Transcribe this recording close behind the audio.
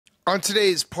On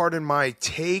today's Pardon My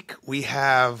Take, we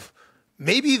have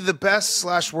maybe the best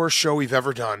 / worst show we've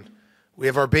ever done. We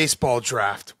have our baseball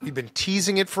draft. We've been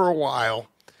teasing it for a while.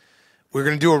 We're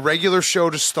going to do a regular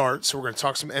show to start, so we're going to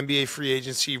talk some NBA free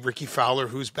agency, Rickie Fowler,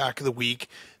 who's back of the week,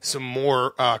 some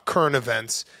more current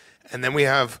events. And then we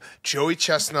have Joey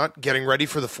Chestnut getting ready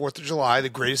for the 4th of July, the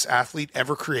greatest athlete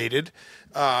ever created,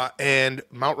 and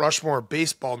Mt Rushmore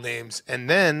baseball names. And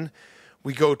then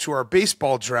we go to our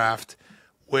baseball draft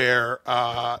where,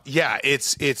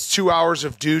 it's 2 hours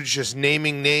of dudes just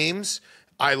naming names.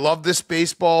 I love this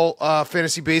baseball,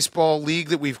 fantasy baseball league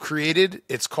that we've created.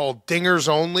 It's called Dingers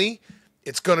Only.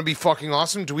 It's going to be fucking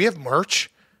awesome. Do we have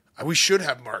merch? We should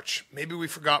have merch. Maybe we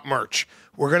forgot merch.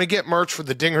 We're going to get merch for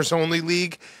the Dingers Only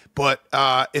League, but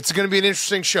it's going to be an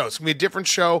interesting show. It's going to be a different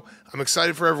show. I'm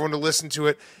excited for everyone to listen to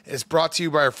it. It's brought to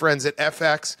you by our friends at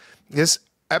FX. This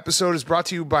episode is brought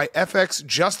to you by FX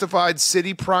Justified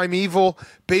City Primeval,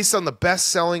 based on the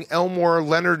best-selling Elmore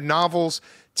Leonard novels.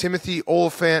 Timothy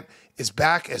Oliphant is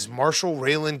back as Marshall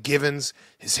Raylan Givens.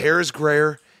 His hair is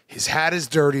grayer, his hat is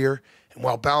dirtier, and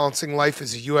while balancing life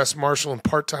as a U.S. Marshal and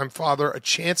part-time father, a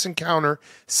chance encounter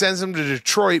sends him to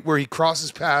Detroit, where he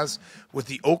crosses paths with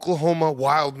the Oklahoma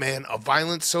wild man, a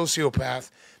violent sociopath,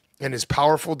 and his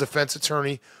powerful defense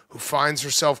attorney who finds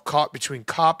herself caught between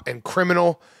cop and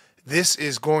criminal. This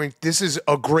is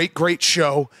a great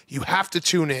show. You have to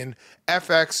tune in.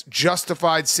 FX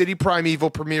Justified City Primeval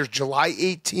premieres July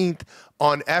 18th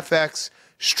on FX.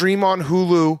 Stream on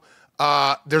Hulu.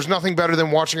 There's nothing better than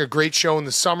watching a great show in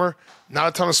the summer. Not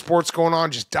a ton of sports going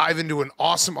on. Just dive into an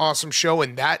awesome show,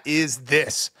 and that is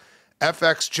this.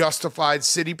 FX Justified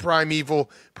City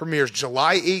Primeval premieres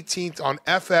July 18th on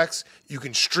FX. You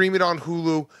can stream it on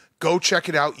Hulu. Go check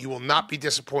it out. You will not be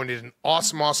disappointed. An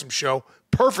awesome show.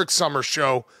 Perfect summer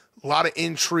show. A lot of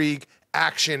intrigue,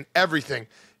 action, everything.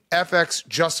 FX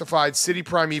Justified City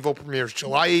Primeval premieres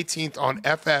July 18th on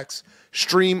FX.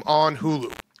 Stream on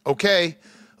Hulu. Okay,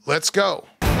 let's go.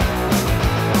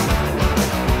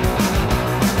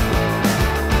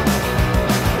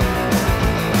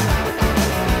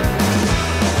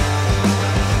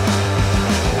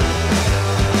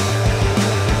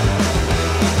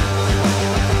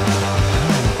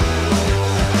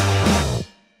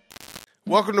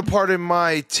 Welcome to Pardon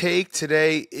My Take.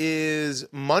 Today is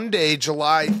Monday,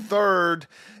 July 3rd,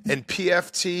 and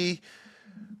PFT,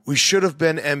 we should have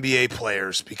been NBA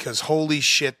players because holy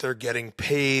shit, they're getting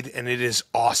paid, and it is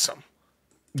awesome.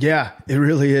 Yeah, it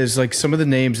really is. Like some of the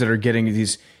names that are getting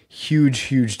these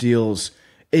huge deals,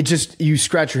 it just, you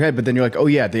scratch your head, but then you're like, oh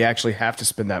yeah, they actually have to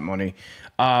spend that money.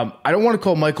 I don't want to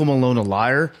call Michael Malone a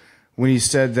liar when he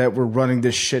said that we're running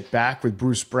this shit back with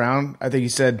Bruce Brown. I think he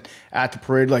said at the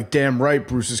parade, like, damn right,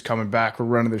 Bruce is coming back. We're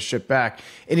running this shit back.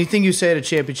 Anything you say at a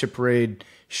championship parade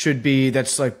should be,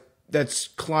 that's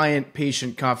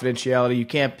client-patient confidentiality. You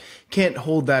can't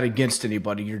hold that against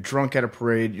anybody. You're drunk at a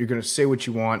parade. You're going to say what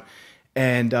you want.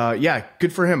 And, yeah,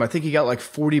 good for him. I think he got like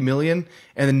 $40 million,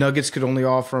 and the Nuggets could only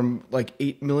offer him like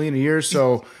 $8 million a year.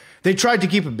 So they tried to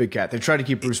keep a big cat. They tried to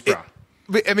keep Bruce Brown.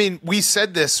 I mean, we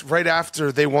said this right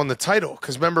after they won the title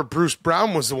because remember, Bruce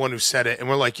Brown was the one who said it. And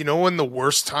we're like, you know when the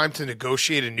worst time to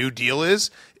negotiate a new deal is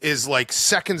like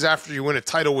seconds after you win a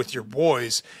title with your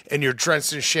boys and you're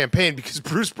drenched in champagne, because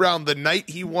Bruce Brown, the night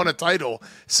he won a title,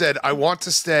 said, I want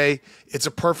to stay. It's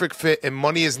a perfect fit and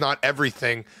money is not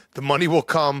everything. The money will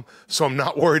come, so I'm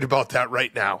not worried about that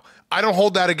right now. I don't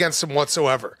hold that against him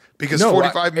whatsoever because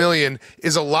 $45 million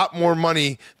is a lot more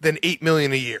money than $8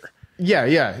 million a year.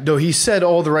 Yeah. No, he said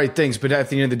all the right things, but at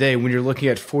the end of the day, when you're looking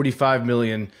at $45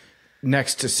 million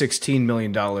next to $16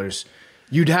 million,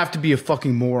 you'd have to be a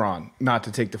fucking moron not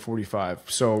to take the 45.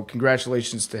 So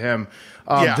congratulations to him.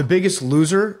 The biggest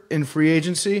loser in free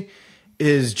agency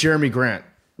is Jeremy Grant.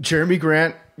 Jeremy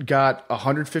Grant got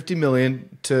 $150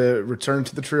 million to return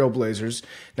to the Trailblazers.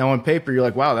 Now on paper, you're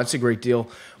like, wow, that's a great deal.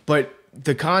 But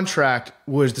the contract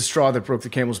was the straw that broke the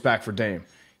camel's back for Dame.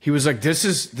 He was like, this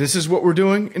is what we're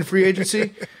doing in free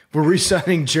agency. We're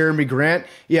re-signing Jeremy Grant.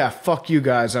 Yeah, fuck you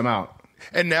guys. I'm out.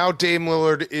 And now Dame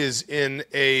Lillard is in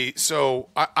a – so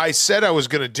I said I was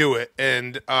going to do it,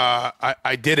 and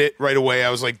I did it right away. I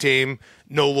was like, Dame,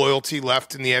 no loyalty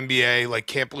left in the NBA. Like,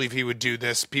 can't believe he would do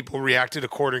this. People reacted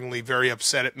accordingly, very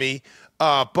upset at me.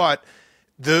 But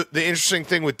the interesting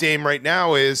thing with Dame right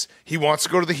now is he wants to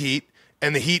go to the Heat,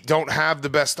 and the Heat don't have the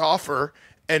best offer.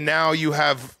 And now you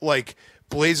have, like –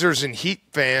 Blazers and Heat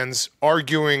fans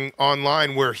arguing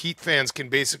online where Heat fans can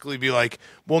basically be like,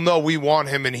 well, no, we want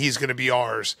him and he's going to be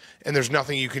ours, and there's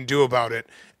nothing you can do about it.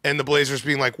 And the Blazers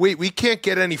being like, wait, we can't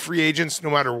get any free agents no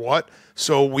matter what,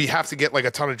 so we have to get like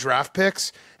a ton of draft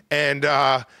picks. And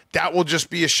that will just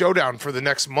be a showdown for the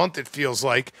next month, it feels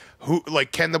like.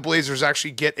 Can the Blazers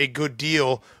actually get a good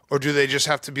deal, or do they just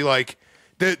have to be like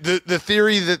the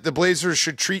theory that the Blazers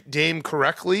should treat Dame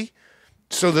correctly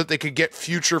so that they could get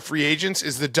future free agents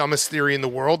is the dumbest theory in the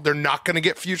world. They're not going to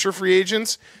get future free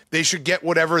agents. They should get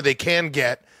whatever they can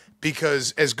get,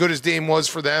 because as good as Dame was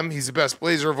for them, he's the best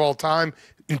Blazer of all time,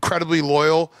 incredibly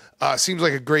loyal, seems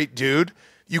like a great dude.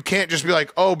 You can't just be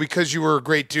like, oh, because you were a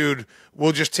great dude,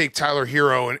 we'll just take Tyler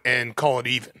Hero and call it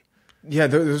even. Yeah,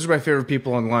 those are my favorite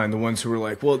people online, the ones who are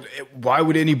like, well, why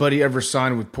would anybody ever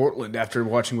sign with Portland after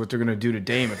watching what they're going to do to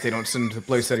Dame if they don't send him to the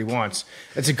place that he wants?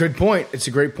 It's a good point. It's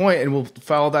a great point, and we'll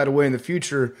file that away in the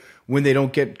future when they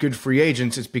don't get good free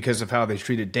agents. It's because of how they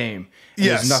treated Dame. And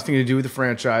It has nothing to do with the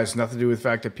franchise, nothing to do with the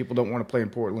fact that people don't want to play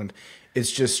in Portland. It's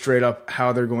just straight up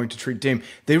how they're going to treat Dame.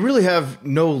 They really have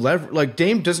no leverage. Like,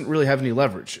 Dame doesn't really have any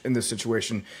leverage in this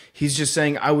situation. He's just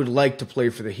saying, I would like to play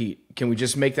for the Heat. Can we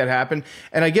just make that happen?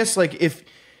 And I guess, like, if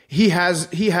he has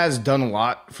done a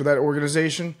lot for that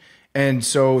organization, and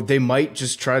so they might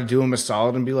just try to do him a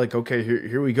solid and be like, okay,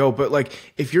 here we go. But, like,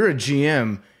 if you're a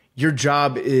GM, your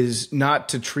job is not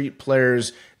to treat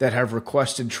players that have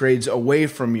requested trades away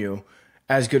from you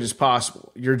as good as possible.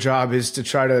 Your job is to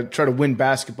try to win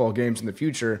basketball games in the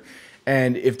future.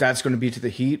 And if that's going to be to the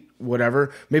Heat,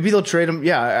 whatever, maybe they'll trade him.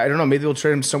 Yeah, I don't know. Maybe they'll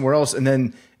trade him somewhere else, and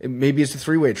then maybe it's a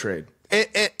three-way trade.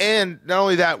 And not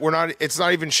only that, it's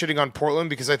not even shitting on Portland,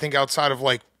 because I think outside of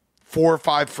like 4 or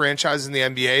 5 franchises in the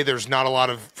NBA, there's not a lot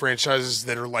of franchises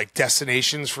that are like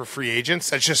destinations for free agents.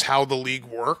 That's just how the league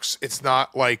works. It's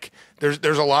not like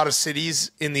there's a lot of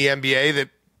cities in the NBA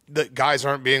that guys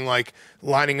aren't being like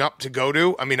lining up to go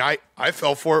to. I mean, I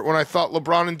fell for it when I thought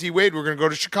LeBron and D Wade were going to go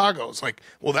to Chicago. It's like,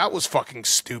 well, that was fucking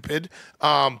stupid.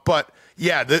 But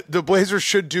yeah, the Blazers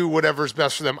should do whatever's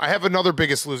best for them. I have another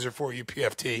biggest loser for you,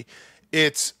 PFT.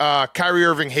 It's Kyrie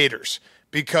Irving haters,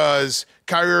 because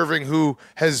Kyrie Irving, who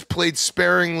has played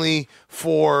sparingly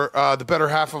for the better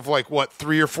half of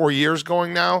 3 or 4 years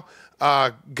going now,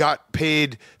 got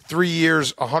paid 3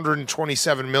 years,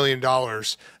 $127 million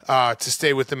to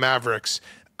stay with the Mavericks.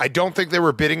 I don't think they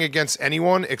were bidding against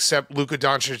anyone except Luka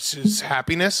Doncic's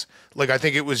happiness. Like, I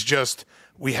think it was just,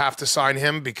 we have to sign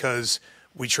him because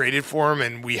we traded for him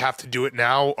and we have to do it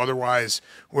now. Otherwise,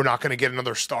 we're not going to get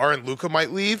another star and Luka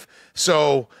might leave.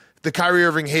 So the Kyrie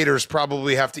Irving haters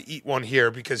probably have to eat one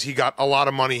here, because he got a lot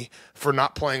of money for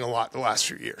not playing a lot the last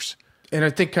few years. And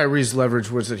I think Kyrie's leverage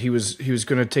was that he was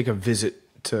going to take a visit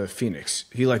to Phoenix.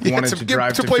 He wanted to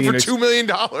drive to play Phoenix for $2 million.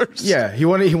 Yeah, he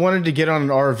wanted to get on an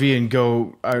RV and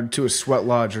go to a sweat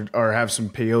lodge or have some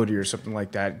peyote or something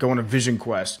like that. Go on a vision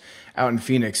quest out in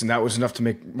Phoenix, and that was enough to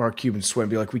make Mark Cuban sweat and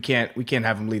be like, we can't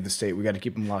have him leave the state. We got to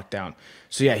keep him locked down.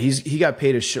 So yeah, he got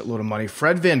paid a shitload of money.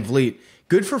 Fred VanVleet,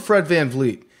 good for Fred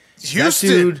VanVleet.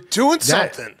 Houston doing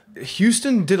something.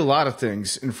 Houston did a lot of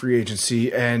things in free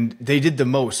agency, and they did the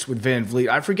most with VanVleet.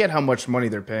 I forget how much money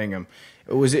they're paying him.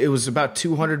 It was about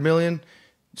 $200 million,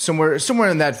 somewhere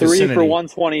in that vicinity. 3 for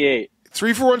 128.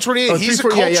 3 for 128. He's a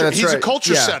culture. He's a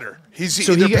culture setter.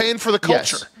 They're paying for the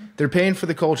culture. Yes, they're paying for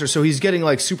the culture. So he's getting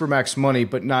like supermax money,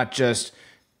 but not just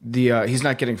he's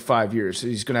not getting 5 years.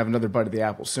 He's going to have another bite of the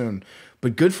apple soon.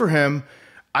 But good for him.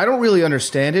 I don't really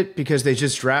understand it, because they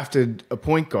just drafted a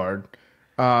point guard.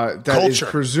 That culture.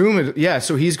 Is presumed, yeah.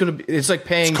 So he's going to. It's like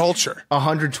paying culture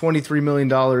 $123 million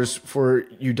for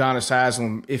Udonis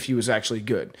Haslem if he was actually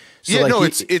good. So yeah,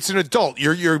 it's an adult.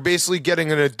 You're basically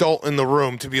getting an adult in the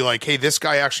room to be like, hey, this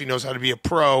guy actually knows how to be a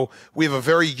pro. We have a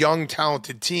very young,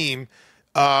 talented team.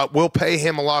 We'll pay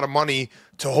him a lot of money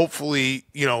to hopefully,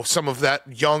 some of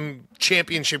that young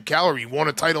championship calorie, won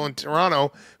a title in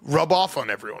Toronto, rub off on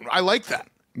everyone. I like that.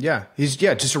 Yeah, he's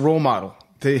just a role model.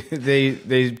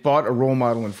 They bought a role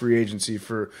model in free agency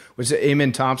for, was it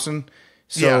Amen Thompson?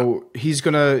 So he's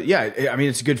gonna, I mean,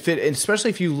 it's a good fit, and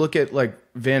especially if you look at like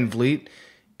VanVleet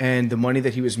and the money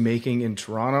that he was making in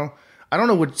Toronto. I don't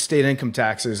know what state income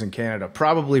tax is in Canada.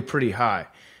 Probably pretty high.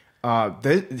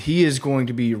 He is going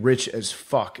to be rich as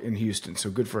fuck in Houston.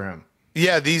 So good for him.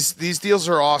 Yeah, these deals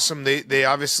are awesome. They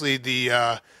obviously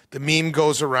the meme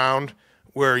goes around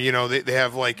where they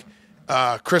have like.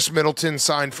 Chris Middleton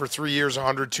signed for 3 years,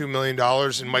 $102 million,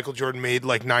 and Michael Jordan made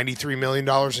like $93 million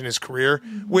in his career,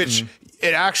 which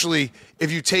it actually, if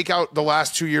you take out the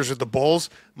last 2 years with the Bulls,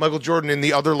 Michael Jordan in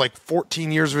the other like 14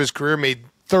 years of his career made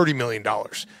 $30 million.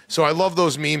 So I love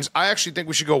those memes. I actually think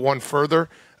we should go one further.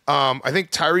 I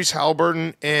think Tyrese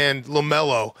Halliburton and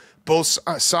LaMelo both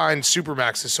signed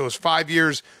Supermaxes. So it's 5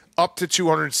 years up to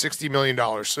 $260 million.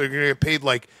 So you're going to get paid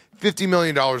like $50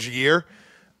 million a year.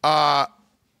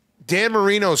 Dan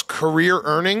Marino's career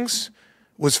earnings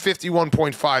was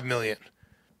 $51.5 million.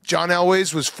 John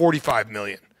Elway's was $45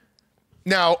 million.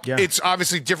 Now, it's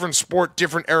obviously different sport,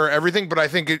 different era, everything, but I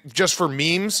think just for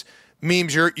memes,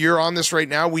 you're on this right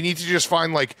now. We need to just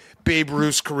find like Babe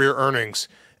Ruth's career earnings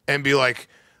and be like,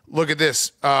 look at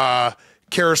this.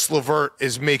 Karis LeVert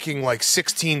is making like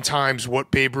 16 times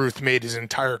what Babe Ruth made his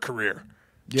entire career.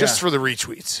 Just for the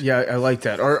retweets. Yeah, I like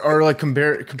that. Or like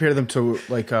compare them to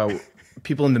like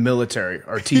people in the military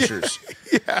or teachers.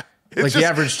 Yeah. Like the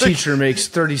average teacher makes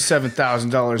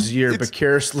 $37,000 a year, but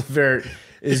Karis LeVert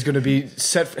is going to be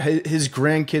set. His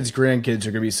grandkids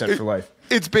are going to be set for life.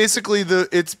 It's basically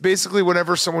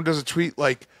whenever someone does a tweet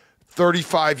like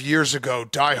 35 years ago,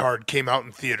 Die Hard came out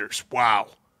in theaters. Wow.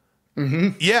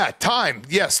 Mm-hmm. Yeah, time.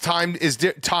 Yes, time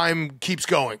keeps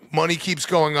going. Money keeps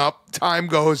going up. Time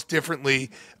goes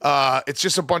differently. It's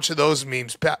just a bunch of those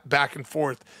memes back and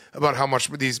forth about how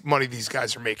much money these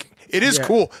guys are making. It is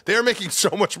cool. They are making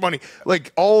so much money.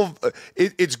 Like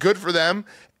it's good for them,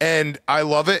 and I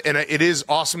love it. And it is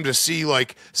awesome to see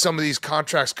like some of these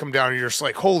contracts come down, and you're just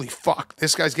like, holy fuck,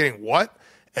 this guy's getting what?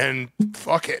 And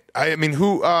fuck it. I mean,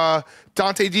 who?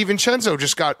 Dante DiVincenzo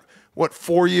just got. What,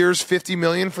 4 years, $50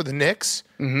 million for the Knicks?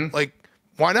 Mm-hmm. Like,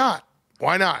 why not?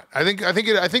 Why not? I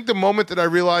think the moment that I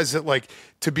realized that like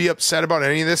to be upset about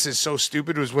any of this is so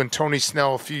stupid was when Tony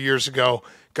Snell a few years ago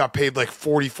got paid like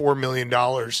 $44 million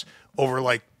over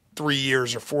like 3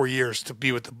 years or 4 years to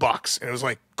be with the Bucks, and it was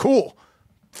like, cool,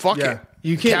 fuck it.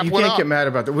 You can't get mad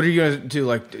about that. What are you going to do?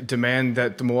 Like demand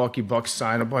that the Milwaukee Bucks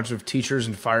sign a bunch of teachers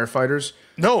and firefighters?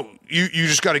 No, you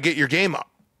just got to get your game up.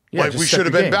 Yeah, like we should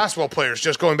have been basketball players.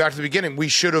 Just going back to the beginning, we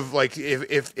should have like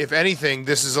if anything,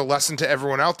 this is a lesson to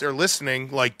everyone out there listening.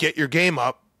 Like, get your game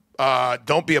up.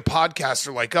 Don't be a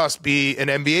podcaster like us. Be an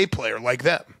NBA player like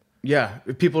them. Yeah,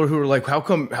 people who are like, how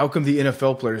come the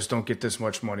NFL players don't get this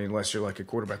much money unless you're like a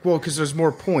quarterback? Well, because there's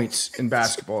more points in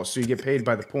basketball, so you get paid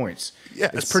by the points.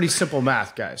 Yes. It's pretty simple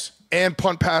math, guys. And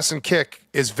punt, pass, and kick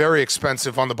is very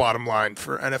expensive on the bottom line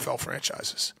for NFL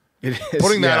franchises. It is.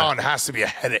 Putting that on has to be a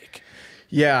headache.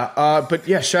 Yeah, but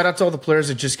yeah, shout out to all the players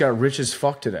that just got rich as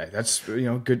fuck today. That's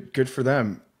good for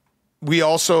them. We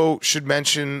also should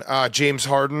mention James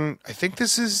Harden. I think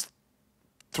this is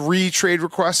 3 trade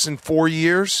requests in 4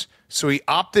 years. So he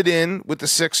opted in with the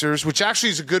Sixers, which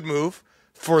actually is a good move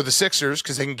for the Sixers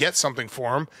because they can get something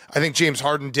for him. I think James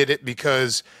Harden did it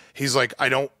because he's like, I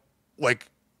don't like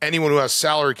anyone who has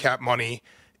salary cap money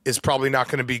is probably not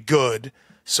going to be good.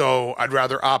 So I'd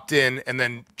rather opt in and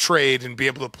then trade and be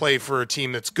able to play for a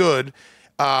team that's good.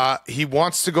 He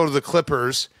wants to go to the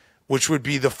Clippers, which would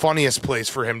be the funniest place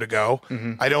for him to go.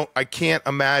 Mm-hmm. I can't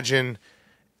imagine,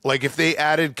 like, if they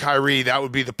added Kyrie, that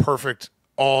would be the perfect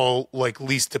all like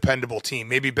least dependable team.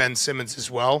 Maybe Ben Simmons as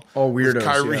well. All weirdos. With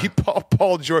Kyrie,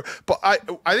 Paul George. But I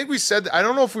think we said that, I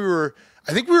don't know if we were.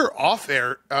 I think we were off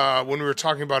air when we were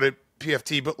talking about it,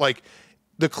 PFT. But like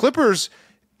the Clippers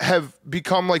have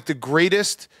become like the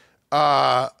greatest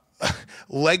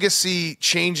legacy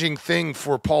changing thing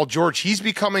for Paul George. He's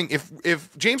becoming,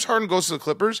 if James Harden goes to the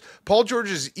Clippers, Paul George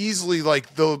is easily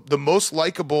like the most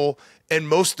likable and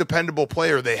most dependable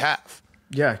player they have.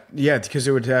 Yeah, because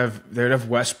they would have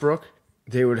Westbrook.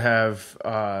 They would have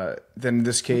then in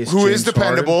this case who James is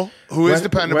dependable, Harden.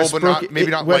 Dependable, but not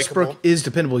maybe not Westbrook likable. is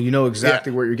dependable. You know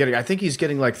exactly what you're getting. I think he's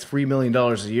getting like $3 million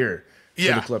a year for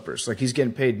the Clippers. Like he's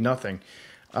getting paid nothing.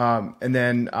 And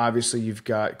then obviously you've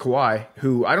got Kawhi,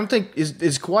 who I don't think is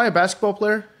Kawhi a basketball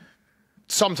player?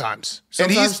 Sometimes. And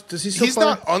he's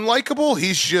not unlikable.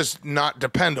 He's just not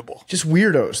dependable. Just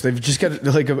weirdos. They've just got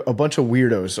like a bunch of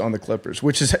weirdos on the Clippers,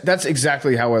 that's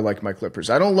exactly how I like my Clippers.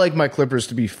 I don't like my Clippers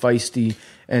to be feisty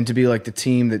and to be like the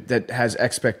team that has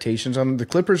expectations on them. The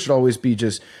Clippers should always be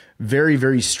just very,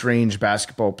 very strange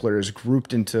basketball players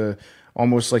grouped into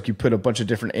almost like you put a bunch of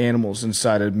different animals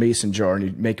inside a mason jar and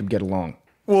you make them get along.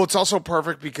 Well, it's also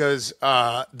perfect because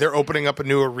they're opening up a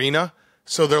new arena.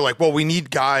 So they're like, well, we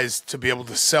need guys to be able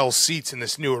to sell seats in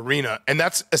this new arena. And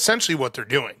that's essentially what they're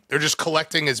doing. They're just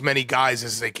collecting as many guys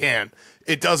as they can.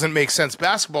 It doesn't make sense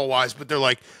basketball-wise, but they're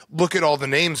like, look at all the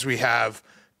names we have.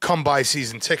 Come buy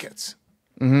season tickets.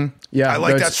 Mm-hmm. Yeah, I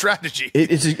like that strategy.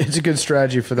 It's a good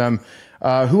strategy for them.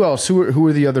 Who else? Who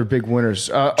are the other big winners?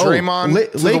 Draymond,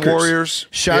 Lakers. The Warriors.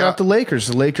 Shout out the Lakers.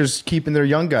 The Lakers keeping their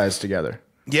young guys together.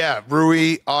 Yeah,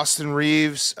 Rui, Austin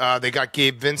Reeves. They got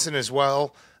Gabe Vincent as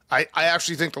well. I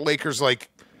actually think the Lakers like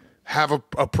have a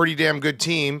pretty damn good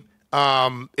team.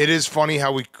 It is funny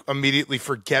how we immediately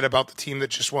forget about the team that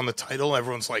just won the title.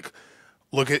 Everyone's like,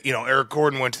 look at, Eric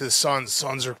Gordon went to the Suns.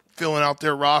 Suns are filling out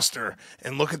their roster,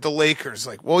 and look at the Lakers.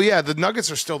 Like, well, yeah, the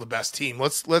Nuggets are still the best team.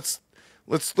 Let's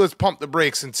pump the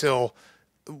brakes until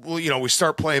we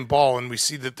start playing ball and we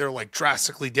see that they're like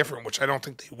drastically different, which I don't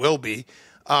think they will be.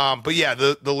 But yeah,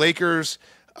 the Lakers.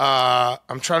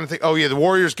 I'm trying to think. Oh yeah, the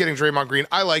Warriors getting Draymond Green.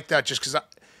 I like that just because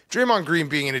Draymond Green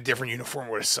being in a different uniform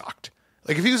would have sucked.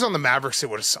 Like if he was on the Mavericks, it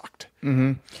would have sucked.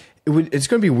 Mm-hmm. It's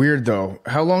going to be weird though.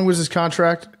 How long was his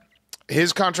contract?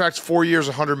 His contract's 4 years,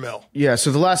 $100 million. Yeah,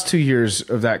 so the last 2 years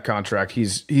of that contract,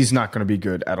 he's not going to be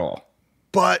good at all.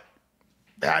 But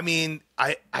I mean,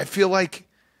 I feel like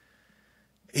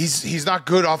he's not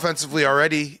good offensively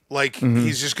already. Like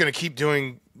he's just going to keep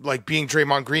doing like being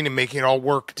Draymond Green and making it all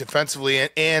work defensively.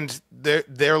 And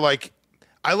they're like,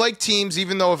 I like teams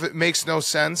even though if it makes no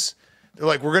sense, they're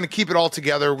like, we're going to keep it all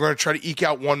together. We're going to try to eke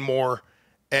out one more.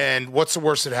 And what's the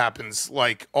worst that happens?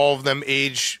 Like all of them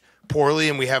age poorly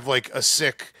and we have like a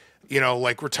sick,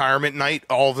 like retirement night,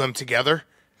 all of them together.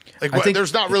 Like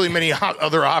there's not really many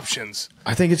other options.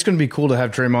 I think it's going to be cool to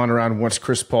have Draymond around once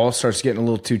Chris Paul starts getting a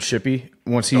little too chippy.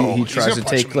 Once he tries to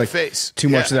take like too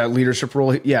much of that leadership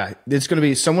role. Yeah, it's going to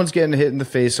be someone's getting hit in the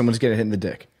face, someone's getting hit in the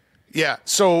dick. Yeah.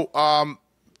 So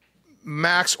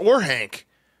Max or Hank,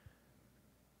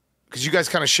 because you guys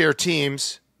kind of share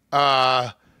teams.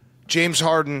 James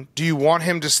Harden, do you want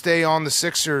him to stay on the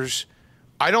Sixers?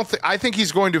 I think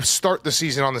he's going to start the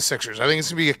season on the Sixers. I think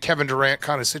it's going to be a Kevin Durant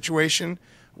kind of situation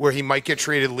where he might get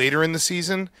traded later in the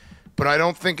season, but I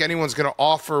don't think anyone's going to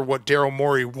offer what Daryl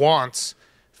Morey wants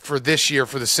for this year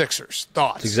for the Sixers.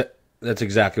 Thoughts? That's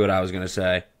exactly what I was going to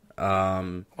say.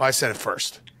 Well, I said it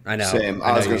first. I know. Same.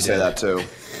 I was going to say that too.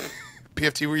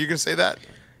 PFT, were you going to say that?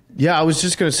 Yeah, I was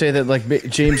just going to say that like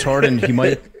James Harden, he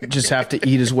might just have to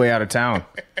eat his way out of town.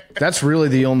 That's really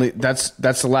that's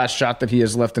the last shot that he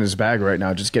has left in his bag right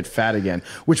now. Just get fat again.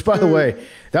 Which, by the way,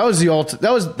 that was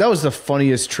the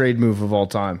funniest trade move of all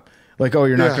time. Like, oh,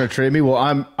 you're not going to trade me?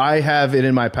 Well, I have it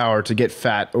in my power to get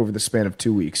fat over the span of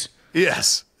 2 weeks.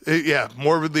 Yes, yeah,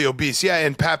 morbidly obese. Yeah,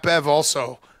 and Pat Bev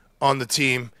also on the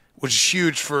team, which is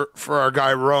huge for our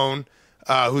guy Roan,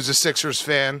 who's a Sixers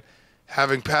fan.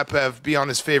 Having Pat Bev be on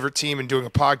his favorite team and doing a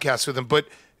podcast with him. But,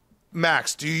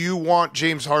 Max, do you want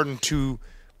James Harden to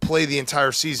play the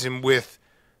entire season with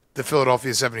the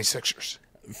Philadelphia 76ers?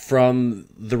 From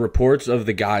the reports of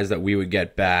the guys that we would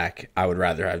get back, I would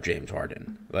rather have James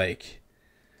Harden. Like,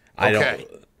 that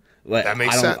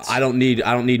makes sense. I don't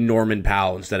need Norman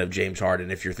Powell instead of James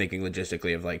Harden if you're thinking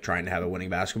logistically of like trying to have a winning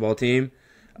basketball team.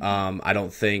 I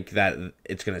don't think that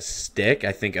it's going to stick.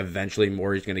 I think eventually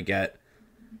Morey's going to get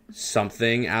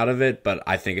something out of it, but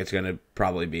I think it's going to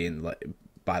probably be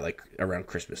by like around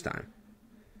Christmas time.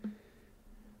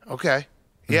 Okay.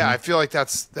 Yeah, I feel like they're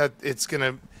just going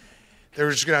to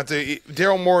have to.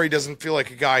 Daryl Morey doesn't feel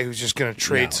like a guy who's just going to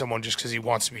trade someone just because he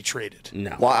wants to be traded.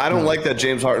 No. Well, I don't like that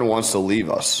James Harden wants to leave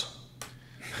us.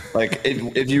 Like,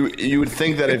 if you would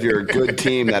think that if you're a good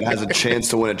team that has a chance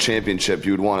to win a championship,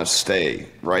 you would want to stay,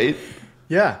 right?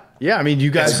 Yeah. Yeah, I mean, you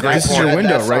guys, this is your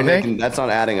window, right, Nick? That's not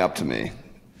adding up to me.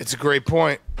 It's a great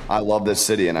point. I love this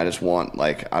city, and I just want,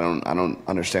 like, I don't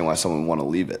understand why someone would want to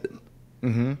leave it.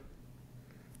 Mm-hmm.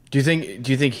 Do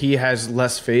you think he has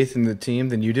less faith in the team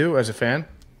than you do as a fan?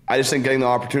 I just think getting the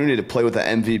opportunity to play with the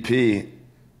MVP,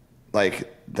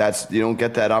 like you don't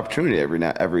get that opportunity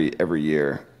every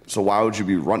year. So why would you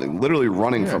be literally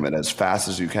running from it as fast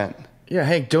as you can? Yeah,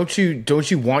 Hank, don't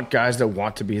you want guys that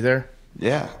want to be there?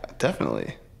 Yeah,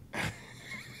 definitely.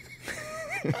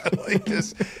 I like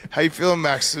this. How you feeling,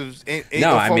 Max? Ain't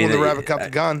no fun when the rabbit got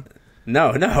the gun. No,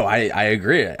 I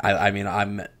agree. I mean,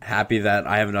 I'm happy that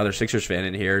I have another Sixers fan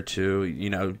in here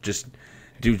to, just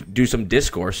do some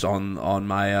discourse on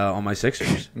my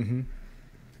Sixers. Mm-hmm.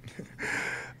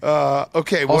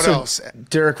 Okay, what else?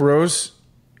 Derrick Rose.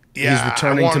 Yeah, he's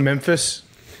returning to Memphis.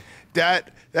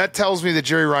 That tells me that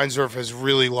Jerry Reinsdorf has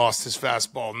really lost his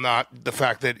fastball. Not the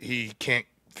fact that he can't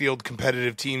field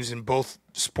competitive teams in both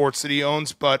sports that he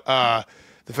owns, but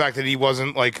the fact that he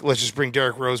wasn't like, let's just bring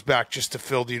Derrick Rose back just to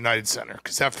fill the United Center,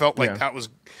 because that felt like that was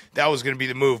going to be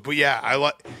the move. But yeah, I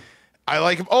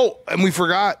like him. Oh, and we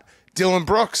forgot Dylan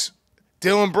Brooks.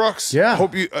 Yeah.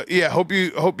 Hope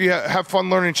you have fun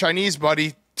learning Chinese,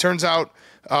 buddy. Turns out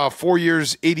 4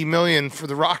 years, $80 million for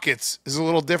the Rockets is a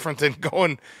little different than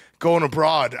going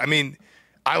abroad. I mean,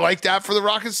 I like that for the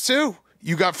Rockets too.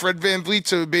 You got Fred VanVleet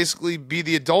to basically be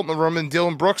the adult in the room and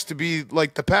Dylan Brooks to be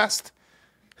like the pest.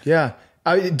 Yeah.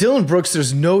 Dylan Brooks,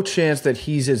 there's no chance that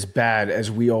he's as bad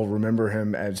as we all remember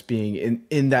him as being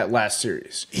in that last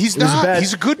series. He's not.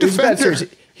 He's a good defender.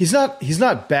 He's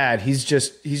not bad. He's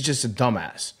just a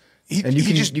dumbass. You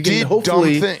can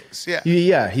hopefully dumb things. Yeah.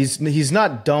 Yeah. He's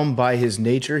not dumb by his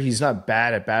nature. He's not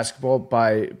bad at basketball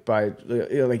by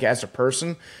like as a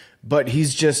person, but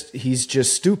he's just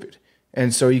stupid.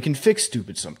 And so you can fix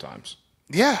stupid sometimes.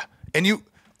 Yeah. And you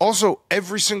also,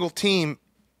 every single team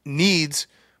needs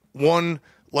one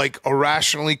like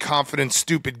irrationally confident,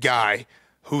 stupid guy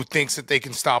who thinks that they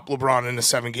can stop LeBron in a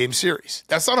 7-game series.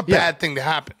 That's not a bad thing to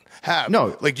have.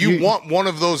 No. Like you want one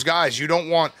of those guys. You don't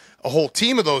want a whole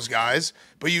team of those guys,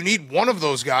 but you need one of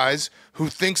those guys who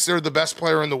thinks they're the best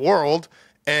player in the world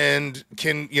and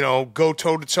can, go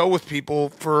toe-to-toe with people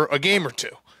for a game or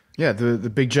two. Yeah, the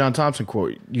big John Thompson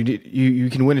quote. You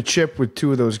can win a chip with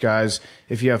 2 of those guys.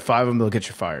 If you have 5 of them, they'll get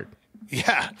you fired.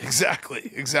 Yeah,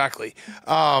 exactly.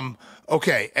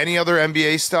 Okay, any other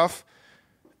NBA stuff?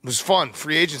 It was fun.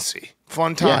 Free agency.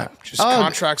 Fun time. Yeah. Just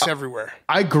contracts everywhere.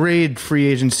 I grade free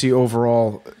agency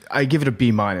overall. I give it a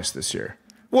B- this year.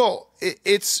 Well,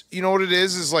 it's, you know what it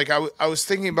is like I was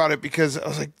thinking about it because I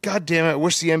was like, God damn it, I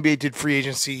wish the NBA did free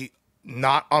agency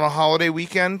not on a holiday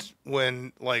weekend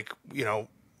when,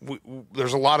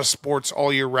 there's a lot of sports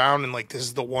all year round and, this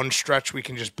is the one stretch we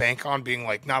can just bank on being,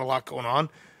 not a lot going on.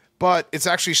 But it's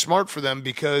actually smart for them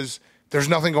because there's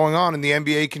nothing going on and the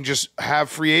NBA can just have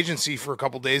free agency for a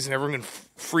couple days and everyone can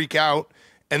freak out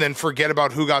and then forget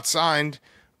about who got signed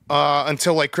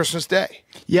until Christmas Day.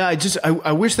 Yeah,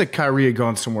 I wish that Kyrie had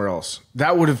gone somewhere else.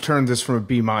 That would have turned this from a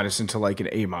B- into an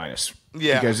A-.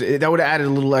 Yeah. Because that would have added a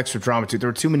little extra drama to it. There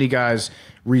were too many guys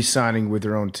re-signing with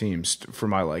their own teams for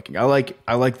my liking. I like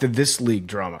the this league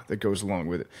drama that goes along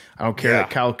with it. I don't care that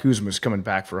Kyle Kuzma is coming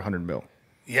back for $100 million.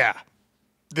 Yeah.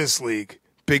 This league.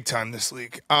 Big time this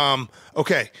league.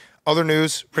 Okay. Other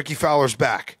news, Rickie Fowler's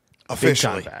back.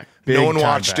 Officially. Big time back. No one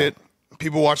watched it.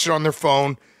 People watched it on their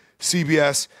phone.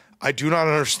 CBS. I do not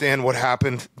understand what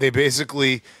happened. They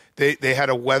basically they had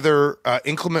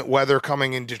inclement weather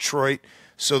coming in Detroit.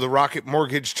 So the Rocket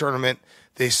Mortgage tournament,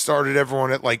 they started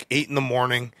everyone at 8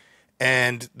 in-the-morning,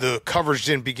 and the coverage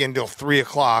didn't begin till 3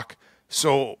 o'clock.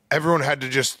 So everyone had to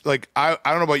just I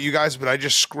don't know about you guys, but I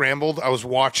just scrambled. I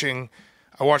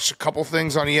watched a couple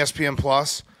things on ESPN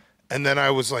Plus, and then I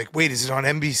was like, wait, is it on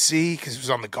NBC? Because it was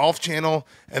on the Golf Channel.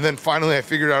 And then finally I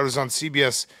figured out it was on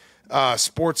CBS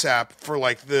Sports app for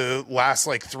the last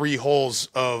 3 holes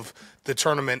of the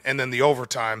tournament and then the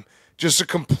overtime. Just a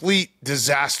complete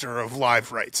disaster of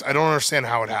live rights. I don't understand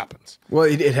how it happens. Well,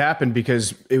 it happened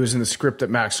because it was in the script that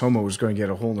Max Homa was going to get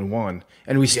a hole-in-one,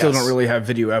 and we still don't really have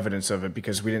video evidence of it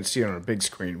because we didn't see it on a big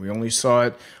screen. We only saw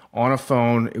it on a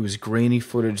phone. It was grainy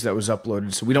footage that was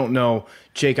uploaded, so we don't know.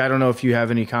 Jake, I don't know if you have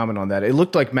any comment on that. It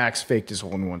looked like Max faked his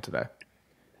hole-in-one today.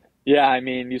 Yeah, I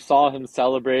mean, you saw him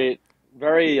celebrate.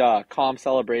 Very calm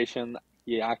celebration.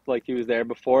 He acted like he was there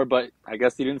before, but I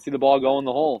guess he didn't see the ball go in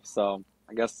the hole, so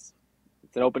I guess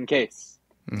it's an open case.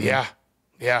 Mm-hmm.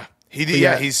 Yeah. He did.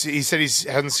 Yeah, he said he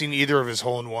hasn't seen either of his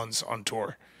hole-in-ones on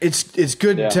tour. It's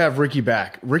good to have Rickie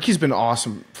back. Rickie's been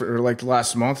awesome for the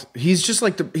last month. He's just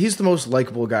he's the most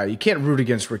likable guy. You can't root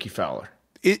against Rickie Fowler.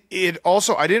 It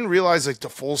also, I didn't realize the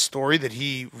full story that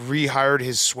he rehired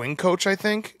his swing coach. I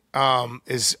think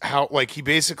is how he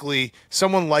basically,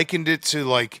 someone likened it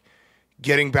to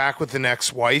getting back with an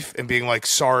ex-wife and being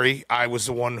sorry, I was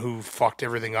the one who fucked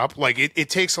everything up. It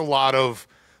takes a lot of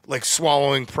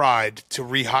swallowing pride to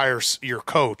rehire your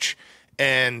coach.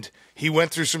 And he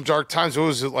went through some dark times. What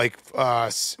was it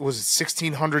was it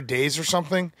 1,600 days or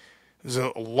something? It was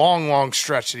a long, long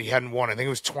stretch that he hadn't won. I think it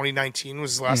was 2019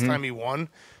 was the last time he won.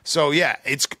 So yeah,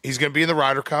 he's going to be in the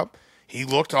Ryder Cup. He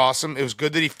looked awesome. It was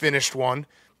good that he finished one.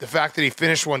 The fact that he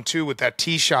finished one too with that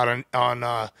tee shot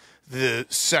on the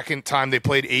second time they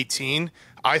played 18,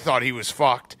 I thought he was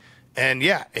fucked. And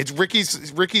yeah, it's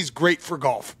Rickie's great for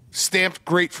golf. Stamped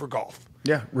great for golf.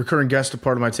 Yeah, recurring guest, a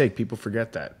part of my take. People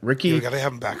forget that. Rickie, we got to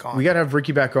have him back on. We got to have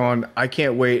Rickie back on. I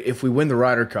can't wait. If we win the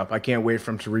Ryder Cup, I can't wait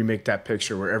for him to remake that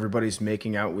picture where everybody's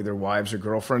making out with their wives or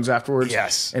girlfriends afterwards.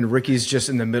 Yes. And Rickie's just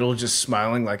in the middle, just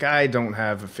smiling like, I don't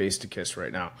have a face to kiss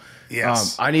right now.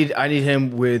 Yes. I need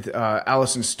him with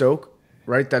Allison Stoke,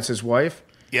 right? That's his wife.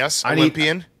 Yes,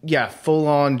 Olympian. Yeah, full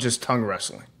on just tongue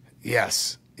wrestling.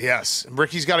 Yes.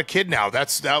 Rickie's got a kid now.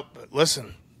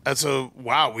 Listen. That's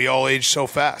wow. We all age so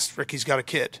fast. Rickie's got a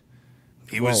kid.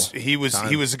 He was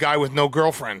the guy with no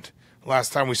girlfriend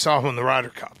last time we saw him in the Ryder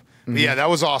Cup. But yeah, that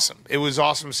was awesome. It was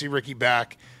awesome to see Rickie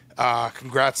back.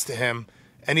 Congrats to him.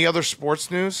 Any other sports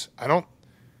news? I don't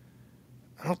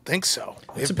think so.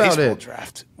 That's about it.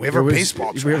 Draft. We have our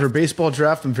baseball draft. We have our baseball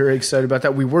draft. I'm very excited about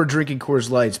that. We were drinking Coors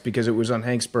Lights because it was on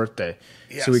Hank's birthday.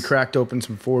 Yes. So we cracked open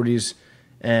some 40s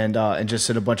and just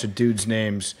said a bunch of dudes'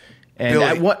 names. And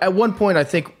Billy. at one point, I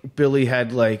think Billy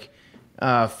had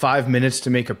 5 minutes to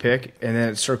make a pick, and then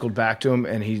it circled back to him,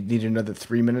 and he needed another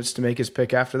 3 minutes to make his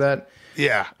pick after that.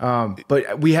 Yeah.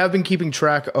 But we have been keeping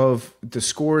track of the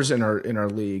scores in our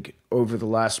league over the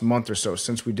last month or so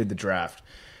since we did the draft.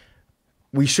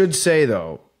 We should say,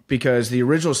 though, because the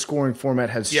original scoring format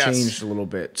has changed a little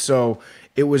bit. So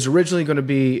it was originally going to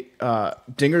be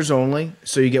dingers only,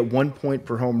 so you get 1 point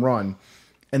per home run.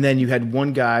 And then you had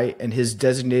one guy, and his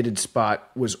designated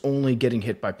spot was only getting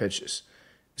hit by pitches.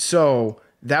 So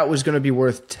that was going to be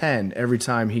worth 10 every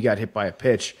time he got hit by a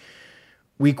pitch.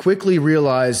 We quickly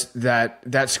realized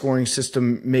that scoring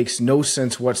system makes no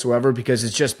sense whatsoever because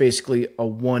it's just basically a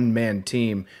one-man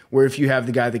team where if you have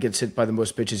the guy that gets hit by the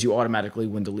most pitches, you automatically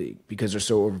win the league because they're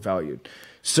so overvalued.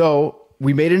 So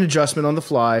we made an adjustment on the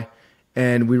fly,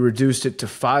 and we reduced it to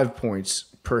 5 points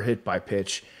per hit by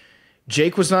pitch.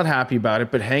 Jake was not happy about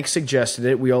it, but Hank suggested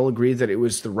it. We all agreed that it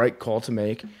was the right call to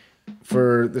make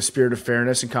for the spirit of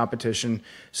fairness and competition.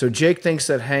 So Jake thinks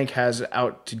that Hank has it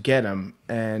out to get him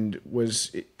and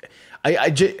was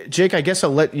Jake, I guess I'll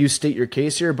let you state your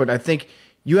case here, but I think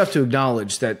you have to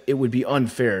acknowledge that it would be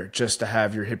unfair just to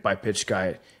have your hit by pitch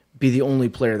guy be the only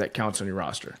player that counts on your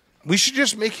roster. We should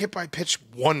just make hit by pitch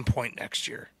 1 point next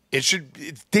year. It's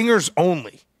dingers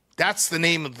only. That's the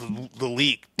name of the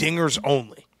league. Dingers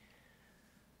only.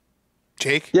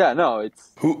 Jake? Yeah, no,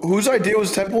 it's Whose idea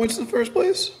was 10 points in the first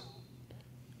place?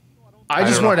 I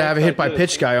just wanted to have a hit by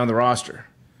pitch guy on the roster.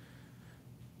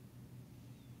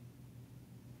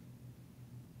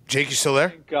 Jake, you still there? I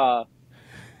think,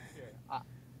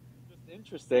 just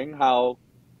interesting how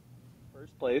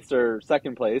first place or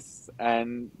second place,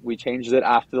 and we changed it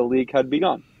after the league had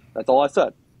begun. That's all I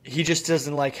said. He just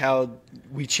doesn't like how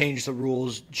we changed the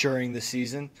rules during the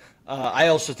season. I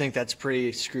also think that's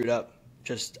pretty screwed up.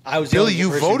 Billy,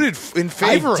 you voted in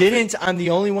favor. I didn't. I'm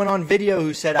the only one on video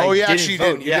who said I didn't. Oh, yeah, actually, you vote.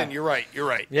 didn't. You didn't. You're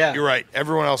right. Yeah. You're right.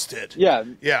 Everyone else did. Yeah.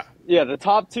 Yeah. Yeah, the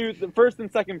top two, the first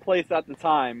and second place at the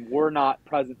time, were not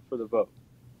present for the vote.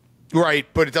 Right,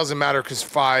 but it doesn't matter because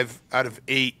 5 out of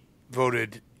 8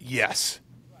 voted yes.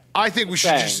 I think we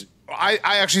should just. I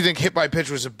actually think hit by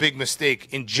pitch was a big mistake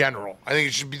in general. I think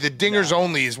it should be the dingers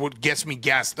only is what gets me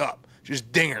gassed up.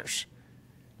 Just dingers.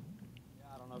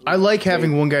 I like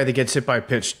having one guy that gets hit by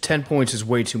pitch. 10 points is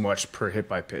way too much per hit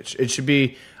by pitch. It should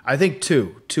be, I think,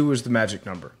 2. 2 is the magic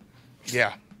number.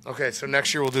 Yeah. Okay, so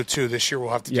next year we'll do 2. This year we'll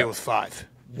have to deal with 5.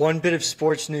 One bit of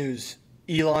sports news.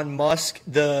 Elon Musk,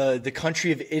 the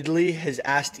country of Italy, has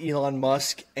asked Elon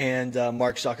Musk and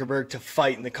Mark Zuckerberg to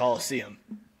fight in the Coliseum.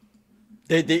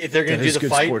 If they're going to do the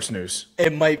fight, sports news.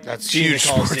 It might That's be in the huge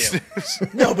Coliseum. sports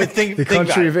news. No, but think the about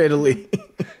country it. of Italy.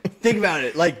 Think about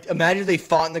it. Like, imagine they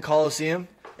fought in the Coliseum.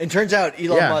 And turns out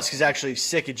Elon Musk is actually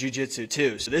sick at jiu-jitsu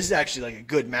too. So this is actually like a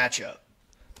good matchup.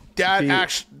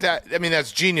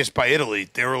 That's genius by Italy.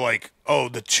 They were like, oh,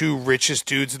 the 2 richest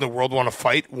dudes in the world want to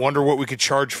fight. Wonder what we could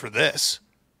charge for this.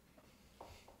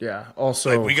 Yeah.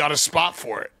 Also, we got a spot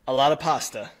for it. A lot of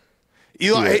pasta.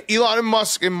 Elon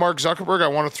Musk and Mark Zuckerberg, I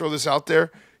want to throw this out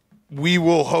there. We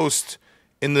will host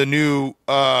in the new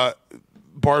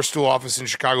Barstool office in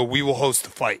Chicago. We will host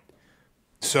the fight.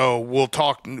 So we'll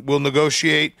talk, we'll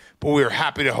negotiate, but we are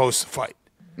happy to host the fight.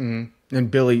 Mm-hmm. And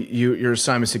Billy, your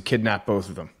assignment is to kidnap both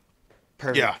of them.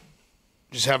 Perfect. Yeah.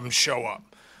 Just have them show up.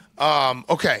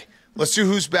 Okay. Let's do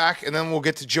Who's Back, and then we'll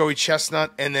get to Joey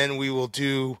Chestnut, and then we will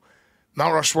do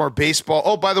Mt Rushmore baseball.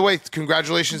 Oh, by the way,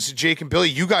 congratulations to Jake and Billy.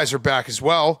 You guys are back as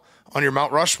well on your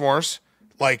Mt Rushmores.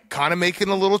 Like, kind of making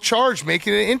a little charge,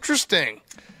 making it interesting.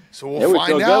 So we'll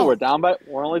find out. Good.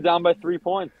 We're only down by 3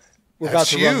 points.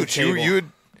 That's huge. You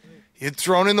had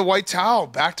thrown in the white towel,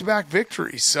 back-to-back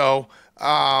victories. So,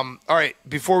 all right,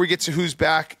 before we get to Who's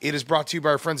Back, it is brought to you by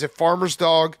our friends at Farmer's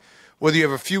Dog. Whether you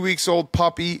have a few weeks old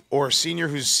puppy or a senior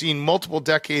who's seen multiple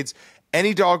decades,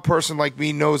 any dog person like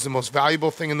me knows the most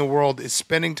valuable thing in the world is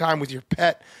spending time with your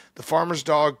pet. The Farmer's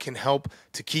Dog can help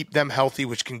to keep them healthy,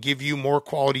 which can give you more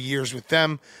quality years with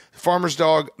them. The Farmer's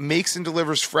Dog makes and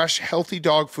delivers fresh, healthy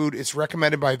dog food. It's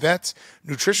recommended by vets,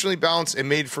 nutritionally balanced, and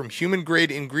made from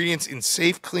human-grade ingredients in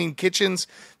safe, clean kitchens.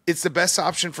 It's the best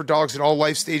option for dogs at all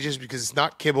life stages because it's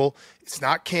not kibble, it's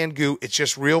not canned goo, it's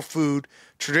just real food.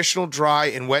 Traditional dry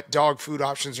and wet dog food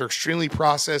options are extremely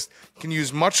processed, can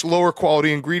use much lower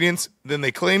quality ingredients than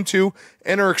they claim to,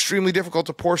 and are extremely difficult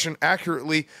to portion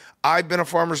accurately. I've been a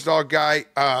Farmer's Dog guy.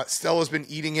 Stella's been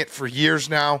eating it for years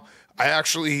now. I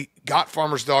actually got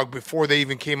Farmer's Dog before they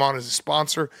even came on as a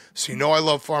sponsor, so you know I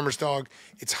love Farmer's Dog.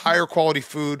 It's higher quality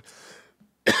food.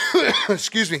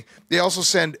 Excuse me. They also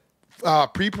send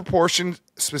pre-proportioned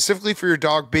specifically for your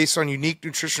dog based on unique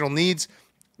nutritional needs.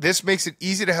 This makes it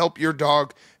easy to help your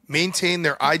dog maintain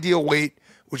their ideal weight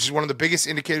which is one of the biggest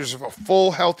indicators of a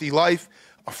full, healthy life.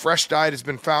 A fresh diet has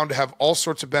been found to have all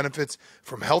sorts of benefits,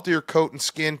 from healthier coat and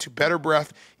skin to better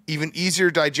breath, even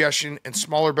easier digestion, and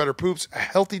smaller, better poops. A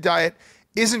healthy diet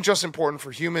isn't just important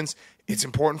for humans, it's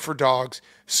important for dogs.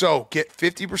 So get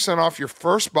 50% off your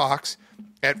first box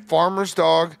at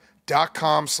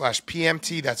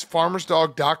farmersdog.com/PMT. That's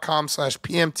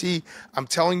farmersdog.com/PMT. I'm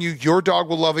telling you, your dog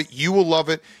will love it. You will love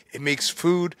it. It makes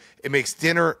food, it makes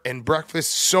dinner and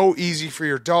breakfast so easy for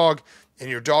your dog. And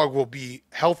your dog will be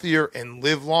healthier and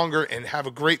live longer and have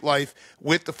a great life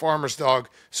with the Farmer's Dog.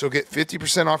 So get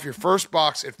 50% off your first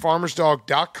box at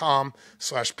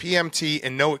farmersdog.com/PMT,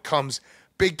 and know it comes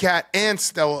Big Cat and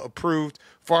Stella approved.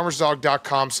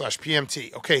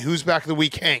 farmersdog.com/PMT. Okay, who's back of the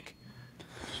week, Hank?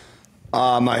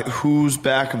 My who's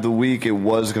back of the week, it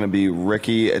was going to be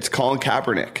Ricky. It's Colin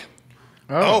Kaepernick.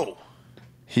 Oh.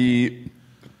 He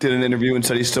did an interview and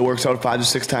said he still works out 5 to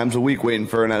 6 times a week waiting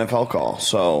for an NFL call.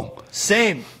 So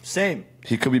Same.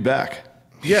 he could be back.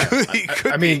 Yeah. He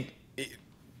could I mean,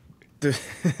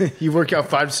 you work out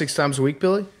 5 to 6 times a week,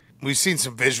 Billy? We've seen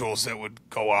some visuals that would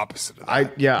go opposite of that. I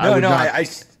would No, not.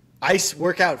 I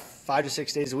work out 5 to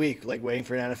 6 days a week, like waiting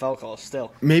for an NFL call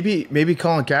still. Maybe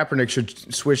Colin Kaepernick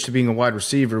should switch to being a wide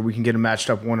receiver. We can get him matched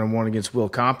up one-on-one against Will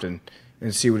Compton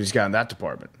and see what he's got in that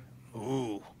department.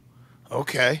 Ooh,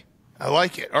 okay. I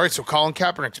like it. All right, so Colin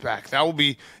Kaepernick's back. That will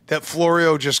be that.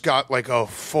 Florio just got like a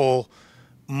full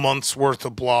month's worth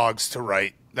of blogs to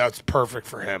write. That's perfect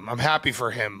for him. I'm happy for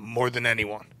him more than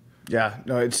anyone. Yeah,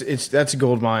 no, that's a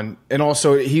gold mine, and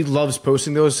also he loves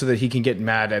posting those so that he can get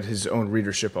mad at his own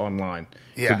readership online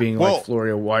for being like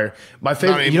Florio Wire. My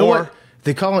favorite, you know what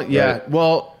they call it? Yeah, right.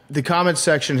 Well, the comment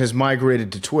section has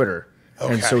migrated to Twitter,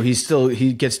 and so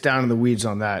he gets down in the weeds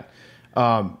on that.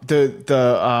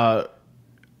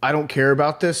 I don't care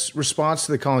about this response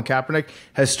to the Colin Kaepernick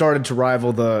has started to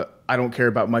rival the I don't care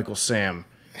about Michael Sam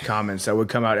comments that would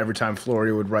come out every time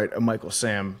Florio would write a Michael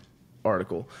Sam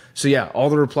article. So yeah,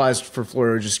 all the replies for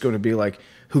Florio are just going to be like,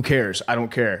 who cares? I don't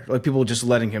care. Like people just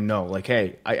letting him know, like,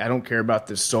 hey, I don't care about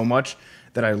this so much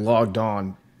that I logged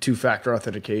on two-factor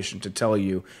authentication to tell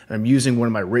you, and I'm using one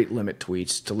of my rate limit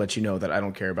tweets to let you know that I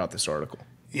don't care about this article.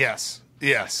 Yes.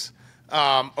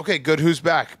 Okay, good. Who's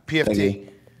back? PFT.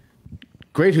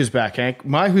 Great who's back, Hank.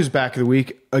 My who's back of the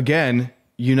week, again,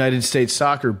 United States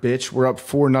soccer, bitch. We're up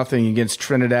 4-0 against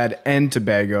Trinidad and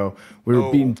Tobago. We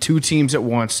were beating 2 teams at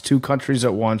once, 2 countries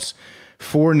at once,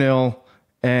 4-0,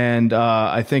 and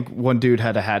I think one dude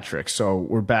had a hat trick, so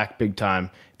we're back big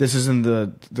time. This is in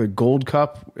the Gold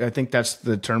Cup. I think that's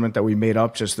the tournament that we made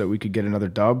up just so that we could get another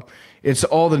dub. It's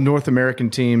all the North American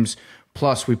teams,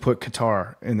 plus we put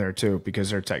Qatar in there too because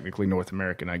they're technically North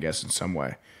American, I guess, in some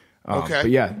way. Okay. But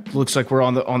yeah, looks like we're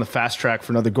on the fast track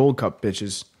for another Gold Cup,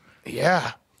 bitches.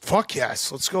 Yeah. Fuck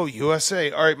yes. Let's go, USA.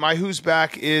 All right, my who's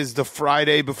back is the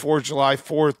Friday before July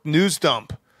 4th news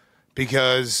dump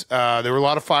because there were a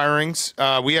lot of firings.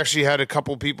 We actually had a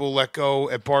couple people let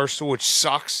go at Barstool, which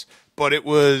sucks, but it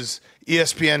was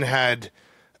ESPN had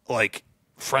like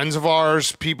friends of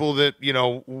ours, people that, you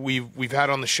know, we've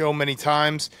had on the show many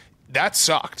times. That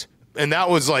sucked. And that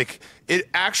was like, it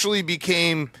actually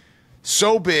became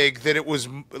so big that it was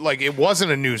like it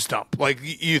wasn't a news dump. Like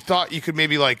you thought you could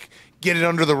maybe like get it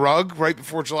under the rug right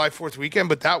before July 4th weekend,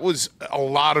 but that was a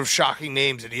lot of shocking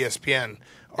names at ESPN.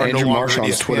 Andrew Marsh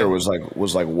on Twitter was like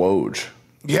Woj.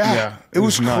 Yeah, it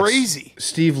was crazy.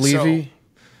 Steve Levy.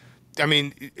 So, I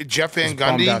mean, Jeff Van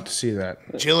Gundy. Gundy. Out to see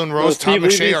that. Jalen Rose, Tom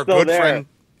McShay, our good friend.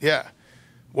 Yeah.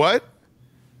 What?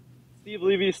 Steve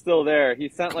Levy's still there. He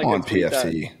sent like on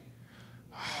PFT.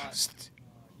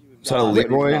 Is that a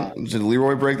Leroy? Did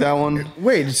Leroy break that one?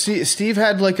 Wait, Steve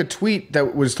had like a tweet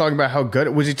that was talking about how good.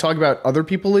 Was he talking about other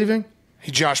people leaving?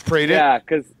 He Josh prayed it. Yeah,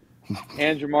 because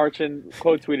Andrew Marchand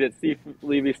quote tweeted Steve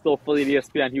Levy still fully at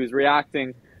ESPN. He was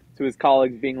reacting to his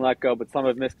colleagues being let go, but some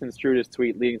have misconstrued his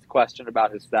tweet, leading to question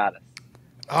about his status.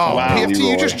 Oh, wow. PFT,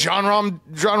 Leroy. You just John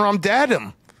Rahm dad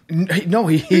him. No,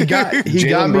 he got me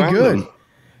good.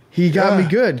 He got me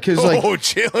good because like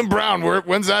Jaylen Brown.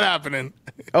 When's that happening?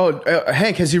 Oh,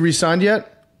 Hank, has he re-signed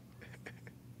yet?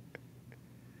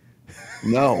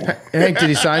 No. Hank, did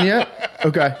he sign yet?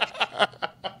 Okay.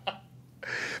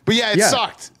 But yeah, it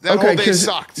sucked. That whole day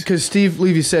sucked. Because Steve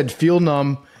Levy said, feel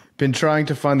numb, been trying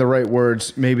to find the right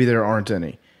words, maybe there aren't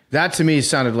any. That to me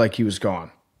sounded like he was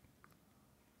gone.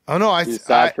 Oh, no. He's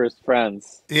sad for his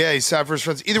friends. Yeah, he's sad for his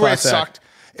friends. Either way, it sucked.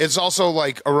 It's also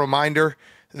like a reminder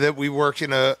that we work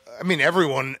in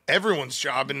everyone's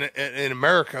job in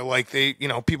America. Like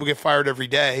people get fired every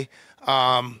day.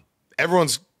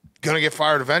 Everyone's going to get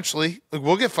fired eventually. Like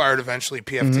we'll get fired eventually,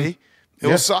 PFT. It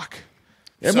will suck.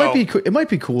 It might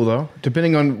be cool though,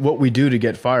 depending on what we do to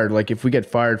get fired. Like if we get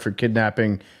fired for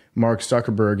kidnapping Mark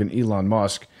Zuckerberg and Elon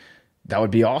Musk, that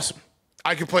would be awesome.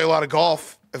 I could play a lot of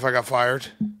golf if I got fired.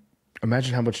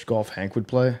 Imagine how much golf Hank would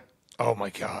play. Oh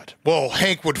my God. Well,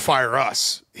 Hank would fire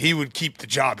us. He would keep the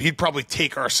job. He'd probably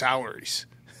take our salaries.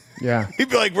 Yeah. He'd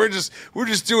be like, we're just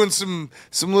doing some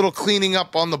little cleaning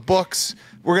up on the books.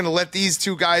 We're going to let these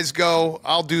two guys go.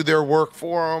 I'll do their work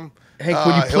for them. Hank,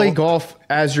 when you play golf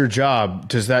as your job,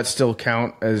 does that still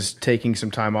count as taking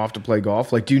some time off to play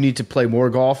golf? Like, do you need to play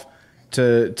more golf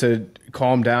to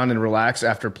calm down and relax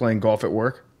after playing golf at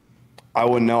work? I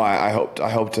wouldn't know. I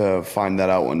hope to find that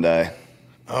out one day.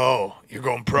 Oh, you're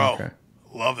going pro. Okay.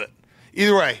 Love it.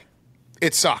 Either way,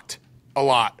 it sucked a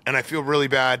lot, and I feel really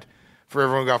bad for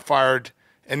everyone who got fired.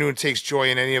 Anyone who takes joy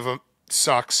in any of them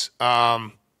sucks. But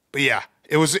yeah,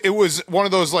 it was one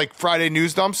of those like Friday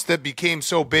news dumps that became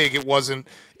so big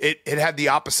it had the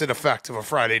opposite effect of a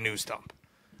Friday news dump.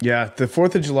 Yeah, the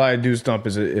 4th of July news dump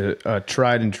is a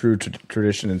tried and true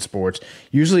tradition in sports.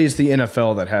 Usually it's the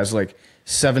NFL that has like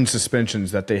 7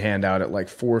 suspensions that they hand out at like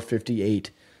 4:58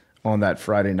 on that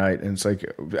Friday night. And it's like,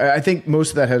 I think most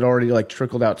of that had already like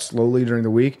trickled out slowly during the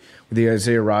week with the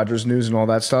Isaiah Rodgers news and all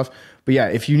that stuff. But yeah,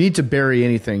 if you need to bury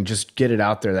anything, just get it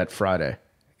out there that Friday.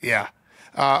 Yeah.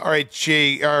 All right,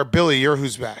 Billy, your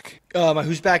who's back? My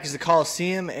who's back is the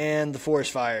Coliseum and the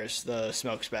forest fires. The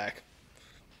smoke's back.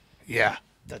 Yeah.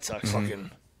 That sucks. Fucking.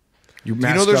 You Do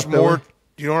you know there's up, more? Billy?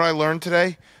 Do you know what I learned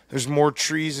today? There's more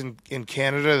trees in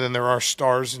Canada than there are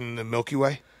stars in the Milky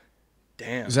Way.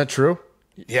 Damn. Is that true?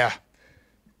 Yeah.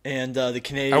 And the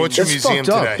Canadian. I went to a That's museum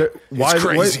fucked today. up. Why, It's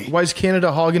crazy. why is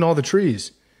Canada hogging all the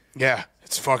trees? Yeah,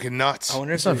 it's fucking nuts. I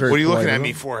wonder if not very What are you looking polite at of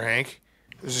me them. for, Hank?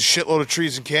 There's a shitload of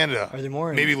trees in Canada. Are there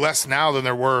more? Maybe less now than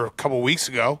there were a couple weeks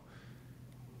ago.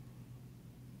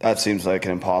 That seems like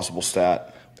an impossible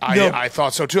stat. I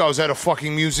thought so too. I was at a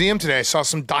fucking museum today. I saw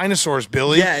some dinosaurs,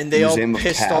 Billy. Yeah, and they Museum all of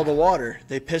pissed Cap. all the water.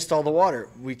 They pissed all the water.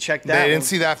 We checked that. I didn't one.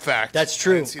 see that fact. That's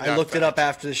true. didn't see I that looked it fact. up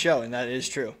after the show, and that is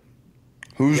true.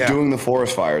 Who's Yeah. doing the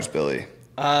forest fires, Billy?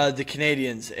 The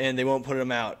Canadians, and they won't put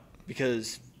them out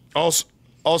because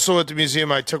Also at the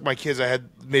museum, I took my kids. I had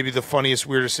maybe the funniest,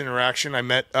 weirdest interaction. I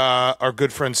met our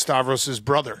good friend Stavros'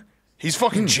 brother. He's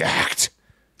fucking jacked.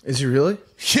 Is he really?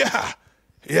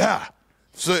 Yeah.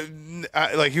 So,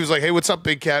 he was like, "Hey, what's up,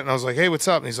 big cat?" And I was like, "Hey, what's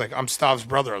up?" And he's like, "I'm Stav's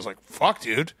brother." I was like, "Fuck,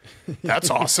 dude, that's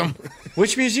awesome."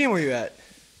 which museum were you at?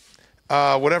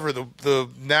 Whatever the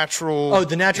natural. Oh,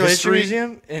 the Natural History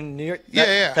Museum in New York.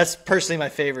 Yeah. That's personally my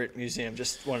favorite museum.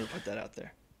 Just wanted to put that out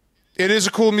there. It is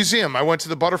a cool museum. I went to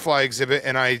the butterfly exhibit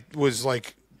and I was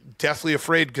like deathly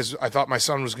afraid because I thought my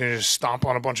son was going to just stomp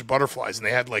on a bunch of butterflies, and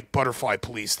they had like butterfly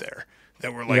police there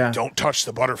that were like, Yeah. "Don't touch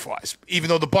the butterflies," even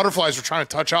though the butterflies were trying to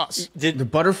touch us. The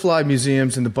butterfly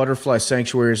museums and the butterfly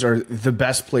sanctuaries are the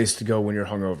best place to go when you're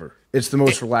hungover. It's the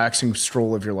most relaxing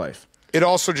stroll of your life. It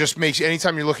also just makes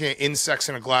anytime you're looking at insects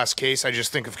in a glass case, I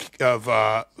just think of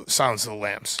Silence of the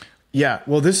Lambs. Yeah,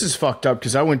 well, this is fucked up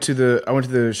because I went to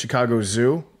the Chicago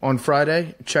Zoo on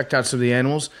Friday, checked out some of the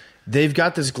animals. They've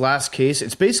got this glass case.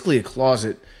 It's basically a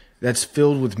closet that's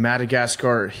filled with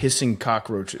Madagascar hissing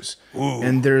cockroaches,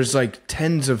 and there's like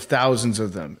tens of thousands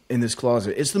of them in this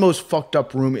closet. It's the most fucked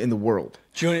up room in the world.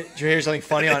 Do you want to hear something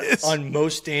funny? On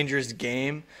Most Dangerous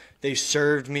Game, they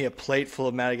served me a plate full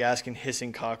of Madagascan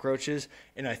hissing cockroaches,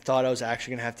 and I thought I was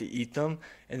actually going to have to eat them.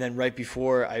 And then right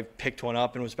before I picked one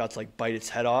up and was about to like bite its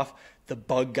head off, the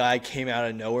bug guy came out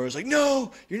of nowhere. Was like,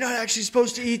 "No, you're not actually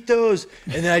supposed to eat those."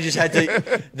 And then I just had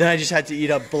to eat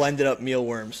up blended up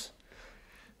mealworms.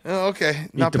 Oh, okay,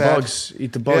 not Eat the bad. bugs.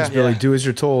 Eat the bugs, Yeah. Billy. Yeah. Do as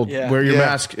you're told. Yeah. Wear your Yeah.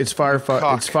 mask. It's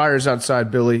Cock. It's fires outside,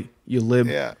 Billy. You lib.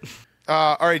 Yeah.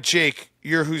 All right, Jake,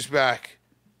 you're who's back.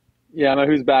 Yeah, I know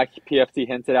who's back. PFT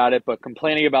hinted at it, but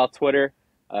complaining about Twitter,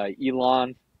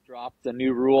 Elon dropped a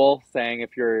new rule saying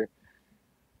if you're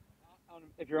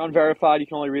unverified, you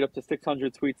can only read up to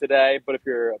 600 tweets a day. But if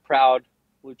you're a proud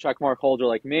blue checkmark holder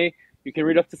like me, you can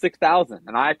read up to 6,000.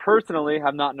 And I personally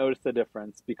have not noticed a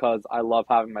difference because I love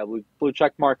having my blue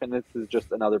checkmark, and this is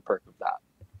just another perk of that.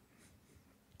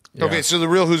 Yeah. Okay, so the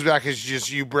real who's back is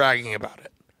just you bragging about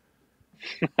it.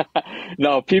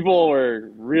 No, people were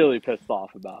really pissed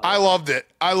off about it. I loved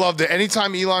it.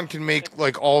 Anytime Elon can make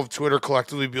like all of Twitter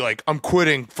collectively be like, "I'm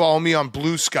quitting. Follow me on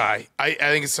Blue Sky." I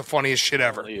think it's the funniest shit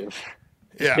ever. Yeah.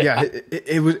 Yeah,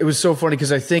 it was so funny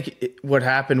because I think what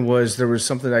happened was there was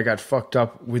something that got fucked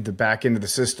up with the back end of the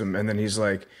system, and then he's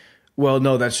like, "Well,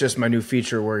 no, that's just my new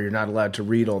feature where you're not allowed to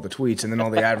read all the tweets." And then all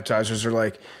the advertisers are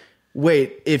like,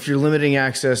 "Wait, if you're limiting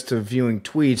access to viewing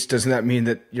tweets, doesn't that mean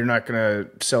that you're not going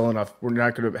to sell enough? We're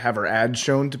not going to have our ads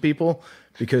shown to people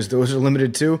because those are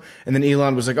limited too. And then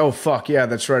Elon was like, oh, fuck, yeah,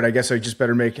 that's right. I guess I just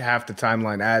better make half the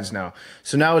timeline ads now.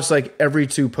 So now it's like every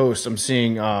 2 posts I'm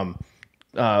seeing,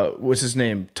 what's his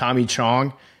name? Tommy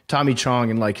Chong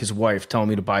and like his wife telling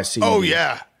me to buy CBD. Oh,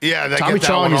 yeah. Yeah, Tommy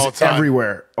Chong is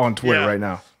everywhere on Twitter right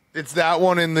now. It's that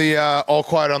one in the All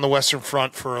Quiet on the Western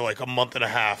Front for like a month and a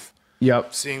half.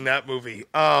 Yep. Seeing that movie.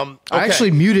 Okay. I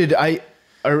actually muted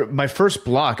my first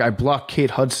block. I blocked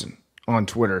Kate Hudson on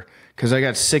Twitter because I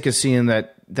got sick of seeing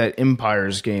that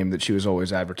Empires game that she was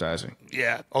always advertising.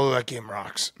 Yeah. Oh, that game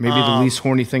rocks. Maybe the least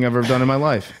horny thing I've ever done in my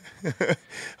life.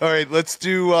 All right, let's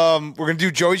do. We're gonna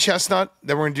do Joey Chestnut.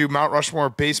 Then we're gonna do Mount Rushmore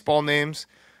baseball names,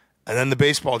 and then the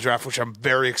baseball draft, which I'm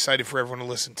very excited for everyone to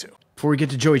listen to. Before we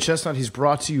get to Joey Chestnut, he's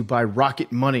brought to you by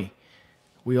Rocket Money.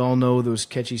 We all know those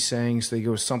catchy sayings. They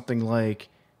go something like,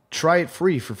 try it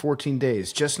free for 14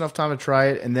 days. Just enough time to try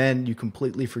it, and then you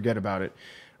completely forget about it.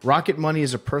 Rocket Money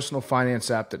is a personal finance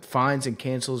app that finds and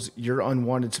cancels your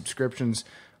unwanted subscriptions,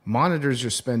 monitors your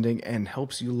spending, and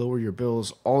helps you lower your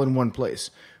bills all in one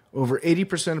place. Over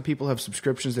 80% of people have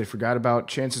subscriptions they forgot about.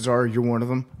 Chances are you're one of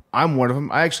them. I'm one of them.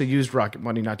 I actually used Rocket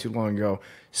Money not too long ago.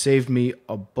 Saved me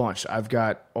a bunch. I've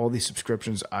got all these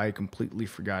subscriptions I completely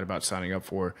forgot about signing up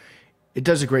for. It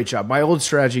does a great job. My old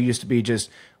strategy used to be just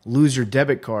lose your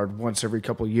debit card once every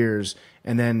couple of years,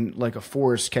 and then like a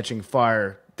forest catching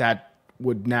fire, that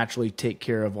would naturally take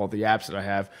care of all the apps that I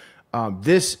have.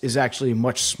 This is actually a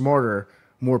much smarter,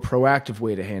 more proactive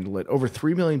way to handle it. Over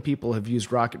 3 million people have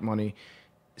used Rocket Money,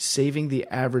 saving the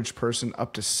average person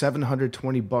up to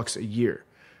 $720 a year.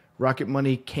 Rocket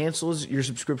Money cancels your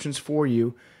subscriptions for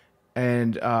you,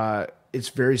 and it's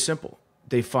very simple.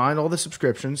 They find all the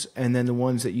subscriptions, and then the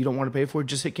ones that you don't want to pay for,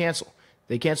 just hit cancel.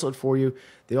 They cancel it for you.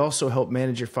 They also help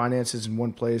manage your finances in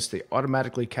one place. They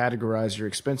automatically categorize your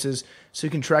expenses so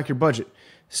you can track your budget.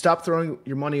 Stop throwing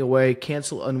your money away,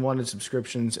 cancel unwanted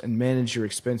subscriptions, and manage your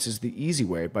expenses the easy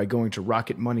way by going to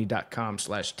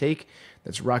rocketmoney.com/take.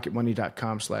 That's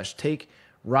rocketmoney.com/take,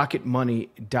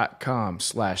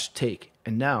 rocketmoney.com/take.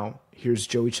 And now, here's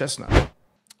Joey Chestnut.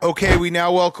 Okay, we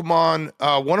now welcome on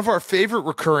one of our favorite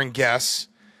recurring guests.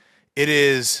 It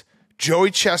is Joey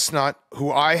Chestnut,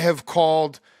 who I have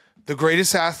called the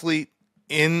greatest athlete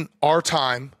in our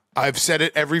time. I've said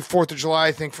it every 4th of July,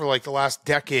 I think, for like the last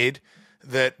decade,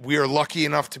 that we are lucky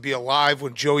enough to be alive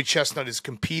when Joey Chestnut is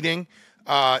competing.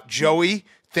 Joey,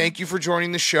 thank you for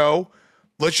joining the show.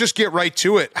 Let's just get right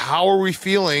to it. How are we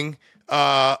feeling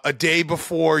a day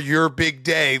before your big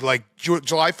day? Like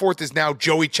July 4th is now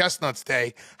Joey Chestnut's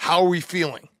day. How are we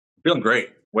feeling? Feeling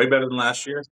great. Way better than last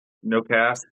year. No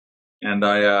cast. And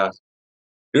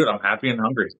dude, I'm happy and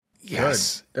hungry.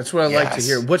 Yes. Good. That's what I like to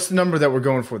hear. What's the number that we're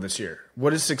going for this year?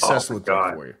 What does success look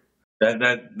like for you?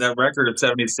 That record of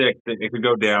 76, it could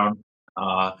go down.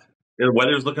 The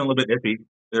weather's looking a little bit iffy.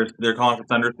 They're calling for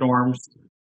thunderstorms,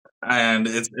 and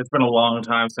it's been a long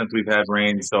time since we've had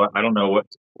rain. So I don't know what.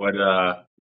 The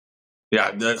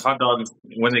hot dogs,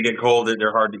 when they get cold,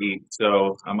 they're hard to eat.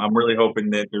 So I'm really hoping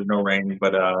that there's no rain.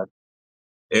 But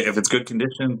if it's good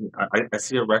conditions, I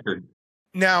see a record.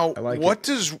 Now, what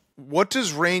does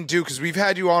rain do? Because we've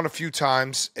had you on a few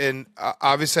times, and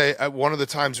obviously, one of the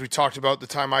times we talked about the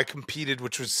time I competed,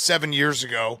 which was 7 years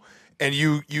ago, and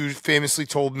you famously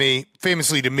told me,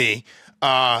 to me,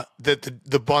 that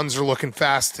the buns are looking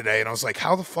fast today, and I was like,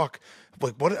 how the fuck?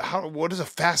 Like, what does a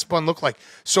fast bun look like?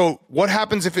 So, what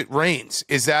happens if it rains?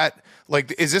 Is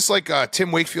this like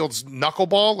Tim Wakefield's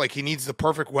knuckleball? Like he needs the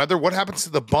perfect weather. What happens to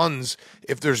the buns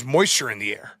if there's moisture in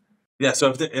the air? Yeah,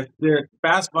 so if they're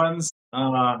fast buns,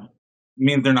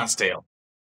 means they're not stale.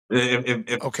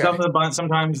 If some of the buns,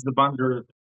 sometimes the buns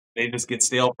they just get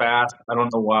stale fast. I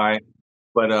don't know why,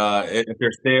 but if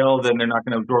they're stale, then they're not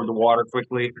going to absorb the water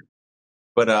quickly.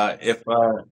 But if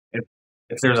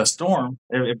there's a storm,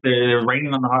 if they're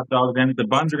raining on the hot dog, then the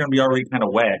buns are going to be already kind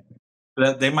of wet. So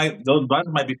that those buns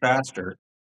might be faster,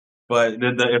 but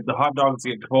if the hot dogs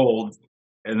get cold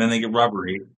and then they get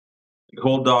rubbery.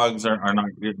 Cold dogs are not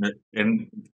good, and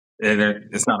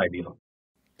it's not ideal.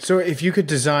 So if you could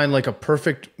design like a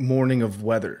perfect morning of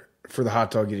weather for the hot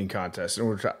dog eating contest in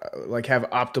order to like have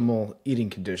optimal eating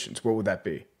conditions, what would that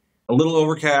be? A little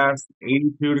overcast,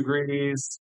 82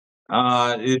 degrees.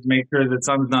 It make sure the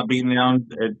sun's not beating down.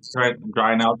 It's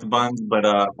drying out the buns, but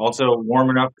also warm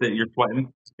enough that you're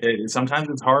sweating. Sometimes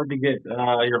it's hard to get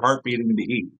your heart beating to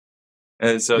eat.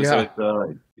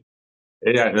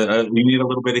 You need a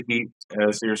little bit of heat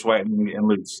so you're sweating and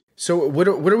loose. So what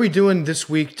are we doing this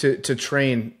week to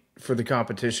train for the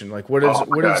competition? Like what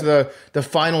is the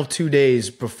final 2 days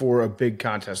before a big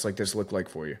contest like this look like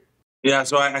for you? Yeah,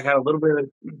 so I had a little bit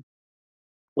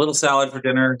little salad for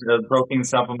dinner, a protein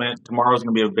supplement. Tomorrow's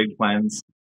going to be a big cleanse.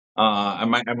 I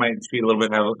might cheat a little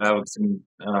bit, have some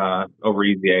over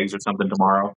easy eggs or something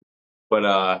tomorrow.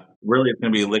 But really, it's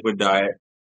going to be a liquid diet,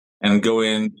 and go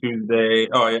in Tuesday.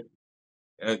 Oh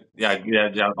yeah.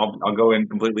 I'll go in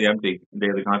completely empty the day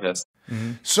of the contest.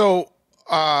 Mm-hmm. So,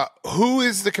 who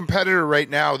is the competitor right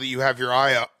now that you have your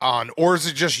eye on, or is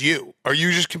it just you? Are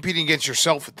you just competing against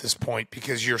yourself at this point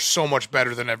because you're so much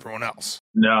better than everyone else?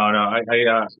 No.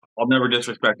 I'll never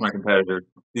disrespect my competitors.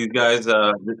 These guys,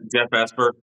 Jeff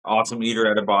Esper, awesome eater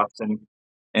out of Boston,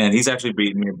 and he's actually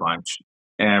beaten me a bunch.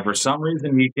 And for some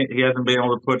reason, he hasn't been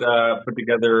able to put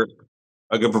together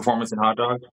a good performance in hot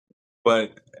dogs.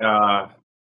 But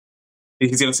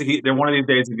he's going to see. One of these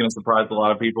days, he's going to surprise a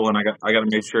lot of people, and I got to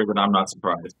make sure that I'm not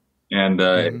surprised, and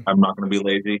I'm not going to be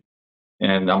lazy.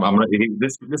 And I'm going to.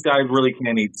 This guy really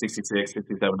can eat 66,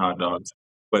 67 hot dogs,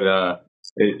 but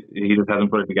he just hasn't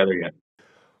put it together yet.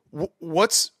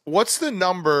 What's the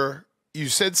number? You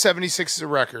said 76 is a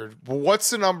record, but what's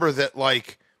the number that,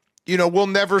 like, we'll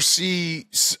never see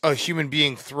a human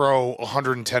being throw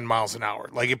 110 miles an hour.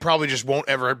 Like, it probably just won't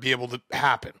ever be able to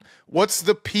happen. What's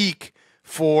the peak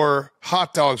for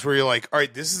hot dogs where you're like, all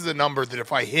right, this is the number that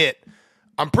if I hit,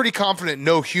 I'm pretty confident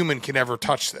no human can ever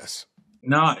touch this?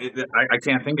 No, I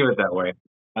can't think of it that way.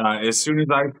 As soon as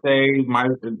I say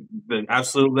the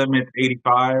absolute limit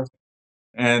 85,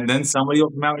 and then somebody will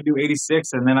come out and do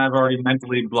 86, and then I've already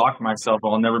mentally blocked myself.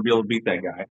 I'll never be able to beat that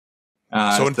guy.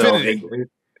 So infinity.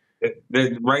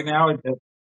 Right now,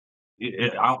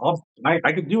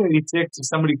 I could do 86 if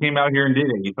somebody came out here and did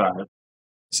 85.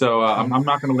 So I'm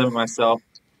not going to limit myself.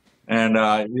 And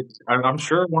I'm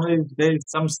sure one of these days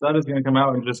some stud is going to come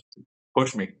out and just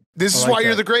push me. This is why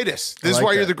you're the greatest. This is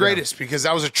why you're the greatest, because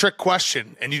that was a trick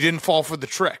question, and you didn't fall for the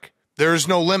trick. There is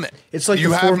no limit. It's like the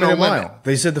 4-minute mile.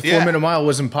 They said the 4-minute mile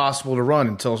was impossible to run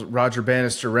until Roger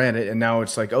Bannister ran it, and now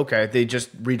it's like, okay, they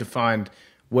just redefined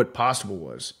what possible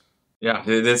was. Yeah,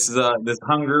 this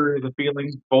hunger is a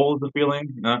feeling, full is a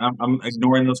feeling. I'm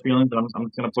ignoring those feelings, but I'm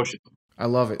just going to push it. I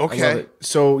love it. Okay. I love it.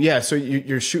 So, so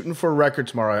you're shooting for a record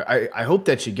tomorrow. I hope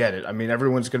that you get it. I mean,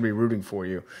 everyone's going to be rooting for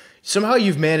you. Somehow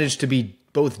you've managed to be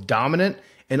both dominant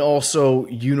and also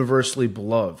universally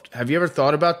beloved. Have you ever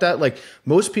thought about that? Like,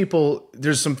 most people,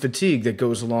 there's some fatigue that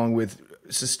goes along with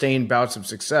sustained bouts of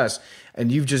success,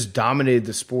 and you've just dominated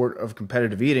the sport of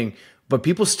competitive eating, but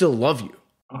people still love you.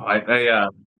 Oh,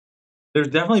 there's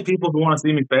definitely people who want to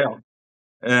see me fail,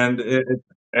 and it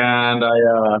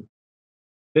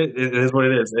is what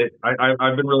it is.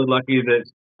 I've been really lucky that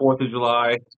 4th of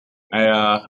July,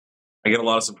 I get a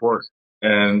lot of support,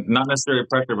 and not necessarily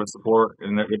pressure, but support,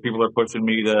 and that people are pushing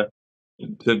me to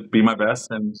be my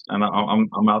best, and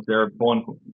I'm out there pulling.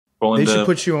 They should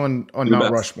put you on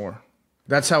Mt Rushmore.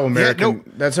 That's how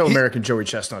American Joey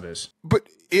Chestnut is. But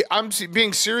I'm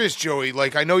being serious, Joey.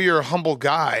 Like, I know you're a humble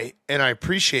guy, and I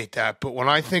appreciate that. But when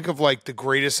I think of, like, the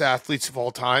greatest athletes of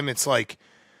all time, it's like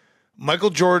Michael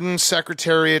Jordan,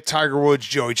 Secretariat, Tiger Woods,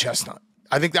 Joey Chestnut.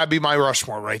 I think that'd be my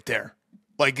Rushmore right there.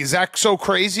 Like, is that so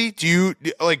crazy? Do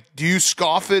you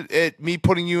scoff at me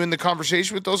putting you in the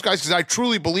conversation with those guys? Because I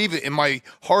truly believe it in my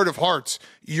heart of hearts.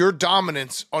 Your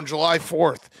dominance on July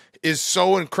 4th is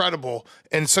so incredible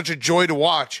and such a joy to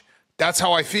watch. That's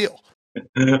how I feel.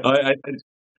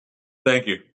 Thank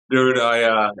you, dude.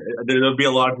 There'll be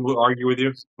a lot of people who argue with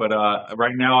you, but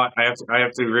right now I have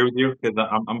to agree with you because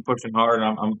I'm pushing hard.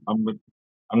 And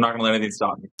I'm not going to let anything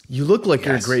stop me. You look like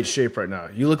you're in great shape right now.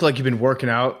 You look like you've been working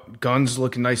out. Guns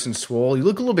looking nice and swole. You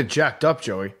look a little bit jacked up,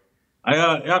 Joey.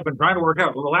 I've been trying to work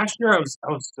out. Well, last year I was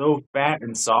so fat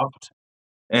and soft,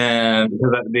 and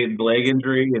because of the leg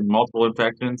injury and multiple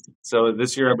infections. So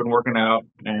this year I've been working out,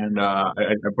 and I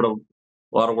put a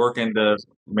lot of work into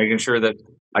making sure that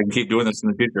I can keep doing this in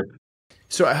the future.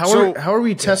 So how are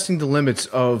we testing the limits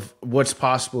of what's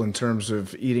possible in terms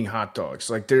of eating hot dogs?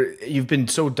 Like, you've been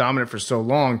so dominant for so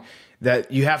long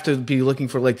that you have to be looking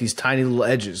for, like, these tiny little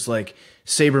edges, like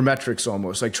sabermetrics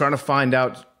almost, like trying to find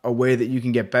out a way that you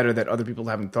can get better that other people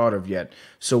haven't thought of yet.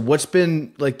 So what's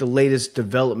been, like, the latest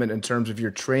development in terms of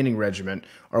your training regimen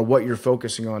or what you're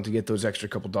focusing on to get those extra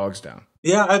couple dogs down?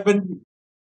 Yeah, I've been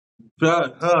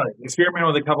experimenting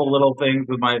with a couple little things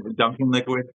with my dunking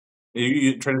liquid.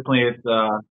 You traditionally it's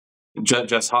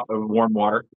just hot warm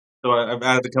water. So I've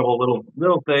added a couple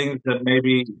little things that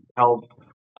maybe help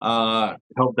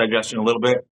digestion a little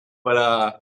bit.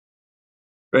 But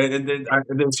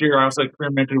this year I also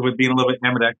experimented with being a little bit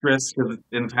ambidextrous because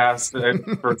in the past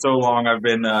for so long I've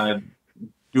been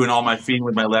doing all my feeding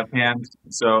with my left hand.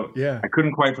 So I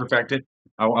couldn't quite perfect it.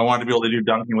 I wanted to be able to do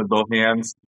dunking with both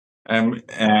hands,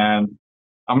 and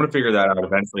I'm gonna figure that out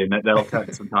eventually, and that'll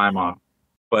cut some time off.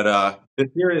 But this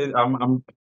year,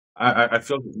 I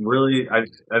feel really. I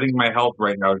think my health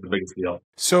right now is the biggest deal.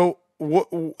 So,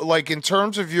 like in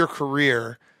terms of your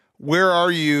career, where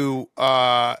are you?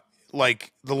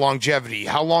 Like the longevity.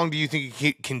 How long do you think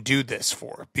you can do this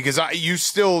for? Because you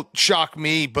still shock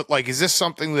me. But like, is this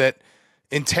something that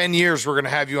in 10 years we're going to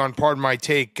have you on Pardon My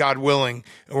Take, God willing,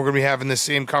 and we're going to be having the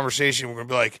same conversation? We're going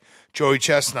to be like Joey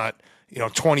Chestnut,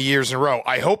 20 years in a row.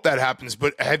 I hope that happens.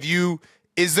 But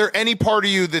is there any part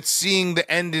of you that's seeing the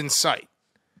end in sight?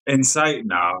 In sight,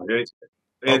 no.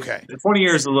 Okay. 20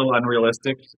 years is a little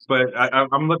unrealistic, but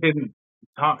I'm looking.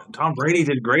 Tom Brady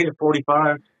did great at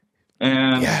 45,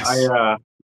 and yes.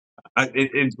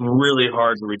 It's really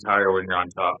hard to retire when you're on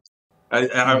top.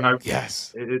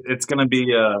 Yes. It's going to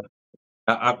be.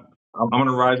 I'm going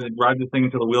to ride this thing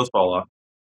until the wheels fall off.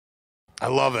 I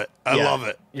love it. I love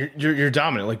it. You're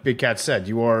dominant, like Big Cat said.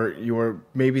 You are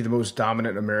maybe the most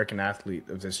dominant American athlete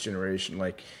of this generation.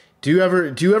 Like, do you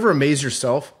ever amaze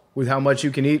yourself with how much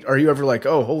you can eat? Are you ever like,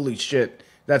 oh, holy shit,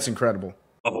 that's incredible?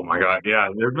 Oh my God, yeah.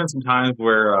 There's been some times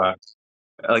where,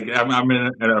 like, I'm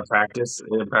in a practicing.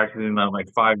 I'm like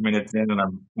 5 minutes in, and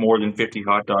I'm more than 50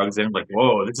 hot dogs in. I'm like,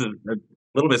 whoa, this is a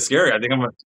little bit scary. I think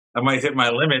I might hit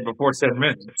my limit before 10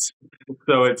 minutes.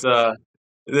 So it's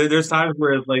there's times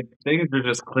where like things are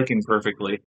just clicking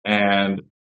perfectly, and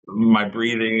my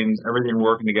breathing, everything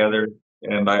working together,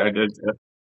 and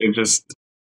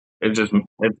it's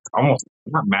almost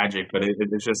not magic, but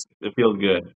it feels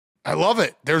good. I love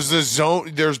it. There's the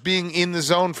zone. There's being in the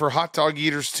zone for hot dog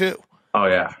eaters too. Oh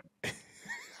yeah.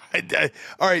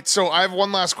 All right. So I have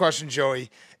one last question, Joey,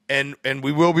 and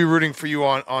we will be rooting for you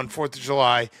on 4th of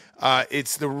July.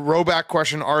 It's the Rhoback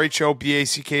question,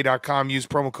 RHOBACK.com. Use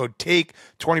promo code TAKE,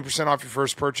 20% off your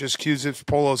first purchase. Q-zips,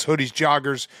 polos, hoodies,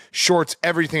 joggers, shorts,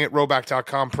 everything at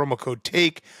Rhoback.com. Promo code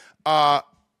TAKE.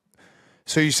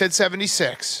 So you said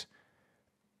 76.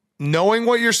 Knowing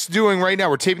what you're doing right now,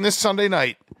 we're taping this Sunday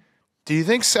night. Do you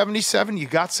think 77? You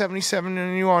got 77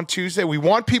 in you on Tuesday? We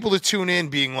want people to tune in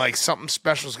being like something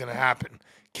special is going to happen.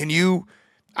 Can you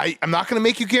 – I'm not going to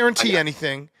make you guarantee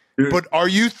anything, but are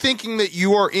you thinking that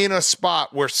you are in a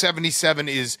spot where 77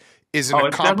 is an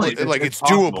accomplishment? Like it's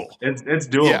doable. It's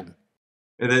doable.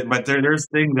 Yeah. But there's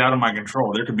things out of my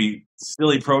control. There could be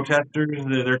silly protesters.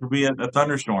 There could be a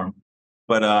thunderstorm.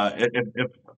 But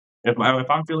if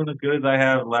I'm feeling as good as I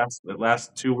have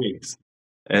last 2 weeks,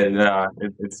 and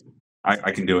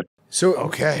I can do it. So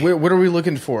okay, what are we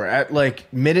looking for at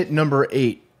like minute number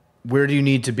 8? Where do you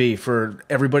need to be for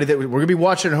everybody that we're gonna be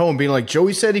watching at home, being like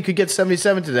Joey said he could get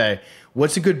 77 today?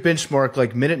 What's a good benchmark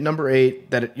like minute number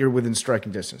 8 that you're within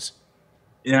striking distance?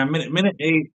 Yeah, minute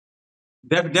 8.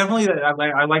 Definitely,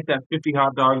 I like that 50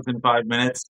 hot dogs in 5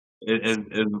 minutes. Is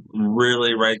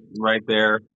really right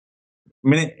there.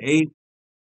 Minute 8.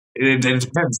 It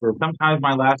depends. So sometimes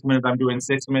my last minute I'm doing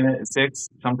 6 minutes.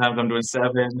 Sometimes I'm doing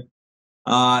 7.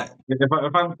 If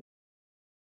I'm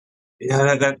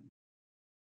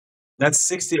that's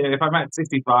 60. If I'm at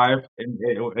 65,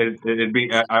 it'd be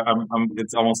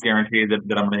it's almost guaranteed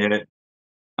that I'm gonna hit it.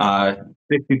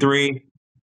 63.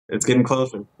 It's getting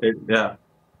closer. Yeah.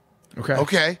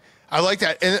 Okay. I like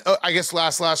that. And I guess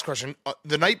last question.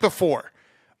 The night before,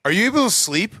 are you able to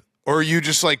sleep? Or are you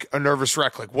just like a nervous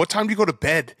wreck? Like, what time do you go to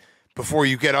bed before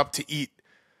you get up to eat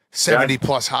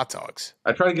 70-plus hot dogs?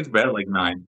 I try to get to bed at like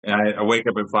 9, and I wake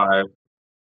up at 5.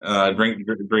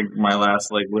 Drink my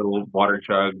last like little water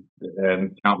chug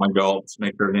and count my gulps,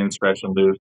 make sure everything's fresh and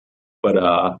loose.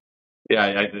 But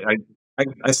yeah,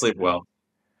 I sleep well.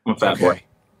 I'm a fat boy.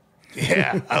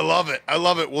 Yeah, I love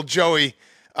it. Well, Joey,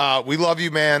 we love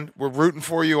you, man. We're rooting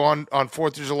for you on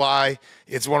 4th of July.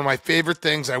 It's one of my favorite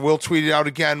things. I will tweet it out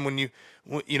again when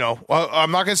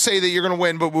I'm not going to say that you're going to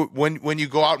win, but when you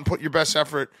go out and put your best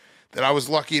effort, that I was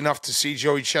lucky enough to see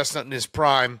Joey Chestnut in his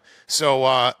prime.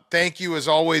 So thank you as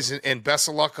always, and best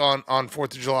of luck on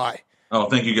 4th of July. Oh,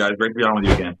 thank you guys. Great to be on with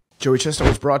you again. Joey Chestnut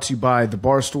was brought to you by the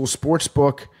Barstool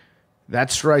Sportsbook.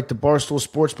 That's right, the Barstool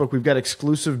Sportsbook. We've got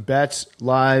exclusive bets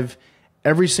live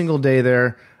every single day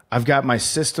there. I've got my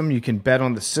system. You can bet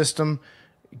on the system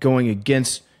going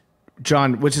against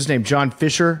John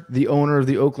Fisher, the owner of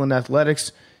the Oakland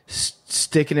Athletics,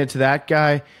 sticking it to that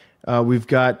guy. We've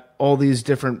got all these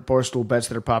different Barstool bets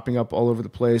that are popping up all over the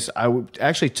place. I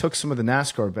actually took some of the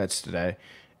NASCAR bets today,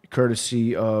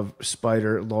 courtesy of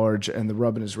Spider, Large, and the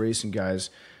Rubbin' Is Racing guys.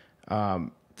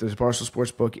 The Barstool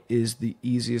Sportsbook is the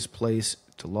easiest place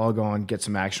to log on, get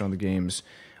some action on the games.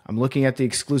 I'm looking at the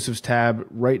exclusives tab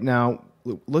right now.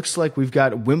 Looks like we've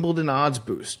got Wimbledon odds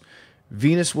boost.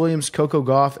 Venus Williams, Coco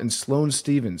Gauff, and Sloane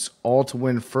Stephens all to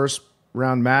win first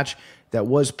round match that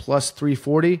was plus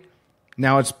 340.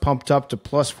 Now it's pumped up to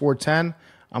plus 410.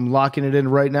 I'm locking it in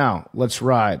right now. Let's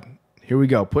ride. Here we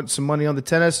go. Putting some money on the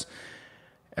tennis.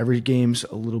 Every game's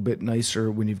a little bit nicer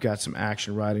when you've got some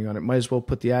action riding on it. Might as well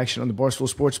put the action on the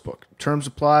Barstool Sportsbook. Terms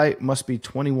apply. Must be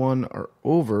 21 or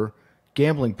over.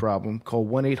 Gambling problem. Call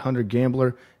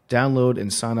 1-800-GAMBLER. Download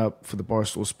and sign up for the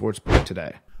Barstool Sportsbook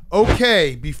today.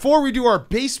 Okay, before we do our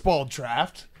baseball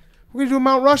draft, we're going to do a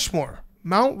Mount Rushmore.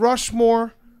 Mount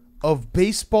Rushmore of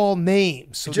baseball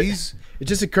names. So it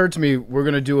just occurred to me we're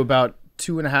going to do about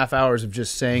 2.5 hours of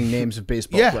just saying names of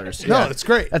baseball players. No, that's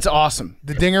great. That's awesome.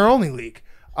 The Dinger Only League.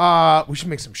 We should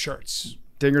make some shirts.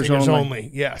 Dingers only.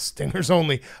 Yes, Dingers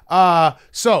Only.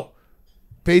 So,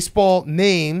 baseball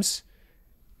names.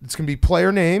 It's going to be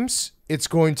player names. It's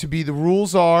going to be, the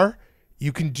rules are,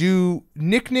 you can do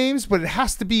nicknames, but it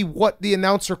has to be what the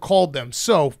announcer called them.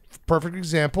 So, perfect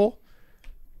example,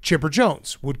 Chipper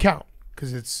Jones would count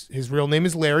because his real name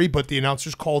is Larry, but the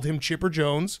announcers called him Chipper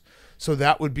Jones. So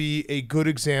that would be a good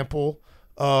example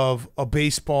of a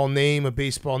baseball name, a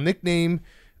baseball nickname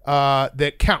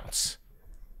that counts.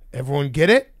 Everyone get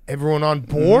it? Everyone on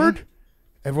board? Mm-hmm.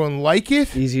 Everyone like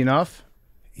it? Easy enough.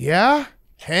 Yeah?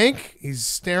 Hank, he's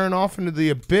staring off into the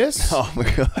abyss. Oh, my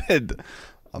God.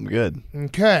 I'm good.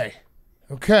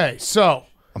 Okay, so.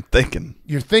 I'm thinking.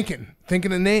 You're thinking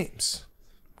of names.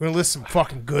 We're going to list some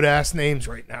fucking good-ass names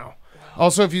right now.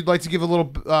 Also, if you'd like to give a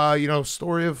little,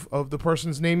 story of the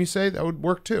person's name you say, that would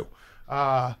work too.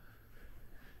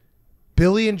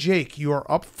 Billy and Jake, you are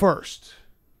up first.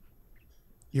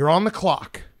 You're on the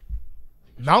clock.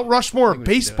 Mount Rushmore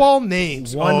baseball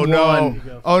names. Oh, no.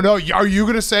 Oh, no. Are you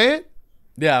going to say it?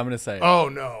 Yeah, I'm going to say it. Oh,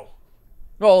 no.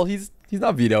 Well, he's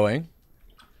not vetoing.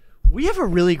 We have a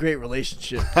really great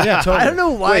relationship. Yeah, totally. I don't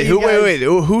know why. Wait.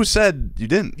 Who said you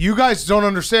didn't? You guys don't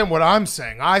understand what I'm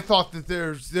saying. I thought that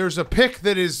there's a pick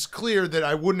that is clear that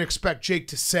I wouldn't expect Jake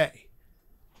to say.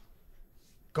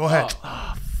 Go ahead.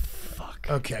 Oh, fuck.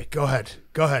 Okay, go ahead.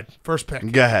 First pick.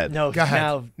 Go ahead. No, Go ahead.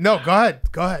 now, No, go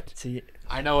ahead. see,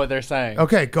 I know what they're saying.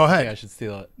 Okay, go I think I ahead. should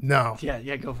steal it. No.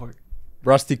 yeah, go for it.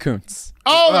 Rusty Kuntz.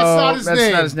 Oh, that's not his that's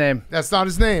name. not his name. That's not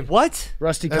his name. What?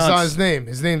 Rusty That's Kuntz. not his name.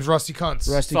 His name's Rusty Kuntz.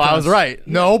 Rusty So I was Kuntz. right.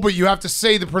 No, but you have to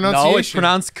say the pronunciation. No, it's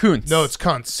pronounced Kuntz. No, it's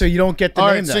Kuntz. So you don't get the All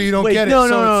name right, then. so you don't Wait, get it. no, So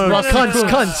no, it's no, Rusty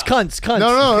cunts.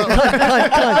 No.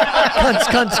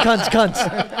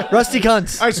 Cunts. Rusty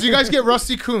Cunts. All right, so you guys get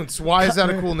Rusty Kuntz. Why is that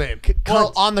a cool name?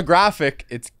 Well, on the graphic,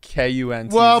 it's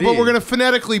Kuntz. Well, but we're gonna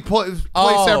phonetically place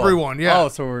everyone. Yeah. Oh,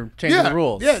 so we're changing the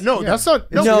rules. Yeah, no, that's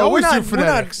not. No, we No, we're always do not.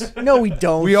 phonetics. No, we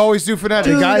don't. We always do phonetics.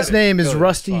 The guy's name is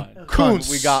Rusty Kuntz.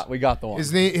 We got the one.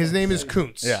 His name is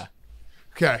Kuntz. Yeah.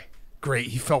 Okay. Great.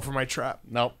 He fell for my trap.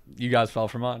 Nope. You guys fell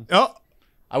for mine. Oh,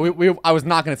 I was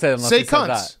not going to say it unless say you said Kuntz.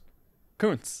 that.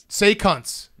 Kuntz. Say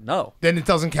Kuntz. No. Then it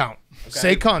doesn't count.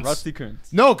 Say Kuntz. Rusty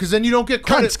Kuntz. No, because then you don't get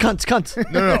credit.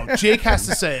 Cunts. No. Jake has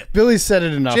to say it. Billy said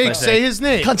it enough. Jake, say his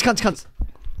name. Cunts.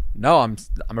 No, I'm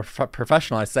a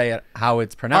professional. I say it how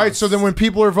it's pronounced. All right, so then when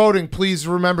people are voting, please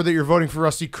remember that you're voting for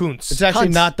Rusty Kuntz. It's actually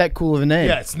Kuntz. not that cool of a name.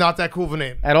 Yeah, it's not that cool of a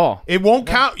name. At all. It won't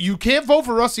count. You can't vote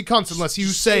for Rusty Kuntz unless you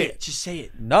say it. Just say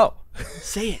it. No.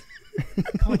 Say it.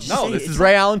 Come on, just No, say this it. is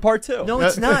Ray Allen Part 2. No,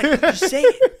 it's not. Just say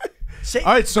it. Say,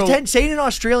 All right, so- say it in an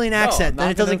Australian accent, I'm then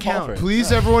not it doesn't gonna fall count. for it.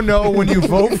 Please, everyone know when you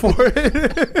vote for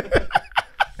it.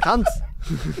 Cunts.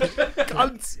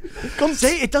 Cunts.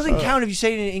 Say it. It doesn't count if you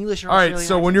say it in English or All right, Australian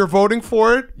so when you're voting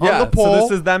for it on Yeah, the poll, so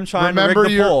this is them trying to remember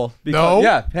rig the poll. No.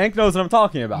 Yeah, Hank knows what I'm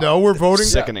talking about. No, we're voting.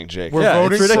 Sickening, Jake. We're Yeah,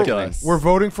 voting. it's ridiculous. We're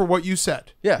voting for what you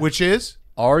said. Yeah. Which is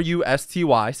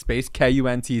RUSTY space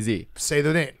KUNTZ. say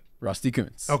the name. Rusty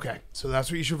Kuntz. Okay, so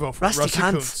that's what you should vote for. Rusty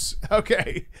Kuntz. Kuntz.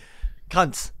 Okay.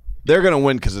 Cunts. They're gonna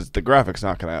win because the graphic's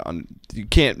not gonna. You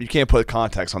can't put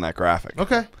context on that graphic.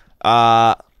 Okay.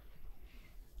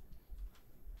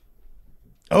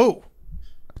 Oh.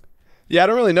 Yeah, I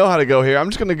don't really know how to go here. I'm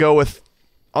gonna go with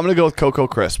Coco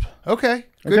Crisp. Okay.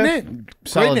 Good Okay. name.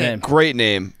 Solid Great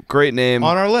name. Great name.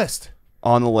 On our list.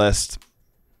 On the list.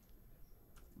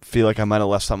 Feel like I might have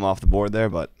left something off the board there,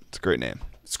 but it's a great name.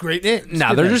 It's a great name. It's Nah,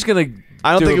 good they're name. just gonna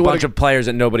I don't do think a it bunch would've- of players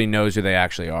that nobody knows who they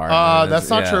actually are. That's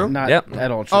not true. Not Yep.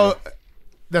 at all true. Oh,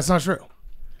 that's not true.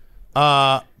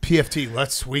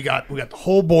 PFT. We got the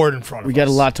whole board in front of us. We got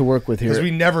a lot to work with because here.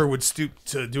 we never would stoop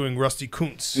to doing Rusty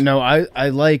Kuntz. No, I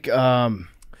like I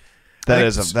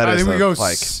think we go.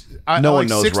 no one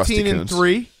knows 16 Rusty and Kuntz.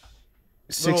 3.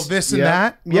 Little this and yeah.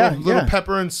 that. Yeah, Little yeah.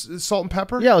 pepper and salt and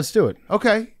pepper. Yeah, let's do it.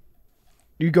 Okay.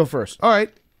 You go first. All right.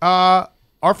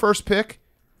 Our first pick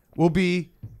will be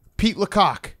Pete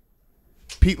Lecoq.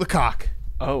 Pete Lecoq.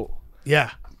 Oh.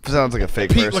 Yeah. sounds like a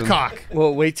fake Pete person. Lecoq.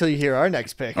 Well, wait till you hear our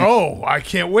next pick. Oh, I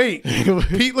can't wait.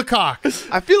 Pete Lecoq.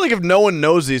 I feel like if no one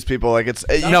knows these people, like it's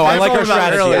No, I like our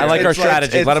strategy. I like our It's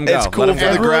strategy. Let him go. It's cool Let him for go.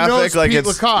 the Everyone knows graphic. Like Pete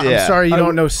it's. Lecoq. Yeah. I'm sorry you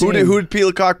don't know. Who did Pete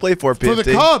Lecoq play for? For the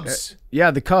PFT? Cubs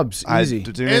Yeah, the Cubs. Easy.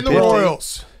 and the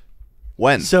Royals.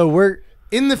 When? So we're.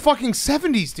 In the fucking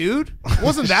 70s, dude. It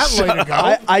wasn't that long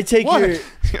ago. I take What? your.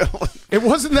 It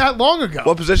wasn't that long ago.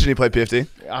 What position did he play,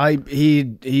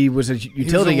 PFT? He was a He was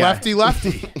utility a guy.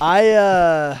 lefty.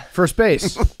 First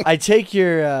base. I take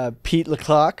your Pete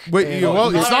Lecoq. Wait,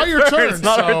 well, it's not your turn. It's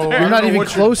not our so turn. I You're don't not know even what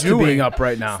close you're to being doing. up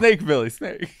right now. Snake, Billy,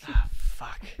 snake.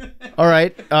 All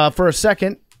right. For a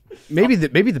second, maybe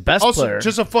the best Also, player.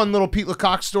 just a fun little Pete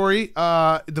Lecoq story.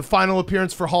 The final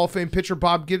appearance for Hall of Fame pitcher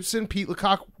Bob Gibson, Pete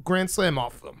Lecoq grand slam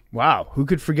off of them. Wow, who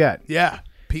could forget? Yeah,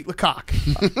 Pete Lecoq.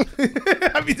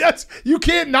 I mean, you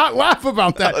can't not laugh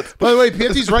about that. By the way,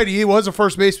 PFT's right. He was a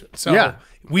first baseman. So Yeah,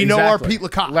 we know our exactly. Pete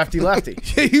Lecoq.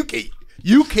 Lefty.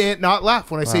 you can't not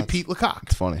laugh when I say Pete Lecoq.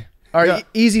 It's funny. All right,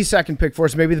 easy second pick for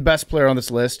us. Maybe the best player on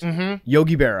this list.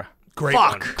 Yogi Berra. Great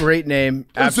one. Great name.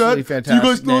 What's Absolutely that? fantastic. You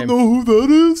guys don't name. know who that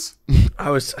is?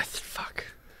 Fuck.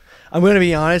 I'm gonna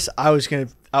be honest. I was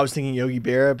thinking Yogi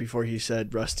Berra before he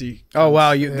said Rusty. Oh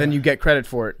wow, then you get credit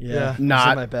for it. Yeah.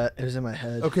 Not. It was in my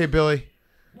head. Okay, Billy.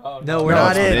 No, we're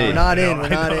not in. We're not in. We're I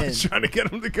not know, I in. was trying to get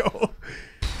him to go.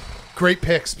 Great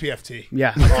picks, PFT.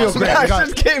 Yeah. I feel great. I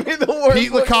got gave me the worst.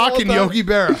 Pete Lecoq and Yogi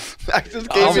Berra. Max just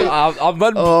gave me. I'm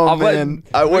letting. Oh I'm man,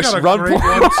 I wish got a run great for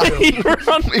one,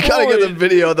 too. we gotta get the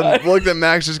video of the look that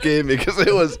Max just gave me because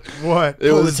it was What?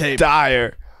 it was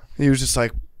dire. He was just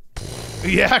like,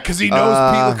 Yeah, because he knows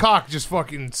Pete Lecoq just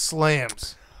fucking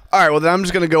slams. all right, well then I'm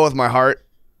just gonna go with my heart.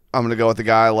 I'm gonna go with the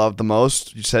guy I love the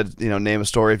most. You said, name a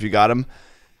story if you got him.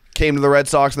 Came to the Red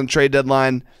Sox in the trade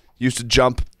deadline. Used to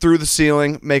jump through the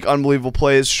ceiling, make unbelievable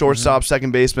plays. Shortstop,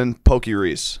 second baseman, Pokey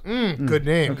Reese. Good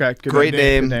name. Okay. Good Great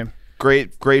name. name. Good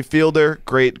name. Great fielder.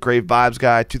 Great vibes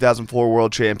guy. 2004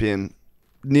 world champion.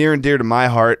 Near and dear to my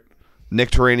heart.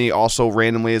 Nick Taraney also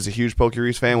randomly is a huge Pokey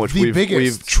Reese fan, which The we've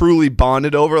biggest. truly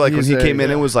bonded over. Like when he He's came in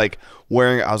yeah. and was like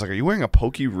wearing, I was like, "Are you wearing a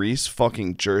Pokey Reese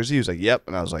fucking jersey?" He was like, "Yep,"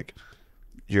 and I was like,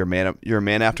 "You're a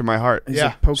man after my heart." He's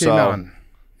Yeah. a Pokemon.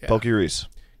 Pokey Reese.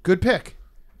 Good pick.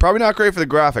 Probably not great for the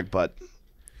graphic, but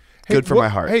good for my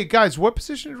heart. Hey, guys, what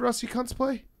position did Rusty Kuntz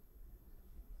play?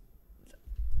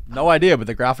 No idea, but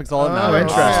the graphics all that matter.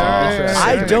 interesting.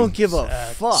 I don't give a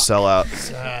fuck. Sell out.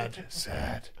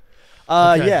 Sad.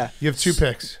 Yeah. You have two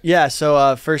picks. Yeah.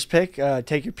 So first pick,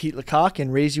 take your Pete Lecoq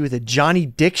and raise you with a Johnny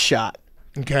Dick shot.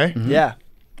 Okay. Yeah.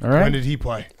 All When right. did he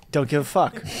play? Don't give a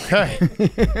fuck. Okay.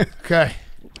 Okay.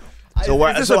 So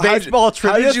Is this a baseball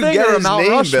trivia how did you thing get or a his Mount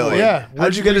name, Rushmore? Billy? Yeah.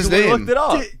 How'd you get his We name? looked it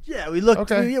up. Yeah, we looked.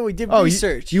 Okay. Yeah, we did Oh,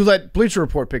 research. you let Bleacher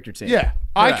Report pick your team. Yeah.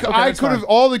 I could have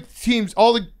all the teams,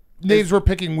 all the names we're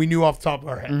picking, we knew off the top of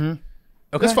our head. Okay.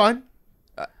 That's fine.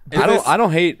 I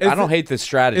don't hate this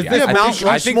strategy. is this Mount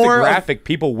I think the Rushmore of- graphic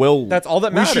people will. That's all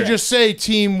that We matters. should just say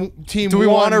team Do we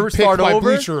one want to picked start by over?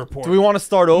 Bleacher Report. Do we want to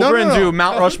start over and no. do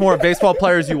Mount Rushmore of baseball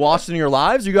players you watched in your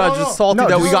lives? You guys just salty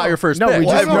that we got your first No, pick. we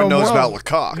Well, just everyone know knows more. about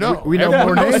Lecoq. No. We know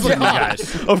more names than you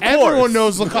guys. Of course. Everyone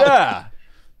knows Lecoq. Yeah.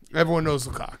 Everyone knows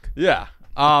Lecoq. Yeah.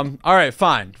 All right.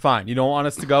 Fine. You don't want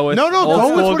us to go with No, old go with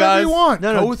school whatever guys? you want.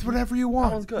 No. Go with whatever you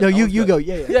want. No, you go.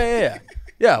 Yeah. Yeah.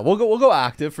 Yeah. We'll go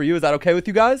active for you. Is that okay with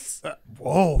you guys?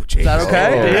 Whoa, James. Is that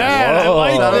okay? Yeah, I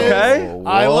like Is that this. okay?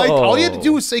 I like. All you had to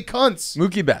do was say cunts.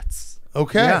 Mookie Betts.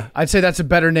 Okay. Yeah, I'd say that's a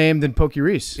better name than Pokey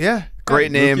Reese. Yeah.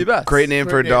 Great name. Mookie Betts. Great name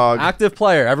for a Great name. dog. Active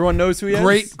player. Everyone knows who he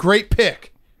is. Great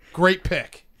pick. Great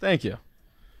pick. Thank you.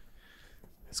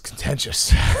 It's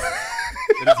contentious.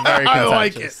 It is very I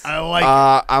like it. contentious. I like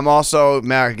it. I'm also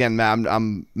Max again.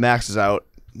 I'm Max is out,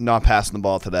 not passing the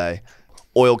ball today.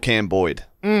 Oil Can Boyd.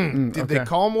 Did they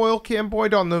call him Oil Can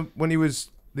Boyd when he was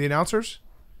the announcers?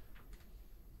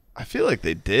 I feel like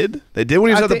they did. They did when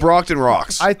he was I at the think- Brockton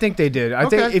Rocks. I think they did. I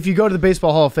think Okay. if you go to the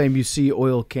Baseball Hall of Fame, you see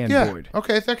Oil Can Yeah. Boyd.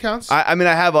 Okay, that counts. I mean,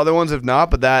 I have other ones if not,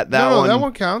 but that no, one. that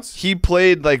one counts. He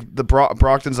played like the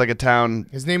Brockton's like a town.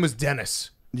 His name was Dennis.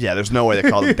 Yeah, there's no way they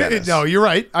called him Dennis. No, you're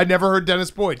right. I never heard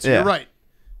Dennis Boyd. So Yeah. you're right.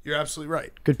 You're absolutely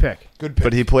right. Good pick. Good pick.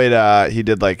 But he played. He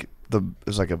did like it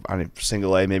was like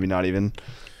single A, maybe not even.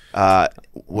 What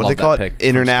do Love they call that it? pick from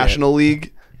International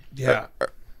League. yeah.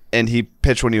 And he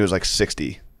pitched when he was like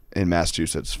 60 in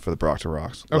Massachusetts for the Brockton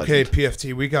Rocks. Okay, Legend.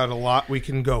 PFT. We got a lot we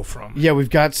can go from. Yeah, we've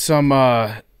got some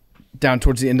down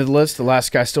towards the end of the list. The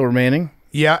last guy still remaining.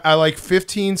 Yeah, I like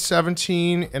 15,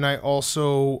 17, and I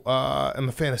also am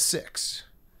a fan of 6.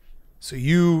 So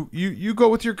you go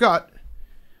with your gut.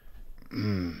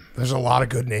 There's a lot of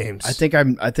good names. I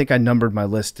think I numbered my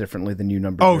list differently than you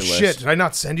numbered your list. Oh shit! Did I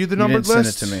not send you the numbered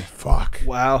list? Send it to me. Fuck.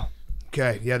 Wow.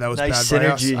 Okay, yeah, that was Nice bad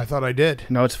synergy. by us. I thought I did.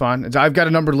 No, it's fine. I've got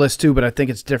a numbered list too, but I think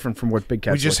it's different from what Big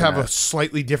Cat's We just looking have at. a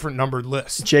slightly different numbered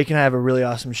list. Jake and I have a really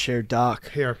awesome shared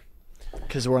doc Here.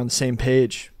 because we're on the same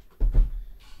page.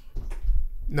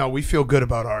 No, we feel good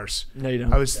about ours. No, you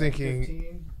don't. I was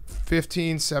thinking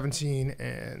 15, 17,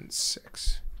 and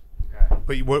 6.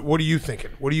 But what are you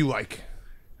thinking? What do you like?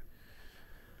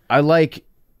 I like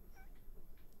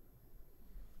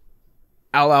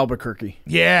Al Albuquerque.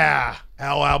 Yeah,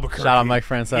 Al Albuquerque. Shout out Mike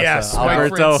Francesa. Yes, Mike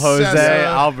Alberto Jose Francesa.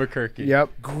 Albuquerque. Yep.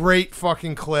 Great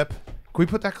fucking clip. Can we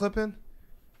put that clip in?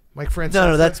 Mike Francesa.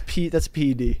 No, that's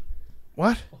PED.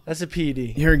 What? That's a PED.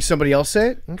 Hearing somebody else say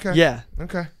it? Okay. Yeah.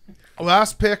 Okay.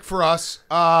 Last pick for us.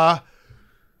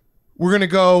 We're gonna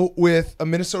go with a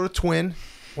Minnesota Twin,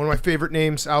 one of my favorite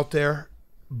names out there,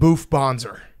 Boof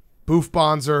Bonser. Boof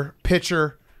Bonser,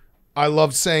 pitcher. I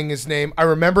loved saying his name. I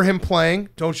remember him playing.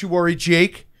 Don't you worry,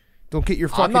 Jake. Don't get your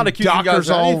fucking I'm not accusing you guys dockers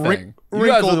of all anything. You guys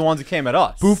wrinkled. are the ones that came at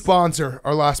us. Boof Bonser,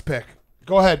 our last pick.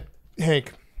 Go ahead,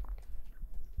 Hank.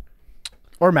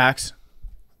 Or Max.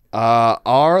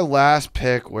 Our last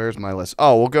pick. Where's my list?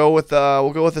 Oh, we'll go with a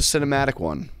cinematic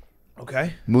one.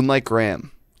 Okay. Moonlight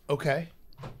Graham. Okay.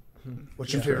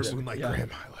 What's your favorite Moonlight Graham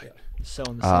highlight? So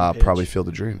on the same page. Probably Field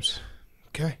of Dreams.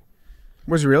 Okay.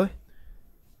 Was it really?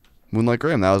 Moonlight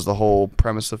Graham. That was the whole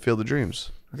premise of Field of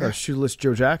Dreams. I thought it was Shoeless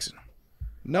Joe Jackson.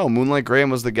 No, Moonlight Graham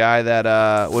was the guy that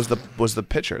was the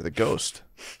pitcher, the ghost.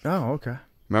 Oh, okay.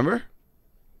 Remember?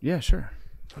 Yeah, sure.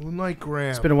 Moonlight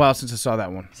Graham. It's been a while since I saw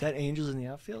that one. Is that Angels in the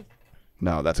Outfield?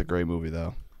 No, that's a great movie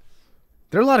though.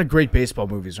 There are a lot of great baseball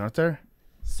movies, aren't there?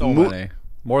 So many.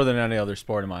 More than any other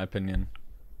sport, in my opinion.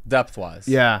 Depth-wise.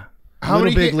 Yeah. How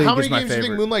Little many, Big League how many is my games do you think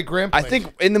favorite. Moonlight Graham I played?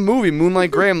 think in the movie Moonlight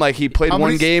Graham, like he played How one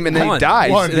many- game and then he One. died.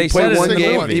 One. He They played said one it's in the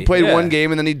game. movie. He played Yeah. one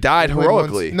game and then he died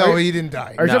heroically. No, he didn't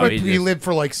die. Are you talking he just- lived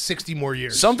for like 60 more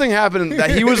years. Something happened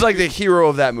that he was like the hero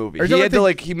of that movie. Are you He talking had to about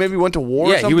like he maybe went to war. or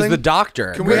Yeah, something. he was the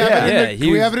doctor. Can we have yeah. it? Yeah,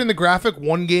 Can we have it in the graphic?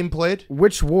 One game played.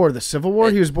 Which war? The Civil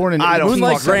War? He was born in. I don't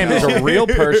Moonlight fucking Graham know. is a real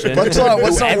person. Let's not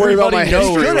worry about my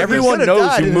history. Everyone He could've knows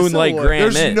died who in the Moonlight Civil War. Graham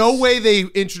There's is. no way they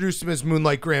introduced him as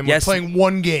Moonlight Graham. Yes. We're playing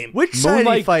one game. Which side did he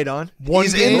Moonlight- fight on? One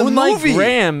He's game. in the Moonlight movie.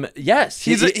 Graham, yes.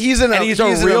 He's in a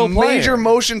real major player.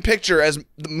 motion picture as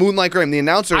Moonlight Graham. The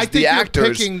announcers, I think the you're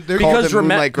actors, picking- called because him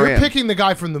Moonlight You're Graham, picking the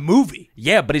guy from the movie.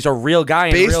 Yeah, but he's a real guy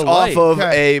in based real off life. of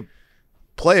Okay. a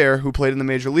player who played in the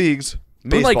major leagues.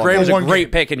 Moonlight baseball Graham's player. a One great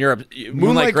game. pick, and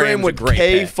Moonlight Graham Graham's would a great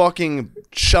pay pick. fucking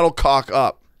shuttlecock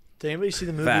up. Did anybody see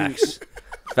the movie Facts.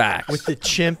 Facts. with the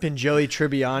chimp and Joey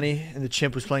Tribbiani, and the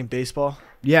chimp was playing baseball?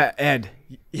 Yeah, Ed.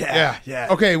 Yeah.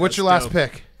 Okay, what's your last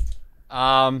pick?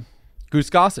 Goose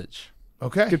Gossage.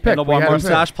 Okay. Good pick. Handlebar We had him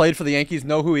mustache, played for the Yankees,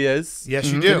 know who he is. Yes,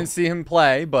 you do. Didn't see him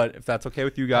play, but if that's okay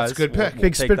with you guys. That's a good pick.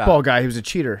 Big take spitball that. guy. He was a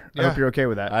cheater. I Yeah. hope you're okay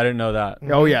with that. I didn't know that.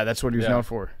 Oh, yeah. That's what he was Yeah. known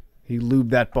for. He lubed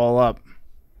that ball up.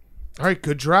 All right,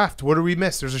 good draft. What did we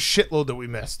miss? There's a shitload that we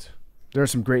missed. There are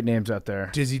some great names out there.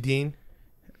 Dizzy Dean.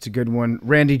 It's a good one.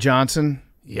 Randy Johnson.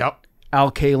 Yep.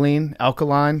 Alkaline.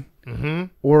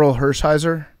 Oral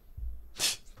Hershiser.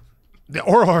 The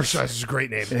Oral Hershiser is a great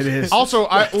name. It is. Also,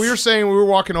 we were saying we were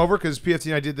walking over because PFT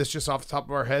and I did this just off the top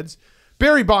of our heads.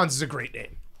 Barry Bonds is a great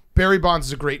name. Barry Bonds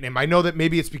is a great name. I know that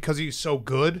maybe it's because he's so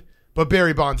good, but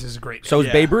Barry Bonds is a great name. So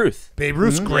is Babe Ruth. Babe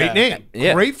Ruth's great name.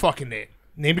 Yeah. Great fucking name.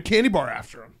 Named a candy bar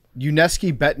after him.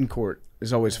 Uneski Betancourt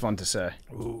is always fun to say.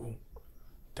 Ooh,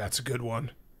 that's a good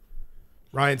one.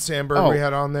 Ryan Sandberg we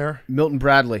had on there. Milton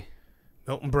Bradley.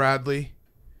 Milton Bradley.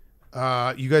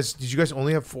 Did you guys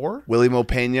only have 4? Willie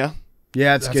Mopena.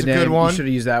 Yeah, it's That's a good a name. good one. You should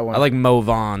have used that one. I like Mo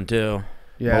Vaughn, too.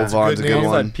 yeah. Mo Vaughn's a good good name. He's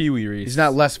one. like Pee Wee Reese. He's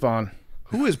not Les Vaughn.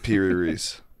 Who is Pee Wee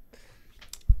Reese?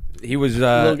 He was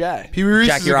Little guy. Pee Wee Reese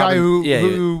Jackie is the guy Robin-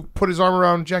 who put his arm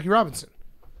around Jackie Robinson.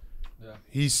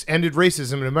 He's ended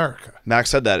racism in America Max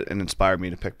said that and inspired me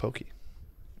to pick Pokey.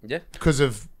 Yeah. because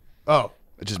of It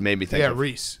just made me think. yeah of,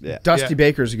 Reese. Yeah. Dusty Yeah.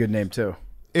 Baker is a good name, too.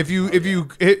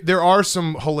 There are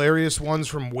some hilarious ones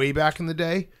from way back in the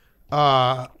day.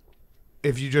 I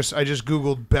just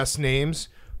googled best names.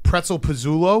 Pretzel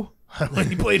Pizzulo.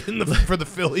 He played for the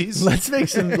Phillies. Let's make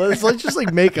some. Let's just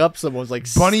like make up some ones like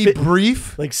Bunny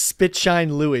Brief. like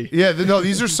Spitshine Louie. Yeah, no,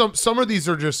 these are some of these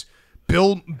are just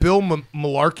Bill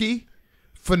Malarkey,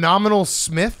 Phenomenal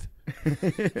Smith.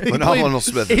 Phenomenal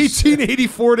Smith.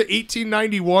 1884 to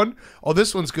 1891. Oh,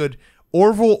 this one's good.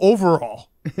 Orville Overall.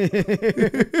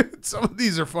 Some of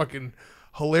these are fucking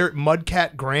hilarious.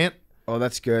 Mudcat Grant. Oh,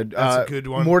 that's good. That's a good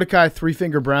one. Mordecai Three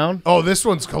Finger Brown. Oh, this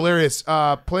one's hilarious.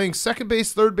 Playing second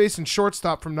base, third base, and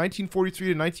shortstop from 1943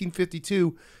 to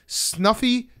 1952,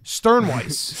 Snuffy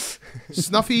Sternweiss.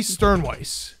 Snuffy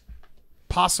Sternweiss.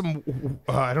 Possum,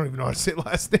 I don't even know how to say the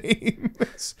last name.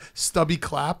 Stubby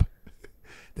Clapp.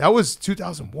 That was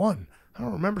 2001. I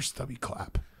don't remember Stubby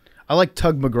Clapp. I like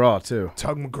Tug McGraw, too.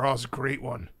 Tug McGraw's a great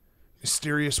one.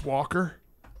 Mysterious Walker.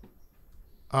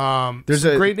 There's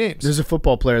great names. There's a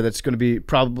football player that's going to be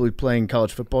probably playing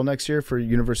college football next year for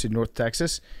University of North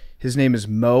Texas. His name is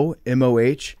Mo,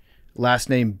 M-O-H, last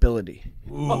name Billity.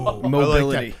 Ooh,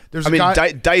 Mobility.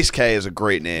 Like Dice K is a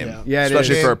great name. Yeah,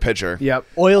 especially for a pitcher. Yep.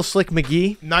 Oil Slick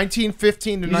McGee.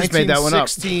 1915 to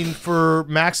 1916 for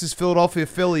Max's Philadelphia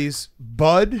Phillies,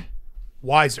 Bud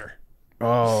Weiser.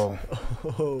 Oh.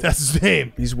 That's his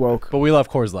name. He's woke. But we love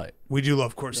Coors Light. We do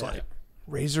love Coors Light.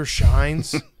 Razor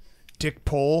Shines, Dick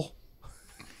Pole.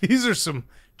 These are some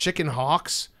Chicken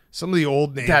Hawks. Some of the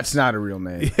old names. That's not a real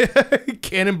name.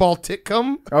 Cannonball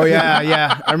Titcomb. Oh,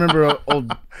 yeah. I remember old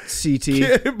CT.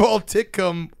 Cannonball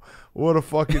Titcomb. What a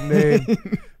fucking name.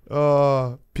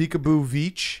 Peekaboo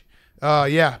Veach.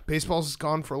 Yeah, baseball's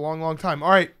gone for a long, long time.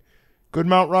 All right. Good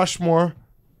Mount Rushmore.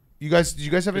 Did you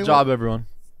guys have any? Good job, everyone.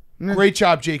 Great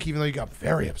job, Jake, even though you got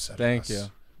very upset. Thank you.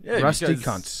 Yeah, Rusty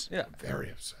cunts. Yeah. Very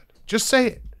upset. Just say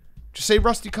it. Just say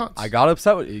rusty cunts. I got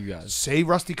upset with you guys. Say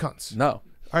rusty cunts. No.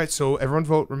 All right, so everyone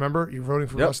vote. Remember, you're voting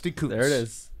for Rusty Coots. There it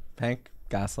is. Pank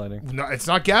gaslighting. No, it's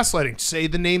not gaslighting. Say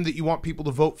the name that you want people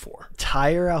to vote for.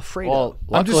 Tire Alfredo. Well,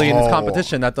 luckily in this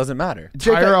competition, that doesn't matter.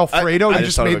 Tire Alfredo? You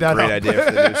just made that up. Great idea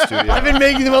for the new studio. I've been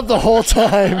making them up the whole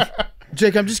time.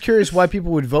 Jake, I'm just curious why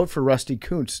people would vote for Rusty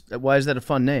Kuntz. Why is that a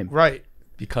fun name? Right.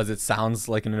 Because it sounds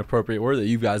like an inappropriate word that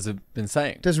you guys have been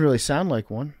saying. It doesn't really sound like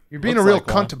one. You're being a real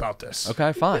cunt about this.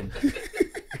 Okay, fine.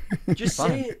 Just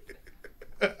say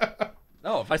it.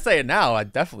 No, if I say it now, I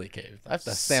definitely cave. I have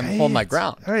to hold my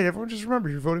ground. All right, everyone just remember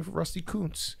you're voting for Rusty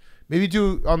Kuntz. Maybe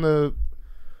do on the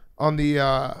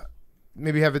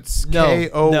maybe have it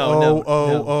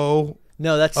K-O-O-O-O.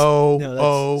 No, that's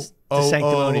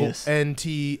sanctimonious.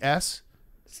 N-T-S.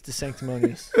 It's the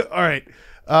sanctimonious. All right.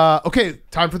 Okay,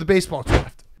 time for the baseball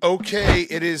draft. Okay,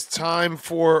 it is time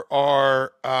for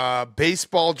our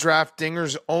baseball draft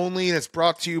dingers only, and it's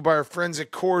brought to you by our friends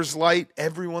at Coors Light.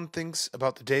 Everyone thinks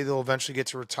about the day they'll eventually get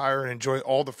to retire and enjoy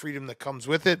all the freedom that comes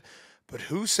with it, but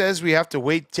who says we have to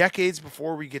wait decades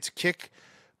before we get to kick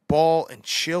ball and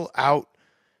chill out?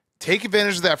 Take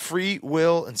advantage of that free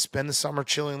will and spend the summer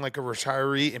chilling like a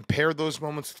retiree, and pair those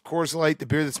moments with Coors Light, the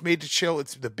beer that's made to chill.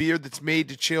 It's the beer that's made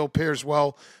to chill, pairs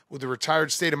well with a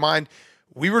retired state of mind.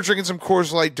 We were drinking some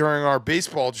Coors Light during our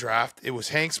baseball draft. It was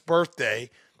Hank's birthday.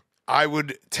 I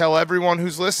would tell everyone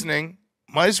who's listening,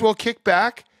 might as well kick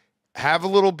back, have a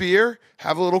little beer,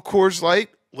 have a little Coors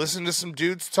Light, listen to some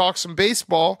dudes talk some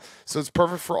baseball. So it's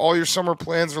perfect for all your summer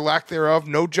plans or lack thereof.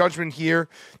 No judgment here.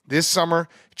 This summer,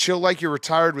 chill like you're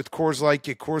retired with Coors Light.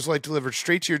 Get Coors Light delivered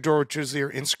straight to your door with Drizzly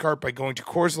or Instacart by going to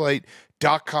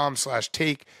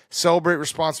CoorsLight.com/take. Celebrate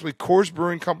responsibly. Coors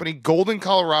Brewing Company, Golden,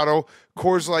 Colorado.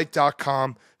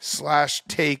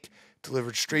 CoorsLight.com/take.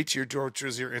 Delivered straight to your door with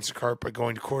Drizzly or Instacart by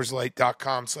going to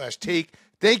CoorsLight.com/take.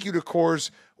 Thank you to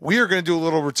Coors. We are going to do a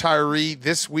little retiree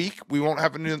this week. We won't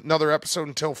have another episode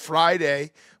until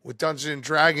Friday with Dungeons and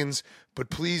Dragons, but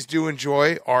please do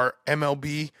enjoy our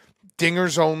MLB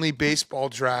Dingers Only baseball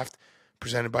draft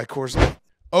presented by Coors Light.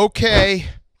 Okay,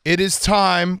 it is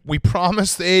time. We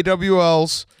promised the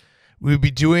AWLs we would be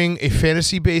doing a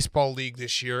fantasy baseball league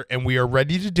this year, and we are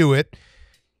ready to do it.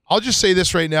 I'll just say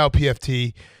this right now,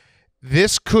 PFT.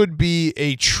 This could be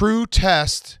a true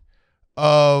test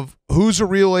of who's a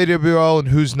real AWL and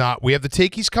who's not. We have the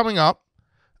Takies coming up.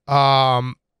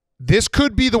 This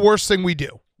could be the worst thing we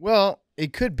do. Well,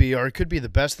 it could be, or it could be the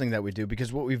best thing that we do,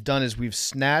 because what we've done is we've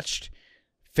snatched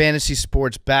fantasy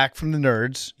sports back from the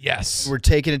nerds. Yes. We're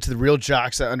taking it to the real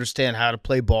jocks that understand how to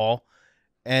play ball,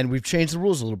 and we've changed the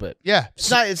rules a little bit. Yeah.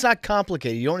 It's not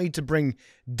complicated. You don't need to bring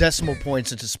decimal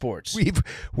points into sports.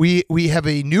 We have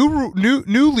a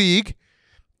new league.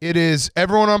 It is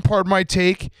everyone on Pardon My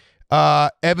Take.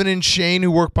 Evan and Shane,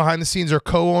 who work behind the scenes, are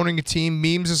co-owning a team.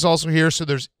 Memes is also here, so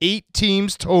there's 8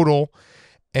 teams total,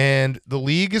 and the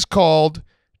league is called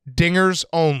Dingers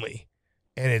Only,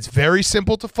 and it's very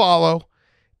simple to follow.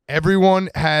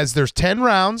 There's 10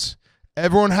 rounds.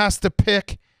 Everyone has to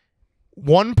pick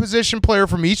one position player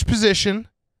from each position,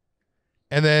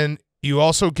 and then you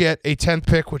also get a 10th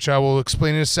pick, which I will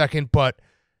explain in a second, but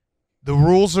the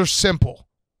rules are simple.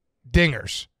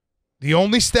 Dingers. The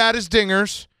only stat is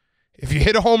dingers. If you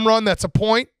hit a home run, that's a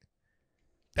point.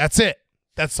 That's it.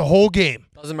 That's the whole game.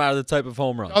 Doesn't matter the type of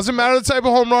home run. Doesn't matter the type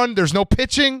of home run. There's no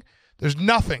pitching. There's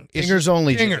nothing. It's Dingers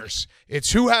only. Dingers.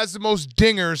 It's who has the most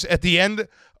dingers at the end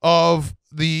of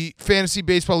the fantasy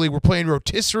baseball league. We're playing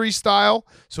rotisserie style,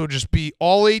 so it'll just be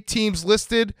all 8 teams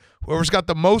listed. Whoever's got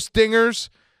the most dingers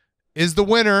is the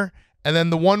winner. And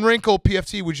then the one wrinkle,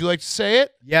 PFT, would you like to say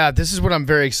it? Yeah, this is what I'm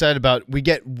very excited about. We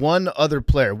get one other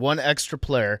player, one extra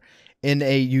player in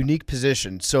a unique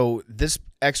position. So this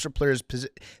extra player's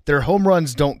their home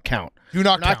runs don't count. Do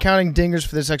not count. Not counting dingers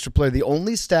for this extra player. The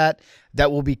only stat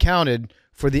that will be counted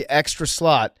for the extra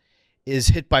slot is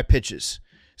hit by pitches.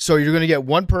 So you're going to get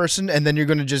one person, and then you're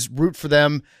going to just root for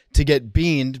them to get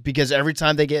beaned, because every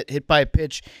time they get hit by a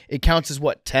pitch, it counts as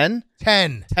what, 10?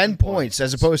 10 points,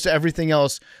 as opposed to everything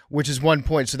else, which is 1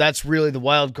 point. So that's really the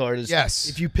wild card. Is yes.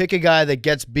 If you pick a guy that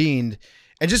gets beaned,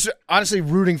 and just honestly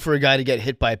rooting for a guy to get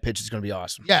hit by a pitch is going to be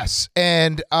awesome. Yes.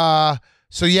 And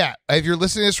so, yeah, if you're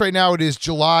listening to this right now, it is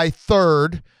July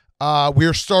 3rd.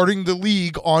 We're starting the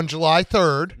league on July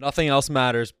 3rd. Nothing else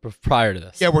matters prior to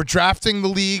this. Yeah, we're drafting the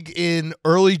league in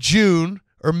early June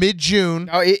or mid-June.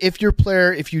 Now, if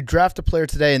you draft a player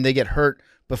today and they get hurt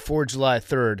before July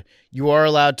 3rd, you are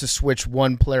allowed to switch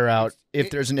one player out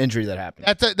if there's an injury that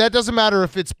happens. That doesn't matter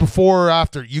if it's before or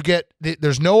after.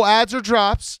 There's no adds or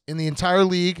drops in the entire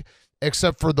league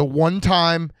except for the one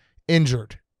time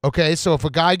injured. Okay, so if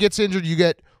a guy gets injured, you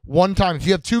get one time. If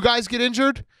you have 2 guys get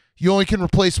injured, you only can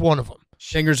replace one of them.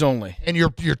 Dingers only. And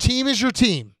your team is your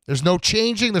team. There's no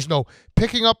changing. There's no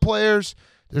picking up players.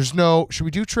 There's no. Should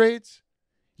we do trades?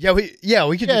 Yeah, we could. Yeah,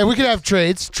 we could have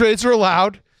trades. Trades are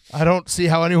allowed. I don't see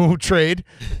how anyone would trade.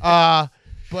 But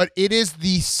it is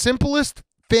the simplest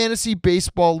fantasy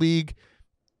baseball league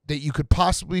that you could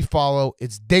possibly follow.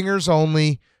 It's dingers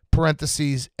only,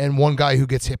 parentheses, and one guy who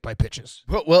gets hit by pitches.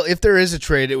 Well, if there is a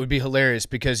trade, it would be hilarious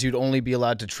because you'd only be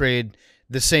allowed to trade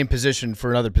the same position for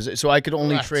another position. So I could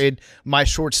only trade my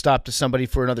shortstop to somebody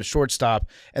for another shortstop,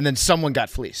 and then someone got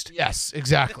fleeced. Yes,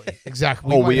 exactly.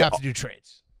 Exactly. We have to do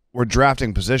trades. We're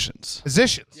drafting positions. Yeah,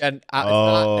 it's not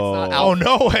outfield.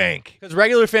 No, Hank. Because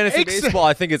regular fantasy baseball,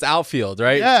 I think, is outfield,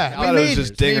 right? Yeah. I thought it was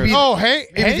just dingers.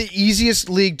 Hank. Maybe the easiest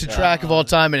league to track of all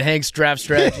time, and Hank's draft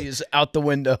strategy is out the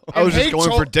window. I was just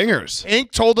going for dingers.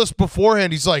 Hank told us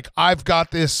beforehand, he's like, I've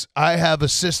got this. I have a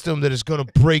system that is going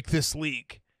to break this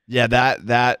league. Yeah,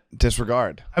 that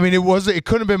disregard. I mean, it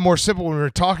couldn't have been more simple when we were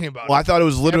talking about Well, it. I thought it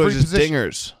was literally Every just position.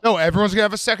 dingers. No, everyone's going to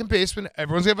have a second baseman.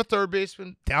 Everyone's going to have a third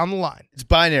baseman down the line. It's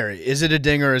binary. Is it a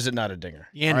dinger or is it not a dinger?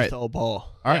 Neanderthal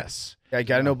ball. All right. Yes. Yeah, I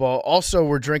got to know ball. Also,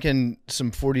 we're drinking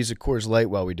some 40s of Coors Light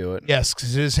while we do it. Yes,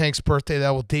 because it is Hank's birthday.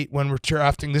 That will date when we're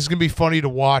drafting. This is going to be funny to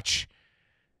watch.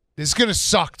 This is going to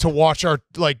suck to watch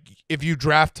if you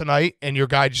draft tonight and your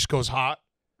guy just goes hot.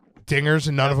 Dingers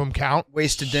and none of them count.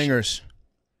 Wasted dingers.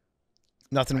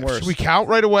 Nothing worse. Should we count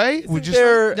right away?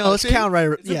 Let's count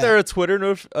right. Isn't there a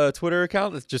Twitter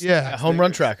account that's just a home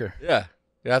run tracker? Yeah.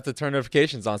 You have to turn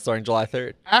notifications on starting July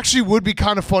 3rd. Actually, would be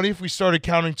kind of funny if we started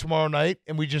counting tomorrow night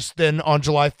and we just then on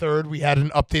July 3rd we had an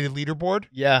updated leaderboard.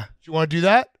 Yeah. Do you want to do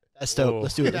that? That's dope.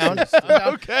 Let's do it.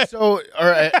 Okay. So, all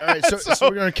right. So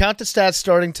we're going to count the stats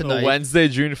starting tonight. So Wednesday,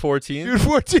 June 14th. June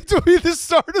 14th will be the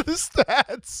start of the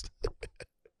stats.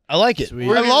 I like it. I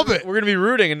love it. We're going to be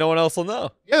rooting and no one else will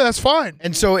know. Yeah, that's fine.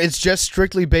 And so it's just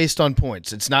strictly based on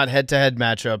points. It's not head-to-head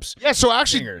matchups. Yeah, so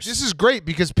actually, this is great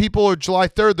because people are July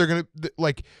 3rd, they're going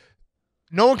to,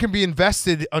 no one can be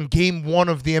invested on game 1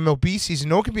 of the MLB season.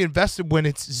 No one can be invested when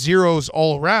it's zeros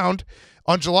all around.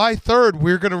 On July 3rd,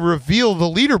 we're going to reveal the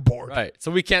leaderboard. Right.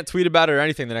 So we can't tweet about it or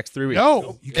anything the next 3 weeks.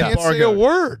 No, you can't say a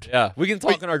word. Yeah, we can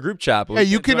talk in our group chat. But yeah,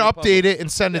 you can update it and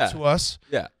send it to us.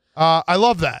 Yeah. I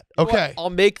love that. Okay.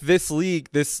 I'll make this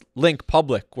link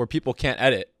public where people can't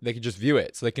edit. They can just view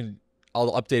it. So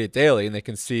I'll update it daily and they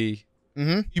can see.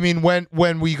 Mm-hmm. You mean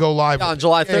when we go live? Yeah, on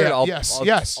July 3rd,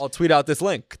 yeah. I'll tweet out this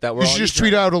link that we're You should just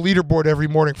tweet out a leaderboard every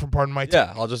morning from Pardon My Take.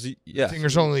 Yeah, I'll just,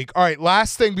 Dingers Only League. All right,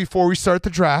 last thing before we start the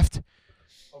draft.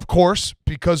 Of course,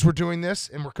 because we're doing this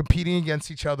and we're competing against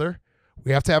each other,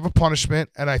 we have to have a punishment.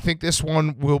 And I think this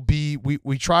one will be,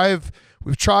 we've tried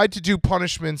to do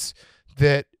punishments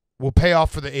that will pay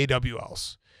off for the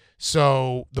AWLs.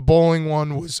 So the bowling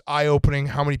one was eye-opening.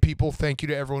 How many people? Thank you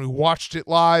to everyone who watched it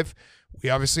live. We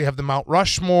obviously have the Mt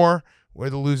Rushmore,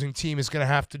 where the losing team is going to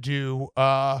have to do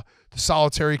the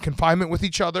solitary confinement with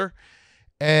each other.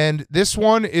 And this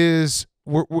one is,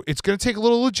 it's going to take a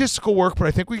little logistical work, but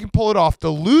I think we can pull it off.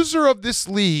 The loser of this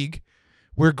league,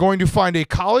 we're going to find a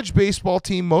college baseball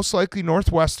team, most likely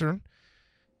Northwestern,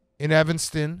 in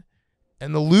Evanston.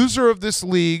 And the loser of this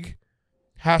league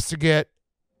has to get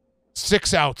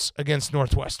 6 outs against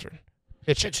Northwestern.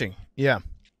 Pitching. Yeah.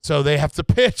 So they have to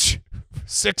pitch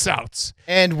 6 outs.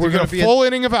 And we're going to be a full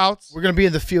inning of outs. We're going to be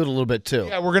in the field a little bit too.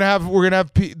 Yeah, we're gonna have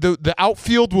the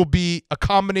outfield will be a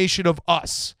combination of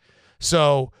us.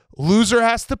 So loser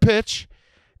has to pitch,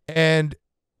 and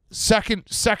second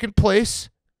place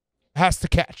has to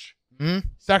catch. Mm-hmm.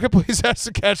 Second place has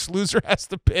to catch. Loser has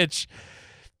to pitch,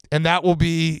 and that will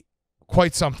be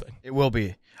quite something. It will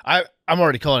be. I'm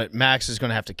already calling it. Max is going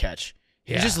to have to catch.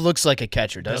 Yeah. He just looks like a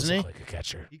catcher, doesn't he? Look like a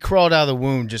catcher. He crawled out of the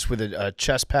womb just with a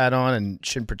chest pad on and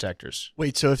shin protectors.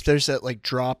 Wait, so if there's that like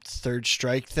dropped third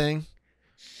strike thing?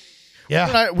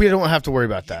 Yeah. We don't have to worry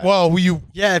about that. Well,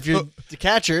 Yeah, if you're the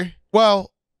catcher.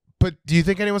 Well, but do you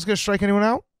think anyone's going to strike anyone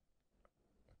out?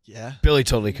 Yeah. Billy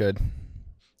totally could. I'm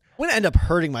going to end up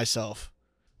hurting myself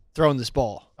throwing this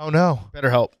ball. Oh, no.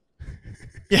 Better help.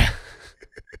 Yeah.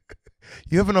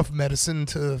 You have enough medicine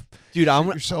to Dude, shoot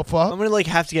yourself up? I'm going to like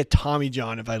have to get Tommy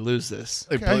John if I lose this.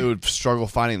 Like Billy would struggle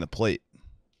finding the plate.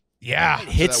 Yeah.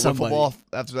 Hit somebody.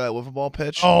 After that wiffle ball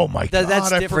pitch. Oh, my God. That's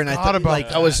different. I I forgot thought, about like,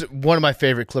 that. That was one of my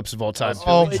favorite clips of all time.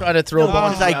 Oh, Billy trying to throw a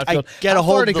ball. Because I get a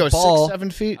hold of the go ball.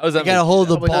 6-7 feet. I was I got a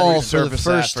hold of the How about ball we for the Surface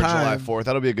first that for July time. 4th.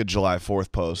 That'll be a good July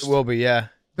 4th post. It will be, yeah.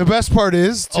 The best part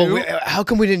is, too. How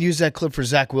come we didn't use that clip for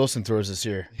Zach Wilson throws this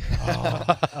year?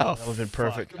 That would have been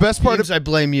perfect. The best part James, I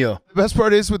blame you. The best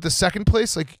part is with the second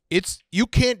place, like you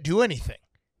can't do anything.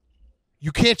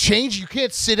 You can't change. You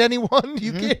can't sit anyone.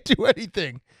 You can't do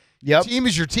anything. Yep. Team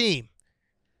is your team.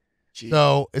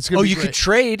 So it's gonna. Oh, be you great. could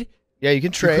trade. Yeah, you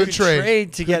can trade. You could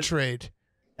trade to Could get trade.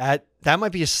 that. That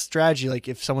might be a strategy. Like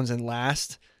if someone's in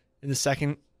last in the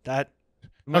second, that.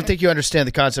 I don't think you understand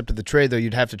the concept of the trade, though.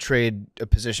 You'd have to trade a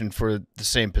position for the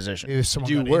same position. Maybe if someone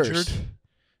Do got worse. injured.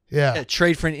 Yeah.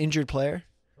 Trade for an injured player.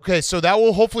 Okay, so that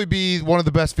will hopefully be one of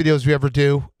the best videos we ever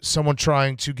do. Someone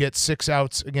trying to get 6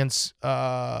 outs against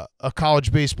a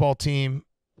college baseball team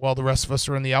while the rest of us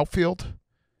are in the outfield.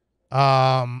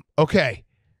 Okay.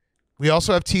 We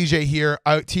also have TJ here.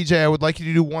 TJ, I would like you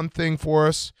to do one thing for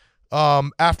us.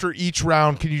 After each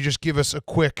round, can you just give us a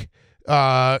quick,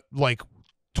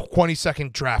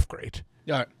 20-second draft grade?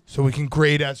 All right. So we can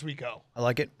grade as we go. I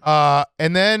like it.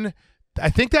 And then I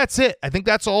think that's it. I think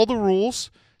that's all the rules.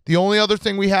 The only other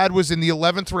thing we had was in the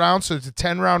 11th round, so it's a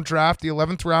 10-round draft. The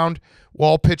 11th round, we'll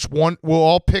all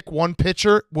pick one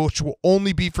pitcher, which will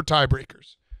only be for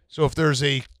tiebreakers. So if there's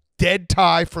a dead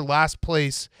tie for last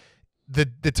place, the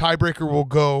tiebreaker will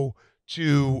go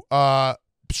to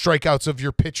strikeouts of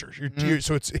your pitcher.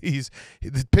 So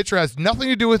the pitcher has nothing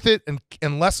to do with it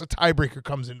unless a tiebreaker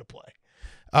comes into play.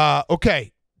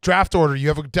 Okay. Draft order. You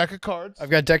have a deck of cards. I've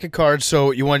got a deck of cards,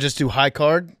 so you want to just do high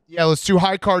card? Yeah, let's do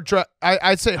high card.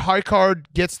 I'd say high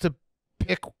card gets to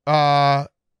pick the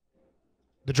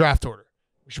draft order.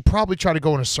 We should probably try to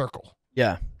go in a circle.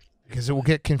 Yeah. Because it will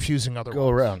get confusing otherwise. Go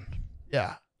around.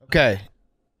 Yeah. Okay.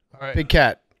 All right. Big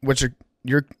Cat, what's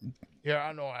your Yeah,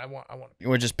 I know. I want. you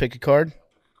want to just pick a card?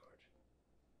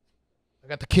 I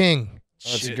got the king.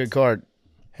 Oh, that's a good card.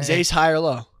 Is ace high or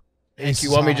low? Hank, you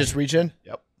want me to just reach in?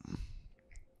 Yep.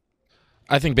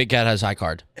 I think Big Cat has high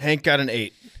card. Hank got an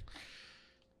 8.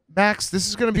 Max, this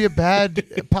is going to be a bad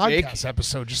podcast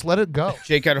episode. Just let it go.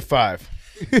 Jake got a 5.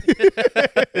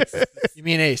 Give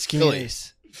me an ace. Give me an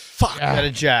ace. Fuck. Got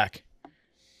a jack.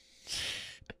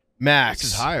 Max.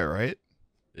 This is higher, right?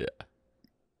 Yeah.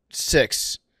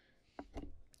 6.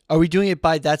 Are we doing it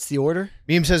by that's the order?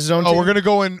 Memes has his own team? We're going to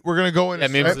go in. We're going to go in. Yeah, a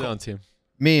Memes is circle. his own team.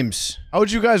 Memes. How would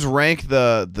you guys rank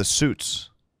the suits?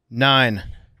 9.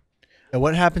 And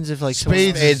what happens if like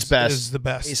Spades Spades best. is the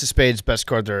best. Ace of Spades, best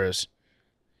card there is.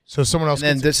 So someone else And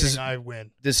then gets this a is- king, I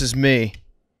win. This is me.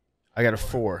 I got a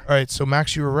 4. All right, so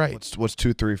Max, you were right. What's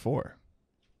 2, 3, 4?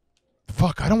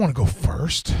 Fuck, I don't want to go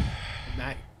first.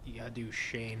 Matt, you gotta do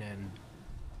Shane and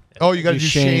Oh, you got to do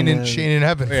Shane and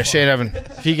Evan. Oh, yeah, Shane Evan.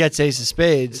 if he gets ace of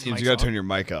spades. You got to turn your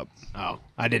mic up. oh,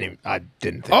 I didn't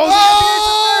think. All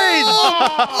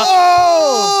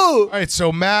right,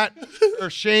 so Matt or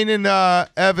Shane and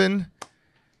Evan,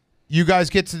 you guys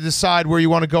get to decide where you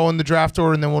want to go in the draft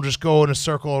order, and then we'll just go in a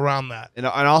circle around that. And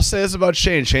I'll say this about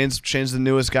Shane. Shane's the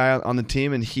newest guy on the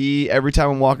team, and every time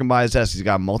I'm walking by his desk, he's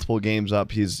got multiple games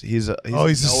up. He's a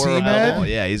a seam head?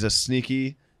 Yeah, he's a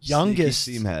sneaky Youngest.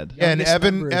 seam head. Yeah, and Youngest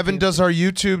member of Evan the does our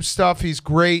YouTube stuff. He's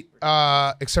great,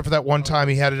 except for that one time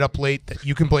he had it up late. That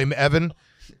you can blame Evan.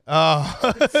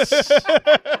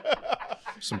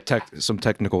 Some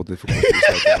technical difficulties.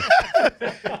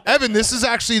 Evan, this is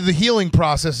actually the healing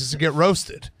process is to get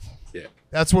roasted. Yeah.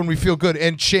 That's when we feel good.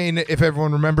 And Shane, if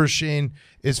everyone remembers, Shane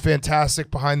is fantastic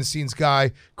behind the scenes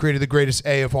guy, created the greatest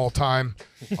A of all time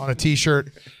on a t-shirt.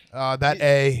 That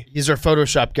A. He's our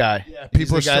Photoshop guy.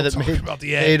 People are He's the guy still that talking about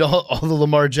the A. made all the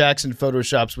Lamar Jackson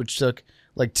Photoshops, which took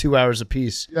like 2 hours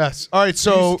apiece. Yes. All right.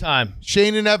 So time.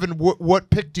 Shane and Evan, what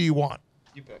pick do you want?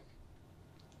 You pick.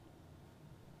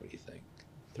 What do you think?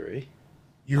 3?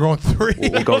 You're going 3.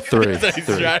 We'll go 3.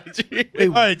 Strategy. All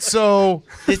right. So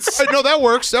no, that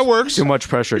works. That works. Too much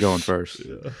pressure going first.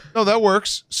 No, that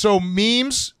works. So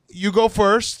memes, you go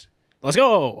first. Let's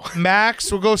go.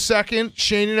 Max will go second.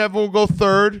 Shane and Evan will go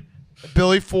third.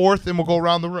 Billy fourth, and we'll go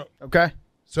around the room. Okay.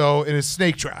 So in a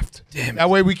snake draft. Damn. That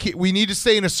way we need to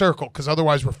stay in a circle because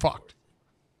otherwise we're fucked.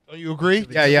 Don't you agree?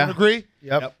 Yeah. You agree?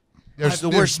 Yep. There's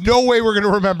no way we're gonna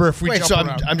remember if we Wait, jump so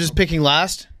around. I'm just picking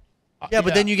last? Yeah,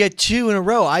 but then you get 2 in a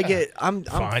row. I'm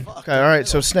Fine. fucked. Okay, all right,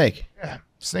 so snake. Yeah,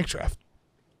 snake draft.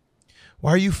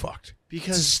 Why are you fucked?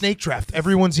 Because it's a snake draft.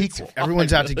 Everyone's equal.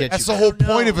 Everyone's out to get That's you. the whole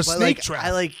point of a But, snake like, draft.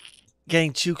 I like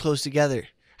getting too close together.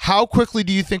 How quickly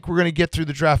do you think we're gonna get through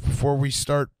the draft before we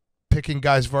start picking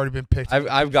guys who've already been picked? I'm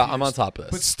on top of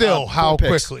this. But still, how 4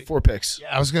 picks, quickly? 4 picks.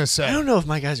 Yeah, I was gonna say. I don't know if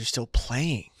my guys are still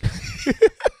playing.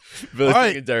 Billy All right,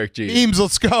 thinking Derek G. Memes,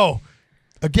 let's go.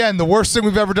 Again, the worst thing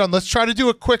we've ever done. Let's try to do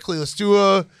it quickly. Let's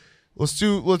do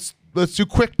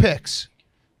quick picks.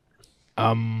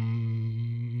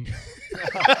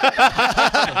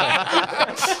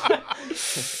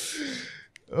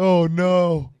 Oh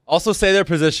no. Also say their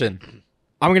position.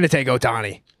 I'm gonna take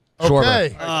Otani.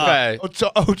 Okay. Okay.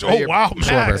 Oh wow,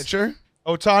 Max. Sure.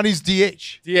 Otani's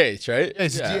DH. DH, right? Yeah,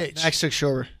 he's DH. Max took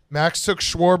Schwarber. Max took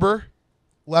Schwarber,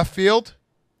 left field.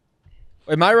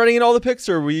 Am I writing in all the picks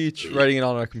or are we each writing it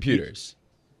on our computers?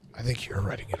 I think you're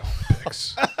writing it all the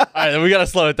picks. All right, then we got to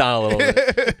slow it down a little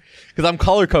bit. Because I'm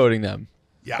color coding them.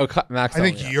 Yeah. Max, I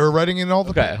think you're writing in all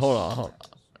the Okay, picks. hold on.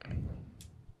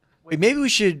 Wait, maybe we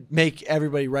should make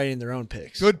everybody write in their own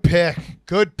picks. Good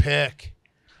pick.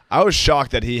 I was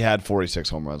shocked that he had 46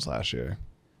 home runs last year.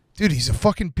 Dude, he's a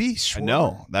fucking beast. I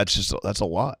know. That's a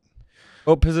lot.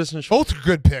 Oh, position. Both are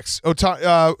good picks.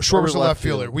 Schwarber's a left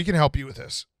fielder. field. We can help you with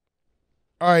this.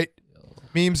 All right.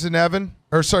 Memes and Evan.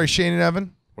 Shane and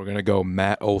Evan. We're going to go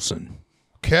Matt Olson.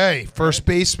 Okay. First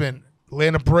baseman.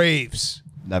 Atlanta Braves.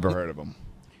 Never heard of him.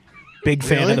 Big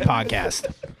fan of the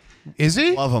podcast. Is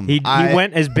he? Love him. He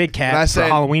went as Big When I Cat for say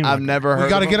Halloween. I've never heard We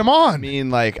got to of get him. him on. I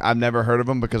mean, like, I've never heard of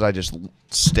him because I just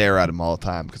stare at him all the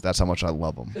time because that's how much I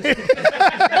love him.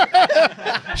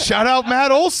 Shout out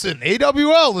Matt Olson,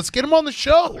 AWL. Let's get him on the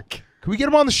show. Can we get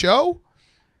him on the show?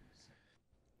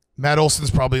 Matt Olson's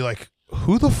probably like,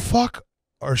 who the fuck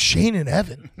are Shane and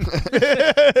Evan?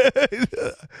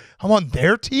 I'm on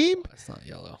their team? That's not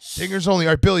yellow. Dingers only.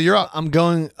 All right, Billy, you're up. I'm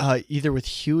going either with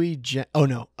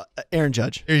Aaron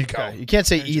Judge. There you go. You can't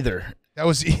say either. That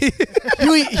was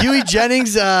Huey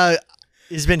Jennings has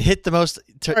been hit the most.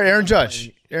 All right, Aaron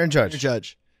Judge. Aaron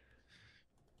Judge.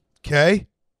 Okay.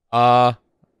 I'll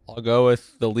go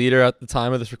with the leader at the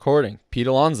time of this recording, Pete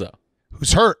Alonso.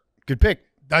 Who's hurt? Good pick.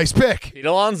 Nice pick. Pete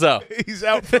Alonso. He's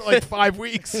out for like 5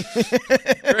 weeks.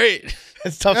 Great.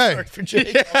 That's tough Hey. start for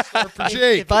Jake. For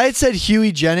Jake. If I had said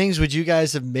Huey Jennings, would you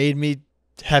guys have made me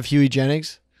have Huey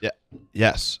Jennings? Yeah.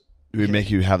 Yes. It would make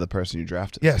you have the person you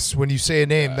drafted. Yes, when you say a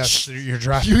name, that's your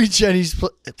draft. Huey Jennings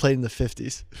played in the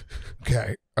 50s.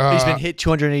 Okay. He's been hit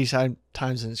 280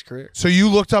 times in his career. So you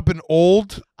looked up an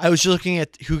old, I was just looking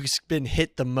at who's been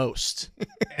hit the most.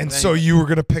 and so you were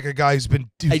going to pick a guy who's been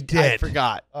I dead.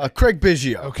 forgot. Craig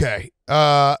Biggio. Okay.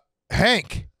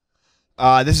 Hank.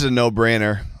 This is a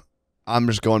no-brainer. I'm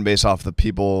just going based off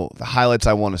the highlights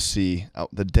I want to see,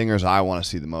 the dingers I want to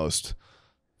see the most.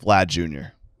 Vlad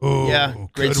Jr. Ooh, Yeah,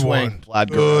 great good swing. one. Vlad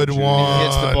Good Jr. one. He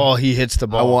hits the ball. He hits the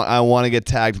ball. I want to get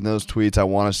tagged in those tweets. I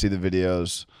want to see the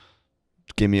videos.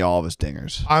 Give me all of his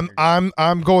dingers.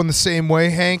 I'm going the same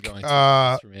way, Hank. Going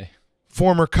to for me.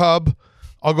 Former Cub.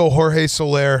 I'll go Jorge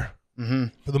Soler Mm-hmm.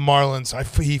 for the Marlins.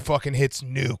 He fucking hits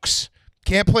nukes.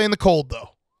 Can't play in the cold though.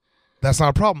 That's not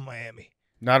a problem, Miami.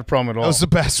 Not a problem at all. That was the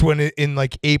best when in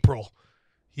like April,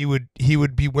 he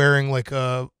would be wearing like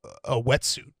a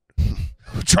wetsuit,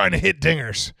 trying to hit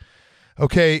dingers.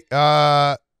 Okay,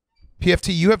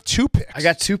 PFT, you have 2 picks. I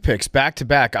got 2 picks back to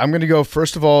back. I'm going to go,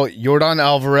 first of all, Yordan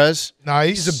Alvarez.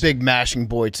 Nice. He's a big mashing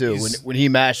boy, too. When he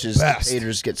mashes, best. the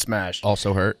haters get smashed.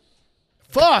 Also hurt.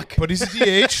 Fuck! but he's a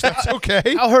DH. That's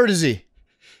okay. How hurt is he?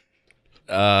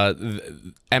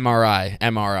 MRI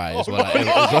is what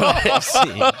I've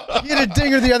seen. He had a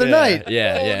dinger the other night.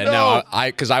 Yeah. no. No,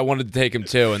 because I wanted to take him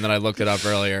too, and then I looked it up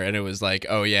earlier, and it was like,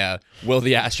 oh yeah, will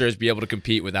the Astros be able to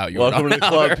compete without you? Welcome to the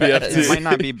club, He PFT. might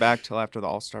not be back till after the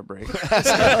All-Star break.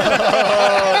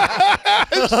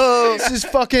 This is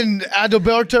fucking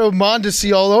Adalberto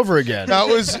Mondesi all over again. That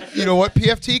was, you know what,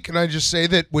 PFT? Can I just say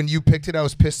that when you picked it, I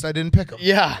was pissed I didn't pick him.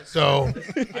 Yeah. So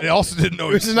I also didn't know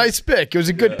It was a nice pick. It was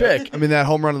a good pick. I mean, that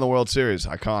home run in the World Series.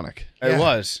 Iconic. It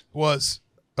was.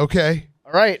 Okay.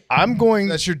 All right. I'm going.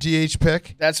 That's your DH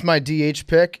pick? That's my DH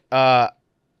pick. I'm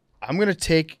going to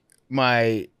take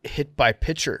my hit by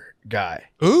pitcher guy.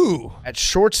 Ooh. At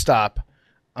shortstop,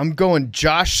 I'm going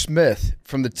Josh Smith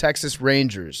from the Texas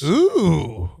Rangers.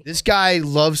 Ooh. This guy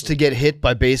loves to get hit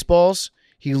by baseballs.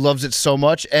 He loves it so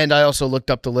much. And I also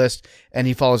looked up the list, and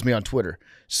he follows me on Twitter.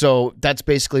 So that's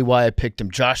basically why I picked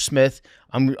him. Josh Smith,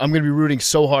 I'm going to be rooting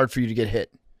so hard for you to get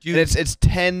hit. And it's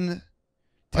 10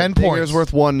 points. It's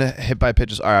worth one hit by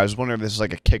pitches. All right, I was wondering if this is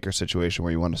like a kicker situation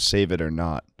where you want to save it or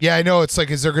not. Yeah, I know. It's like,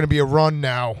 is there going to be a run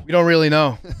now? We don't really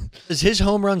know. Does his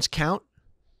home runs count?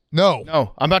 No.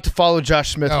 No. I'm about to follow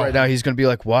Josh Smith right now. He's going to be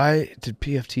like, why did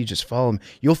PFT just follow him?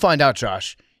 You'll find out,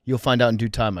 Josh. You'll find out in due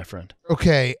time, my friend.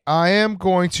 Okay, I am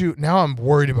going to... Now I'm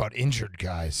worried about injured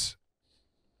guys.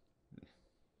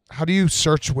 How do you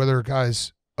search whether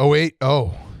guys... Oh, wait.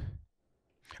 Oh,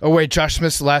 wait. Josh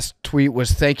Smith's last tweet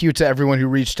was, thank you to everyone who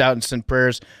reached out and sent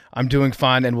prayers. I'm doing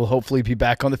fine and will hopefully be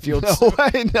back on the field soon. No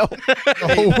way. No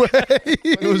way.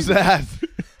 When was that?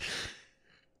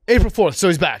 April 4th, so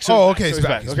he's back. He's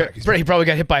back. He probably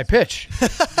got hit by a pitch.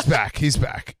 He's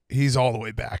back. He's all the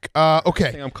way back. Okay.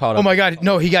 I think I'm caught up. Oh my God!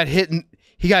 No, he got hit in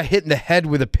the head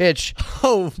with a pitch.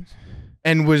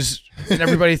 And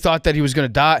everybody thought that he was going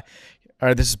to die. All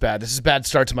right, this is bad. This is a bad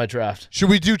start to my draft. Should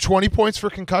we do 20 points for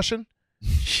concussion?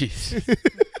 Jeez.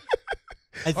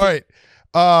 All right.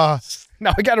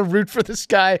 Now I got to root for this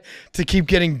guy to keep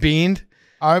getting beaned.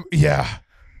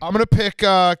 I'm gonna pick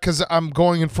because I'm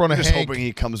going in front of Just Hank. hoping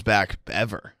he comes back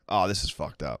ever. Oh, this is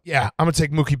fucked up. Yeah, I'm gonna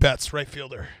take Mookie Betts, right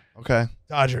fielder. Okay.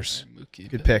 Dodgers.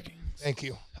 Good pick. Thank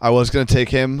you. I was gonna take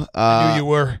him. I knew you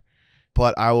were.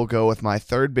 But I will go with my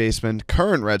third baseman,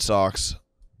 current Red Sox,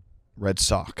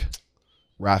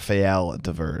 Rafael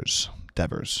Devers.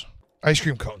 Ice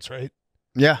cream cones, right?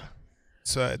 Yeah.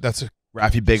 So that's a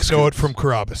Raffy Big Know it Scoops. from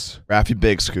Carabas. Raffy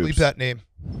Big Scoops. Leave that name.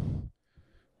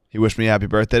 He wished me happy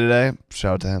birthday today.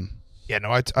 Shout out to him. Yeah, no,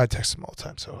 I text him all the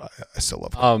time, so I still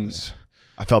love him.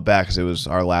 I felt bad because it was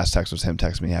our last text was him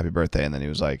texting me happy birthday, and then he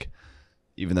was like,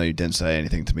 even though you didn't say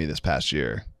anything to me this past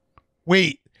year.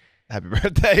 Wait. Happy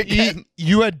birthday again.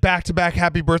 You had back-to-back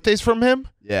happy birthdays from him?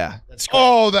 Yeah. That's great.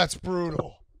 Oh, that's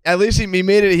brutal. At least he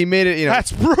made it, you know.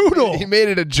 That's brutal. He made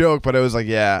it a joke, but it was like,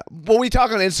 yeah. Well, we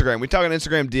talk on Instagram. We talk on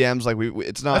Instagram DMs like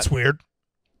it's not. That's weird.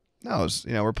 No, it's,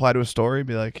 reply to a story,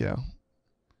 be like,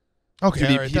 Okay,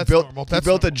 dude, all right, he that's built, normal. He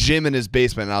built a gym in his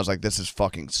basement, and I was like, this is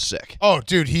fucking sick. Oh,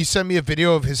 dude, he sent me a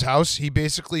video of his house. He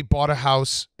basically bought a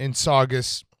house in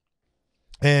Saugus,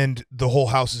 and the whole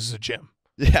house is a gym.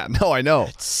 Yeah, no, I know.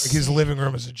 Like his living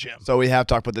room is a gym. So we have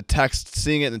talked, but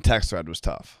seeing it in the text thread was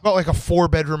tough. About like a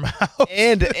 4-bedroom house.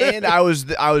 And I was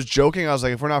joking. I was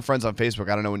like, if we're not friends on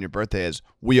Facebook, I don't know when your birthday is.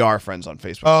 We are friends on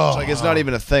Facebook. Oh, it's not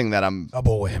even a thing that I'm.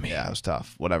 Double whammy. Yeah, it was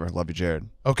tough. Whatever. Love you, Jared.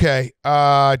 Okay,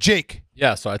 Jake.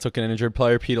 Yeah, so I took an injured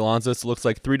player, Pete Alonso. It looks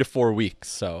like 3 to 4 weeks,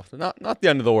 so not the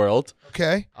end of the world.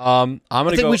 Okay. I'm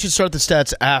gonna. I think we should start the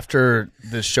stats after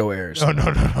this show airs. No.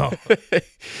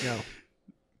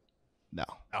 No.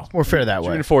 It's more fair that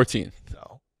way. June 14th.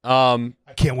 No.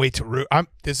 I can't wait to root.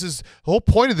 The whole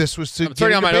point of this was to I'm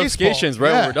turning on my notifications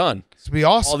right when we're done. It's be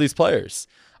awesome. All these players.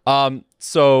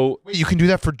 So wait, you can do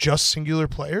that for just singular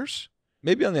players?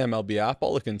 Maybe on the MLB app.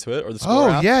 I'll look into it, or the Score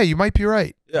app. Yeah, you might be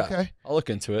right. Yeah. Okay. I'll look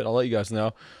into it. I'll let you guys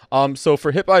know. So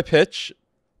for hit by pitch,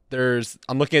 I'm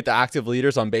looking at the active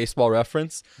leaders on Baseball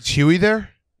Reference. Is Huey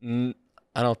there? I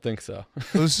don't think so.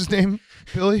 What's his name?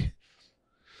 Billy?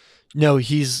 No,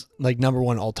 he's like number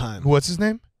 1 all time. What's his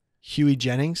name? Huey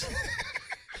Jennings.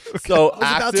 So I was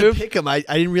about active. to pick him. I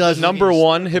didn't realize Number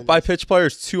 1 hit by pitch player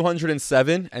is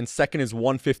 207, and second is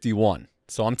 151.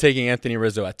 So I'm taking Anthony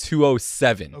Rizzo at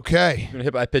 207. Okay. He's gonna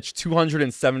hit by pitch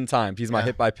 207 times. He's my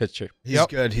hit by pitcher. He's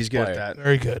good. He's good at that.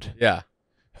 Very good. Yeah.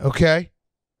 Okay.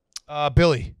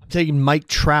 Billy. I'm taking Mike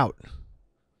Trout.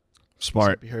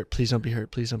 Smart. Please don't be hurt. Please don't be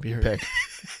hurt. Please don't be hurt. Pick.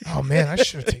 Oh man, I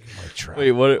should have taken Mike Trout.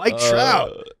 Wait, what? Mike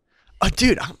Trout. Oh,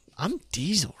 dude, I'm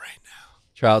Diesel right now.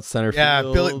 Trout center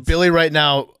field. Yeah, Billy right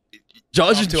now.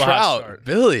 Judge off and to a hot Trout. start.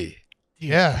 Billy.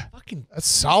 Yeah. Fucking That's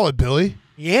solid, Billy.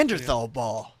 Neanderthal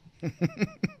ball.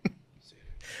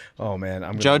 Oh man,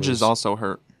 I'm Judge lose. is also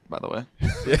hurt, by the way.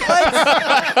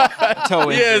 Toe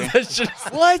Yeah, that's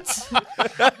just What?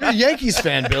 You're a Yankees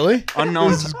fan, Billy.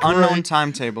 Unknown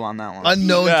timetable on that one.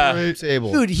 Unknown Yeah.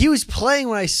 timetable. Dude, he was playing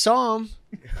when I saw him.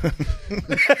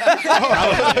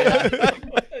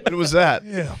 What was that?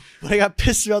 Yeah. But I got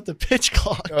pissed about the pitch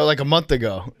clock. Like a month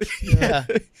ago. Yeah.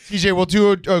 TJ, we'll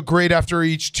do a grade after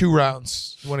each 2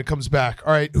 rounds when it comes back.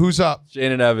 All right, who's up?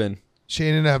 Shane and Evan.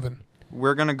 Shane and Evan.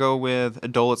 We're going to go with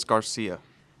Adolis Garcia.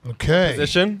 Okay.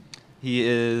 Position? He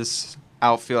is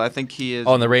outfield. I think he is.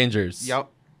 Oh, and the Rangers. Yep.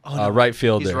 Right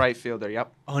fielder. He's right fielder.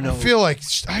 Yep. Oh no. I feel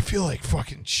like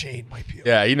fucking Shane might be.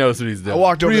 Yeah, he knows what he's I doing.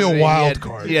 walked over. Real there, wild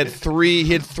card. He had three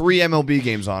MLB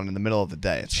games on in the middle of the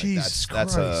day. It's Jesus like,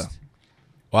 that's Christ.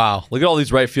 Wow, look at all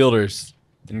these right fielders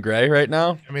in gray right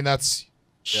now. I mean, that's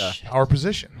our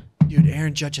position. Dude,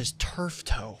 Aaron Judge has turf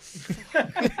toe.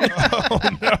 Oh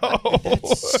no.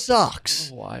 It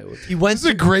sucks. Wild. He went. This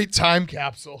is a great time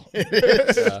capsule.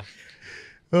 Yeah.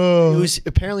 Oh.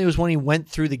 It was when he went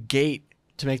through the gate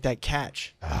to make that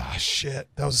catch. Ah, shit.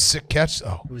 That was a sick catch,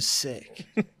 though. It was sick.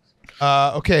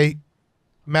 Okay,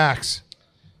 Max.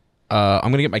 I'm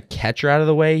going to get my catcher out of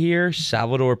the way here.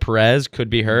 Salvador Perez could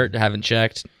be hurt. Haven't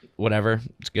checked. Whatever.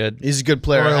 It's good. He's a good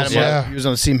player. I had him Yeah. He was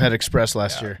on the Seamhead Express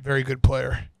last year. Very good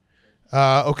player.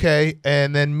 Okay,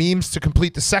 and then memes to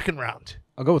complete the second round.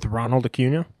 I'll go with Ronald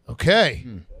Acuna. Okay,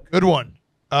 good one.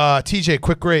 TJ,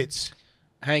 quick grades.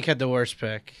 Hank had the worst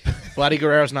pick. Vladdy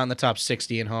Guerrero's not in the top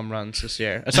 60 in home runs this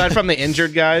year. Aside from the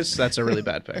injured guys, that's a really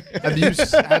bad pick. Have you?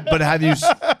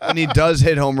 When he does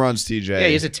hit home runs, TJ? Yeah,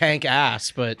 he's a tank ass,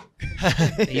 but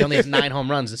he only has 9 home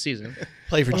runs this season.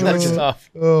 Play for Georgia.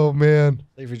 Oh man,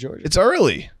 Play for Georgia. It's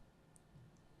early.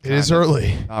 it is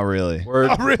early. Not really.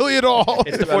 Not really at all.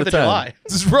 It's the 4th of July.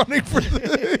 Just running for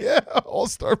the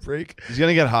All-Star break. He's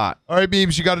gonna get hot. All right,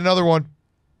 memes, you got another one.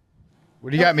 What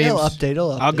do you got, memes? He'll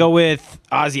update. I'll go with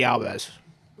Ozzy Alves.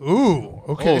 Ooh,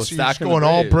 okay, so you're just stacking the going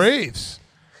all Braves. Braves.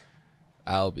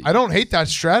 Albie. I don't hate that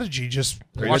strategy. Just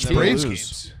watch never Braves lose.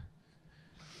 games.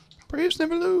 Braves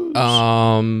never lose.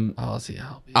 Ozzy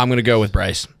Albie. I'm going to go with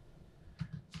Bryce.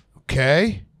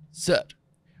 Okay. Set.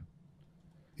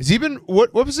 Has he been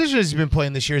what position has he been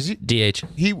playing this year? Is he DH.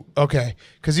 okay?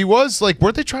 Because he was like,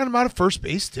 weren't they trying him out of first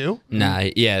base too? Nah,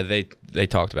 yeah, they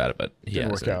talked about it, but he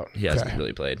Didn't hasn't, work out. He hasn't Okay.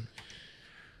 really played.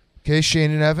 Okay, Shane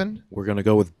and Evan. We're gonna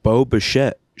go with Bo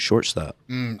Bichette, shortstop.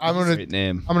 I'm gonna Great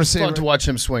name. I'm gonna say Fun to watch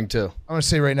him swing too. I'm gonna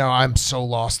say right now I'm so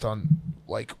lost on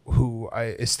like who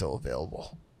is still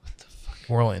available. What the fuck?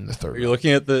 We're only in the third. Are you looking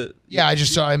at the Yeah, I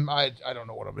just I don't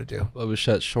know what I'm gonna do.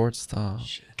 Bichette shortstop?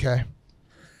 Okay.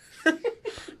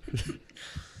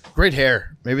 Great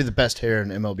hair. Maybe the best hair in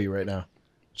MLB right now.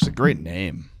 It's a great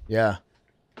name. Yeah.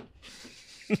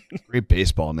 Great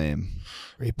baseball name.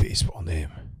 Great baseball name.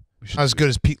 Not as good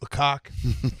as Pete Lecoq.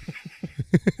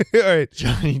 All right,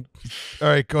 Johnny. All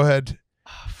right, go ahead.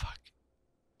 Oh, fuck.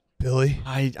 Billy.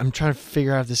 I'm trying to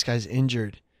figure out if this guy's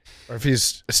injured. Or if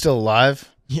he's still alive.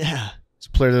 Yeah. He's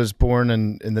a player that was born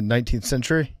in the 19th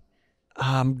century.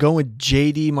 I'm going with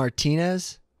JD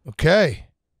Martinez, Okay.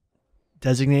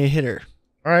 designated hitter.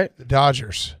 All right. The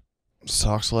Dodgers.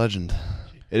 Sox legend.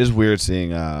 It is weird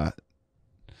seeing, for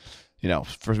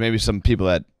maybe some people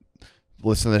that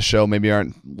listen to this show maybe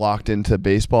aren't locked into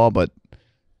baseball, but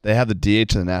they have the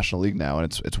DH in the National League now,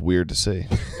 and it's weird to see.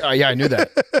 Yeah, I knew that.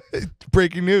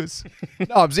 Breaking news.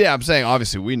 No, I'm saying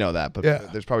obviously we know that, but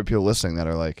there's probably people listening that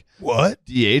are like, What?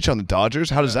 DH on the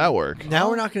Dodgers? How does that work? Now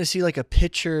we're not going to see like a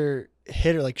pitcher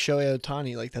hitter like Shohei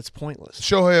Ohtani. Like that's pointless.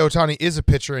 Shohei Ohtani is a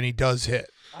pitcher and he does hit.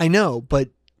 I know, but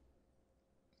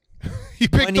He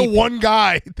picked the one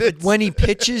guy. when he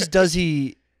pitches, does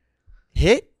he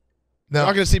hit? No. You're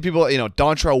not going to see people,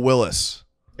 Dontrell Willis.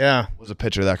 Yeah. Was a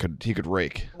pitcher that he could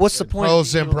rake. What's the point?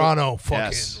 Carlos Zambrano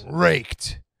fucking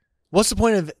raked. What's the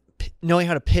point of knowing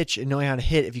how to pitch and knowing how to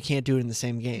hit if you can't do it in the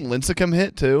same game? Lincecum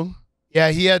hit too.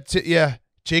 Yeah, he had to. Yeah,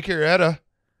 Jake Arrieta.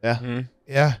 Yeah. Mm-hmm.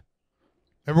 Yeah.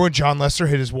 Remember when John Lester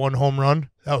hit his one home run?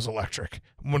 That was electric.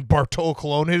 When Bartolo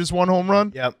Colon hit his one home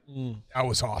run? Yep. That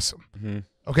was awesome. Mm-hmm.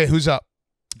 Okay, who's up?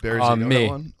 Barry's Me.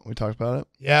 one. We talked about it.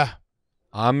 Yeah.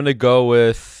 I'm gonna go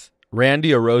with Randy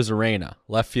Arozarena,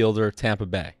 left fielder, Tampa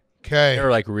Bay. Okay. They're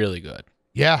like really good.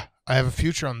 Yeah, I have a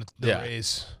future on the Yeah.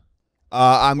 Rays.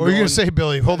 I'm What were you going to say,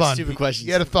 Billy? Hold on. Stupid question.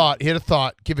 He had a thought.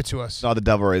 Give it to us. not the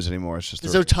Devil Rays anymore. It's just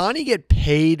Does Ohtani get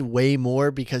paid way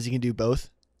more because he can do both?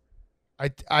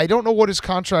 I don't know what his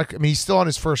contract. I mean, he's still on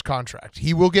his first contract.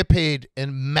 He will get paid a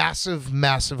massive,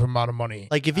 massive amount of money.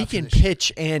 Like if he can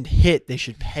pitch and hit, they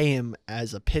should pay him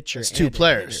as a pitcher. It's two and a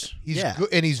players. hitter. He's yeah. good,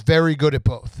 and he's very good at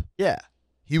both. Yeah.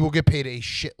 He will get paid a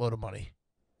shitload of money.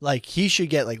 Like he should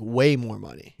get like way more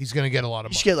money. He's going to get a lot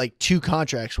of He money. should get like 2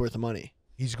 contracts worth of money.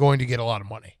 He's going to get a lot of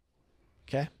money.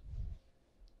 Okay.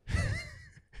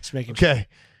 Just making Okay,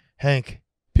 Hank.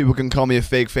 People can call me a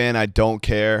fake fan. I don't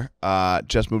care.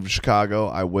 Just moved to Chicago.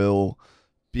 I will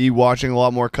be watching a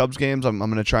lot more Cubs games. I'm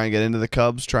going to try and get into the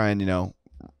Cubs, try and,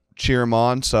 cheer them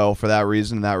on. So for that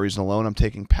reason alone, I'm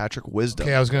taking Patrick Wisdom.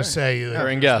 Okay, I was going to say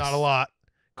there's guess. not a lot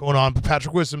going on, but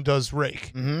Patrick Wisdom does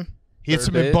rake. Mm-hmm. He hits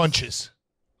Third them in base. bunches.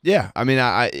 Yeah. I mean,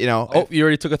 Oh, you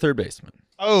already took a third baseman.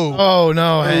 Oh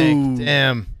no, Hank.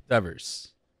 Damn. Devers.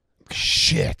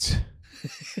 Shit.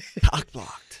 Cock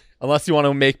blocked. Unless you want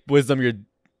to make Wisdom your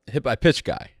hit by pitch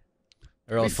guy,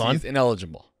 or else fun. he's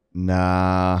ineligible.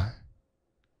 Nah.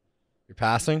 You're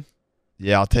passing.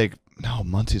 Yeah, I'll take. No,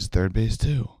 Muncie's third base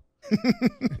too.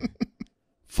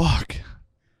 Fuck.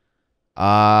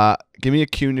 Give me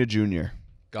Acuna Jr.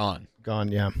 Gone.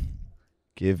 Yeah.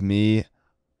 Give me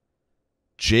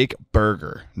Jake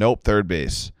Berger. Nope, third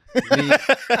base. Give me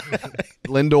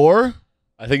Lindor.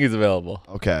 I think he's available.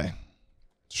 Okay,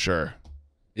 sure.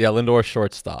 Yeah, Lindor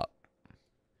shortstop.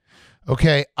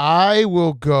 Okay, I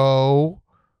will go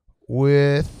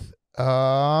with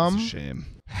That's a shame.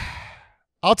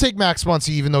 I'll take Max Muncy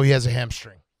even though he has a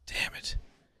hamstring. Damn it.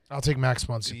 I'll take Max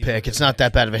Muncy. Pick. It's not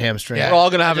that bad of a hamstring. We're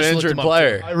all gonna have an just looked injured him up,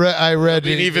 player. I read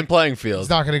An even playing field. He's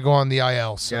not going to go on the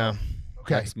IL. So. Yeah.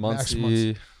 Okay. Max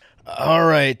Muncy. All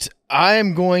right. I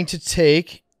am going to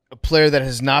take a player that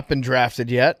has not been drafted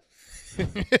yet.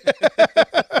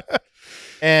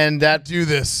 And that do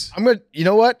this. I'm gonna. You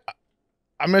know what?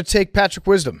 I'm gonna take Patrick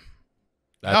Wisdom.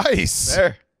 That's nice.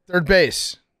 fair. Third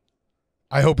base.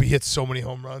 I hope he hits so many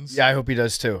home runs. Yeah, I hope he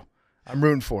does too. I'm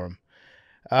rooting for him.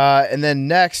 And then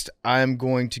next, I'm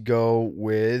going to go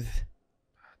with.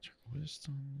 Patrick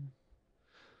Wisdom.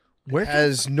 Where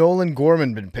has Nolan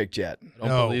Gorman been picked yet? I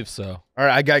don't believe so. All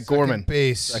right, I got Gorman.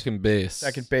 Second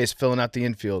base, filling out the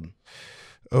infield.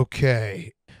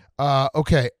 Okay.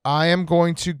 Okay, I am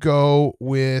going to go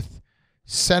with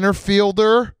center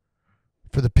fielder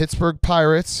for the Pittsburgh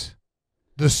Pirates,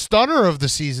 the stunner of the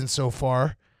season so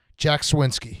far, Jack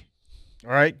Swinski.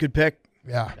 All right, good pick.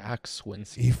 Yeah. Jack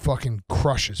Swinski. He fucking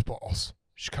crushes balls.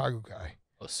 Chicago guy.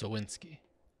 Oh, Swinski.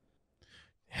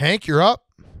 Hank, you're up.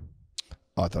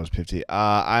 Oh, I thought it was 50.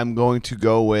 I'm going to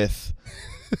go with.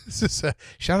 This is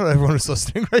shout out to everyone who's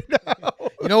listening right now.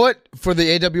 You know what? For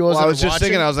the AWOs, Well, I was just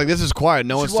thinking. I was like, this is quiet.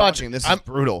 No one's watch. talking. This is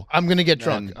brutal. I'm gonna get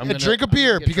drunk. Yeah, drink a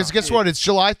beer because guess what? It's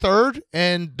July 3rd,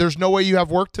 and there's no way you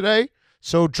have work today.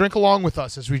 So drink along with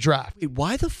us as we draft. Wait,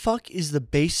 why the fuck is the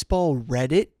baseball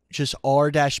Reddit just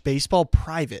r-baseball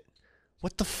private?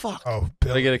 What the fuck? Oh,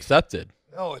 Gotta get accepted.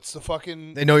 No, it's the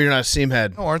fucking. They know you're not a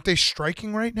seamhead. No, aren't they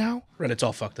striking right now? Reddit's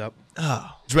all fucked up.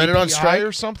 Oh, Is Reddit on API strike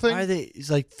or something? why are they?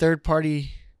 It's like third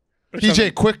party.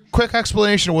 DJ, quick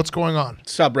explanation of what's going on.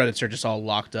 Subreddits are just all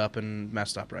locked up and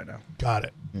messed up right now. Got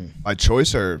it. By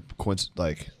choice or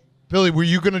like. Billy, were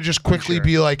you going to just quickly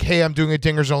be like, hey, I'm doing a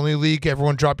Dingers Only League.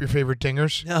 Everyone drop your favorite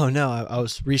Dingers? No, I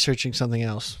was researching something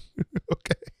else.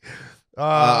 Okay.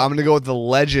 I'm going to go with the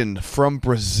legend from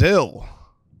Brazil,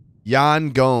 Yan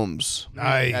Gomes.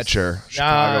 Nice. Catcher,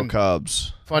 Chicago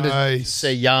Cubs. Fun to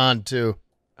say Jan, too.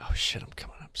 Oh, shit, I'm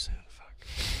coming up soon. Fuck.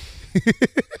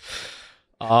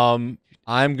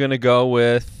 I'm gonna go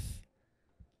with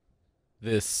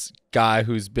this guy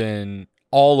who's been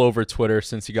all over Twitter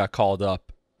since he got called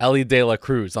up, Ellie De La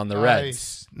Cruz on the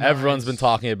Reds. Everyone's been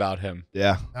talking about him.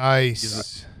 Yeah.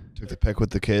 Nice. Took the pick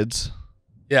with the kids.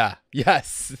 Yeah.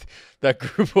 Yes. That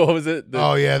group. What was it?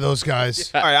 Oh yeah, those guys.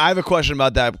 All right, I have a question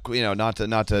about that. You know, not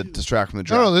to distract from the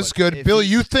draft. No, this is good. Billy,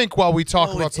 you think while we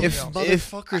talk about something else.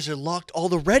 Motherfuckers are locked all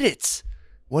the Reddits.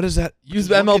 What is that? Use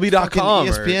MLB.com.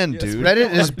 ESPN, dude.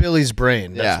 Reddit is Billy's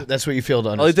brain. Yeah. That's what you feel to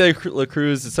Ellie understand. De La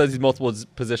Cruz. It says he's multiple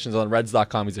positions on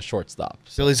Reds.com. He's a shortstop.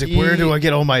 Billy's like, where do I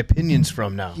get all my opinions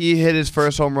from now? He hit his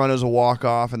first home run as a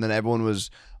walk-off, and then everyone was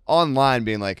online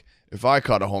being like, if I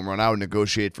caught a home run, I would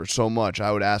negotiate for so much.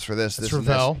 I would ask for this, That's this, and this.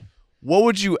 Ravel. What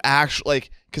would you actually,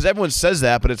 like, because everyone says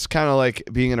that, but it's kind of like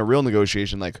being in a real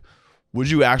negotiation. Like, would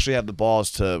you actually have the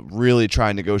balls to really try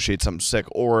and negotiate something sick?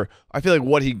 Or I feel like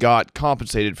what he got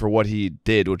compensated for what he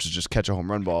did, which is just catch a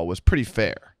home run ball, was pretty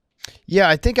fair. Yeah,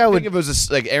 I think I would. I think if it was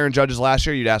like Aaron Judge's last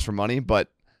year, you'd ask for money, but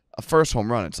a first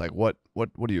home run, it's like, what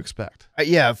do you expect?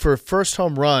 Yeah, for a first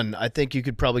home run, I think you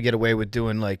could probably get away with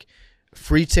doing like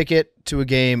free ticket to a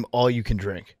game, all you can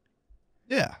drink.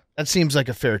 Yeah. That seems like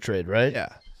a fair trade, right? Yeah.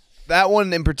 That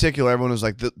one in particular, everyone was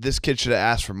like, this kid should have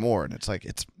asked for more. And it's like,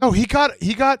 it's. No, he got,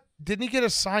 didn't he get a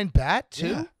signed bat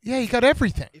too? Yeah, he got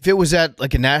everything. If it was at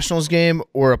like a Nationals game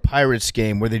or a Pirates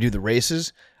game where they do the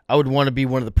races, I would want to be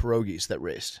one of the pierogies that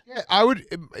raced. Yeah, I would,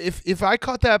 if I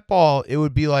caught that ball, it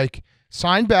would be like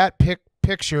signed bat,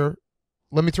 picture,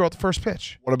 let me throw out the first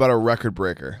pitch. What about a record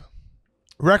breaker?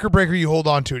 Record breaker you hold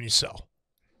on to and you sell.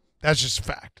 That's just a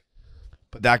fact.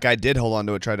 But that guy did hold on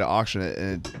to it, tried to auction it,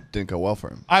 and it didn't go well for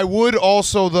him. I would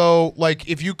also, though, like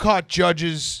if you caught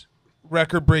Judge's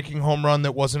record-breaking home run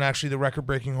that wasn't actually the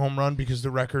record-breaking home run because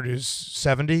the record is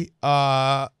 70,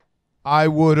 I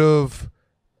would have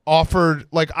offered,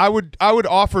 like I would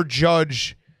offer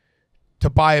Judge to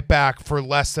buy it back for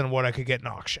less than what I could get in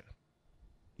auction.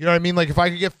 You know what I mean? Like if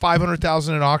I could get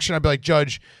 500,000 at auction, I'd be like,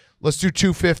 Judge, let's do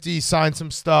 250, sign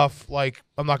some stuff. Like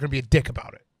I'm not going to be a dick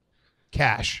about it.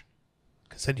 Cash.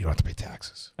 Because then you don't have to pay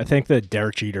taxes. I think the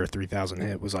Derek Jeter 3,000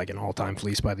 hit was like an all-time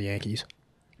fleece by the Yankees.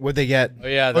 What'd they get? Oh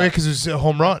yeah, because it was a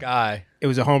home run. Guy. It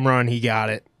was a home run. He got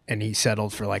it, and he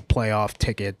settled for like playoff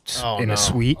tickets in a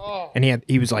suite, and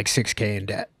he was like $6K in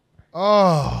debt.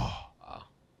 Oh.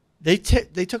 They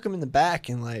took him in the back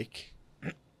and like.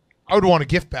 I would want a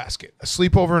gift basket, a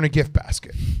sleepover and a gift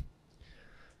basket.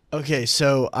 Okay,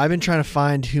 so I've been trying to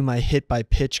find who my hit by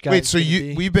pitch guy. Wait, so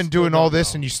we've been doing all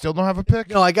this and you still don't have a pick?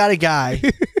 No, I got a guy.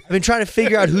 I've been trying to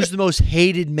figure out who's the most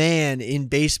hated man in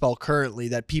baseball currently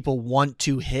that people want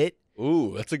to hit.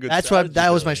 Ooh, that's a good. That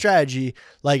was my strategy.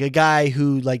 Like a guy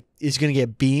who like is going to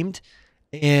get beamed,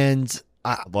 and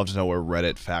I'd love to know where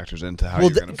Reddit factors into how you're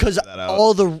going to figure that out.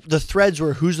 All the threads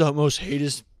were who's the most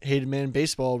hated man in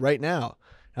baseball right now.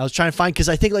 I was trying to find because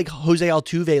I think like Jose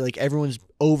Altuve, like everyone's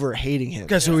over hating him.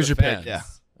 Guess who was your pick? Yeah,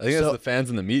 I think that's the fans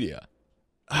and the media.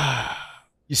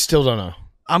 You still don't know.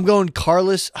 I'm going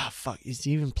Carlos. Oh fuck, is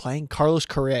he even playing? Carlos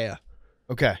Correa.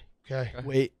 Okay.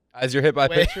 Wait. As your hit by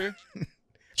pitcher?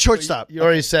 Shortstop. You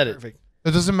already said it. Perfect.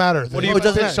 It doesn't matter. What do you? It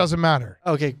doesn't matter.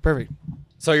 Okay, perfect.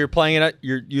 So you're playing it.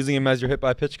 You're using him as your hit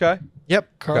by pitch guy.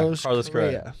 Yep, Carlos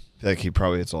Correa. I feel like he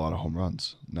probably hits a lot of home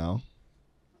runs. No,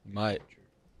 might.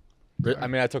 I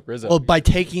mean, I took Rizzo. Well, by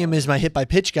taking him as my hit by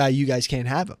pitch guy, you guys can't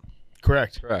have him.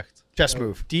 Correct. Chess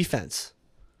move. Defense.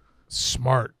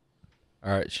 Smart.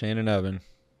 All right, Shane and Evan.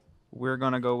 We're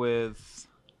gonna go with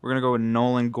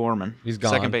Nolan Gorman. He's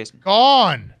gone. Second baseman.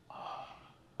 Gone.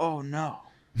 Oh no.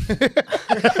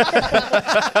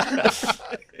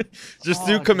 Just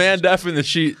do Command F in the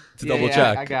sheet to double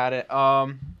check. I got it.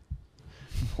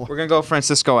 We're gonna go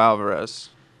Francisco Alvarez,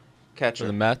 catcher. For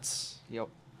the Mets. Yep.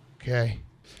 Okay.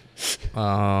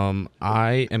 I'm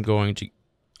gonna go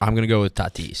with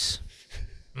Tatis.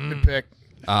 Good pick.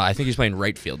 I think he's playing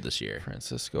right field this year.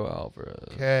 Francisco Alvarez.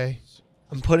 Okay.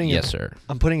 I'm putting sir.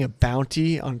 I'm putting a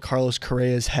bounty on Carlos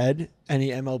Correa's head. Any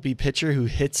MLB pitcher who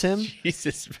hits him,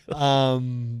 Jesus.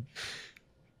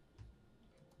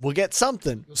 We'll get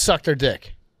something. Suck their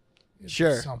dick.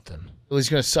 Sure. Something. Well, he's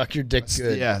gonna suck your dick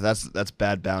good. Yeah, that's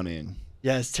bad bountying.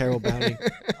 Yeah, it's terrible bounty.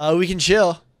 We can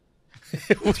chill.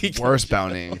 Worse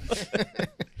bountying.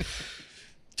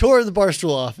 Tour of the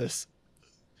Barstool office.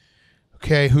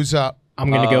 Okay, who's up?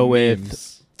 I'm gonna go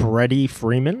with Freddie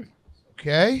Freeman.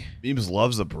 Okay. Beams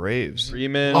loves the Braves.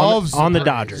 Freeman on the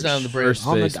Dodgers. He's on the Braves.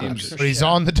 But he's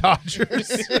on the Dodgers.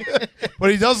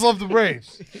 But he does love the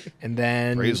Braves. And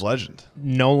then Braves legend.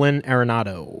 Nolan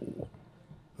Arenado.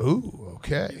 Ooh,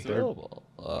 okay.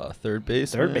 Third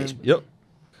base. Third baseman. Yep.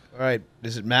 All right.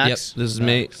 Is it Max? Yep, this is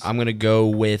me. I'm gonna go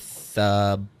with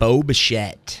Bo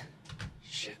Bichette.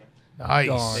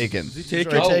 Nice. Taken.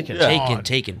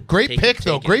 Taken. Great Taken, pick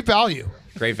though. taken. Great value.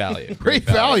 Great value. Great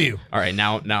value. All right,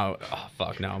 now I'm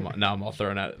all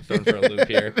thrown for a loop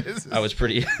here. I was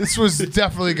pretty. This was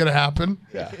definitely gonna happen.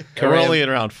 Yeah. We're only in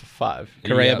round 5.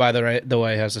 Correa, by the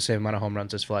way, has the same amount of home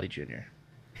runs as Vladdy Jr.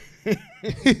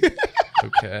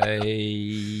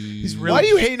 Okay. Why are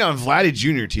you hating on Vladdy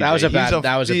Jr. TJ?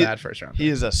 That was a bad first round. He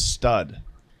is a stud.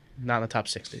 Not in the top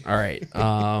 60. All right.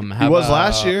 He was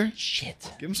last year.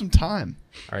 Shit. Give him some time.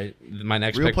 All right. My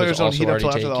next Real pick players was don't also heat up already till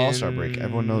after taken. the All-Star break.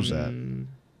 Everyone knows that.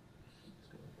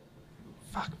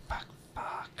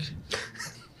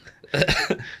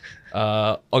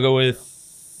 I'll go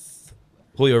with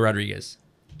Julio Rodriguez.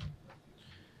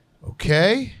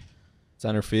 Okay.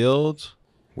 Center field.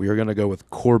 We are going to go with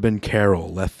Corbin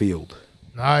Carroll, left field.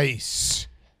 Nice.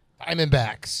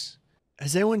 Diamondbacks.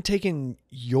 Has anyone taken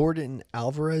Yordan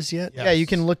Alvarez yet? Yeah, you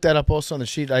can look that up also on the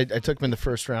sheet. I took him in the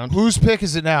first round. Whose pick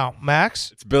is it now?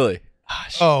 Max? It's Billy.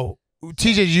 Oh,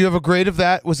 TJ, did you have a grade of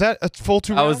that? Was that a full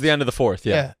 2 rounds? That was the end of the 4th.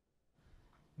 Yeah.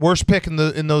 Worst pick in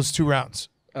those 2 rounds.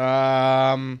 Do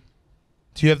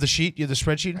you have the sheet? You have the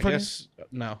spreadsheet in front of you?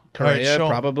 No. right, Correa, show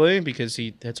him. probably, because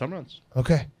he hits home runs.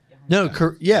 Okay. No,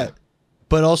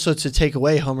 but also to take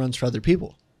away home runs for other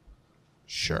people.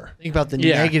 Sure. Think about the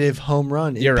Yeah. negative home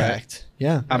run You're impact. right.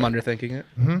 Yeah. I'm underthinking it.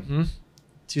 Mm-hmm.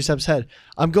 2 steps ahead.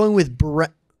 I'm going with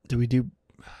Brent. Do we do?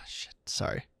 Shit.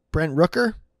 Sorry. Brent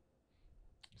Rooker?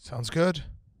 Sounds good.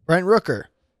 Brent Rooker.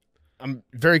 I'm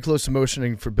very close to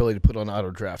motioning for Billy to put on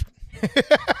auto draft.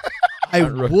 I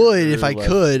would if I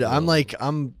could. I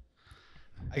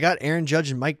got Aaron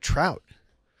Judge and Mike Trout.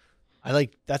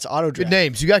 That's auto draft. Good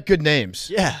names. You got good names.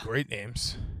 Yeah. Great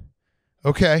names.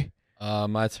 Okay.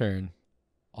 My turn.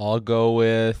 I'll go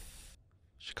with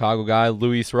Chicago guy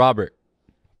Luis Robert.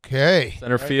 Okay.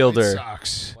 Center fielder.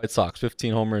 White Sox.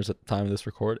 15 homers at the time of this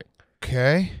recording.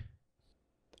 Okay.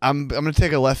 I'm gonna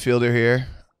take a left fielder here.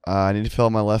 I need to fill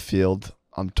out my left field.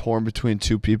 I'm torn between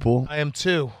two people. I am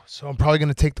too, so I'm probably going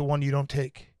to take the one you don't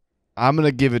take. I'm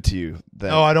gonna give it to you. Then.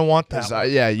 No, I don't want that.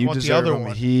 Yeah, you want deserve the other him.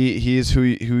 one. He is who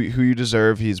you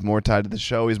deserve. He's more tied to the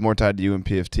show. He's more tied to you and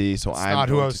PFT. So I'm not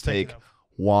who I going was to take thinking of.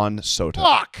 Juan Soto.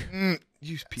 Fuck!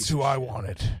 That's who I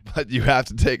wanted. But you have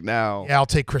to take now. Yeah, I'll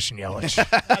take Christian Yelich.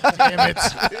 God damn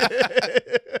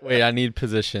it. Wait, I need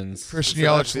positions. Christian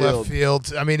Yelich left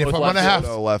field. I mean, if I'm going to have...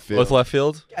 left field. Both left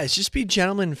field? Guys, just be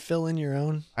gentlemen and fill in your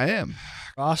own I am.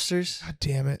 rosters. God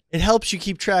damn it. It helps you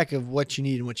keep track of what you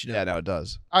need and what you don't. Yeah, no, it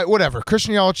does. All right, whatever.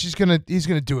 Christian Yelich, he's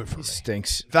gonna do it for me.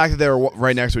 Stinks. The fact that they were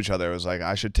right next to each other, it was like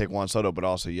I should take Juan Soto, but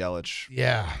also Yelich.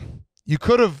 Yeah. You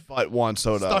could have But Juan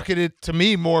Soto. stuck it to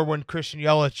me more when Christian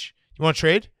Yelich... You want to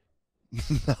trade?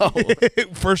 No.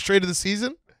 First trade of the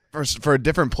season? For a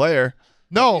different player.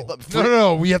 No.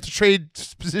 No. We have to trade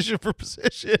position for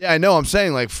position. Yeah, I know. I'm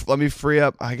saying, like, let me free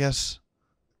up, I guess.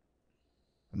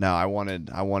 No, I wanted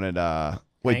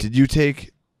wait, did you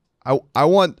take I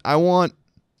want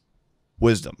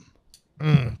wisdom.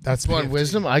 That's One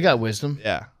wisdom. I got wisdom.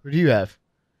 Yeah. Who do you have?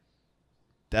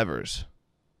 Devers.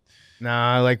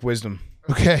 Nah, I like wisdom.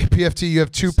 Okay, PFT, you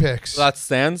have 2 picks. So that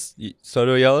stands.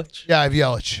 Soto, Yelich? Yeah, I have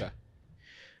Yelich. Okay.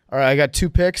 All right, I got 2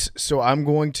 picks, so I'm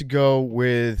going to go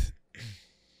with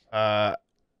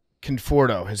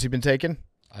Conforto. Has he been taken?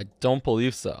 I don't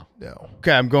believe so. No.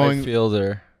 Okay, I'm going Right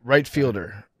fielder. right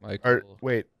fielder. Or,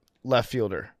 wait, left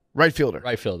fielder. Right fielder.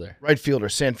 Right fielder. Right fielder,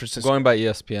 San Francisco. Going by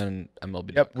ESPN and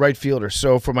MLB. Yep, right fielder.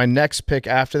 So for my next pick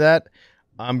after that,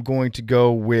 I'm going to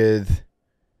go with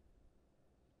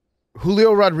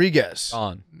Julio Rodriguez.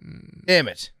 Gone. Damn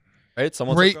it. Right?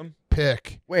 Someone Great took him?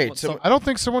 pick. Wait, I don't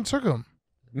think someone took him.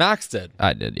 Max did.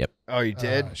 I did, yep. Oh, you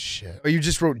did? Oh, shit. Oh, you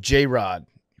just wrote J-Rod.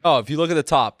 Oh, if you look at the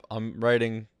top, I'm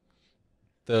writing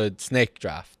the snake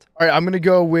draft. All right, I'm going to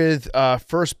go with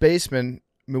first baseman,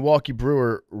 Milwaukee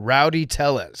Brewer, Rowdy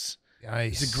Tellez.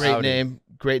 Nice. It's a great Rowdy. name.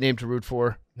 Great name to root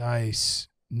for. Nice.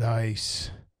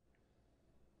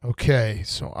 Okay,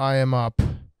 so I am up.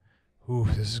 Ooh,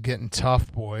 this is getting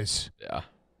tough, boys. Yeah.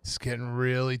 It's getting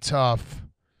really tough.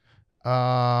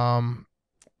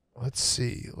 Let's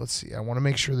see. I want to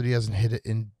make sure that he hasn't hit it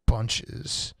in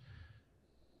bunches.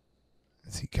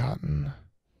 Has he gotten...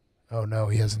 Oh, no,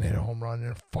 he hasn't hit a home run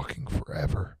in fucking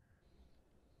forever.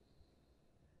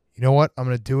 You know what? I'm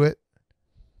going to do it.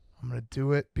 I'm going to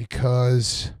do it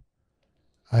because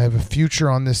I have a future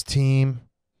on this team.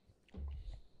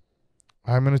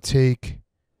 I'm going to take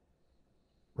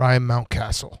Ryan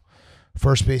Mountcastle,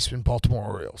 first baseman, Baltimore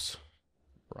Orioles.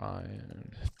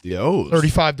 Ryan. Yo.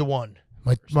 35-1.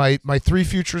 My 3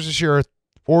 futures this year are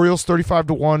Orioles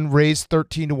 35-1, Rays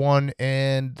 13-1,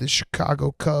 and the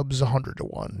Chicago Cubs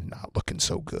 100-1. Not looking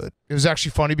so good. It was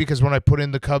actually funny because when I put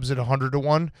in the Cubs at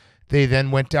 100-1, they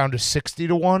then went down to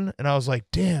 60-1, and I was like,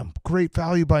 "Damn, great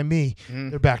value by me."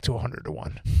 They're back to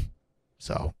 100-1,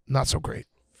 so not so great.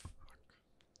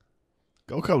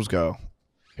 Go Cubs, go.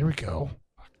 Here we go.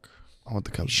 I want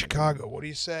the Cubs. Chicago. What do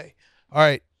you say? All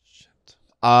right.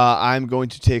 I'm going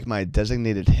to take my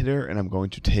designated hitter, and I'm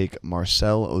going to take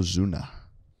Marcel Ozuna.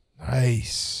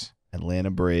 Nice.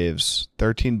 Atlanta Braves.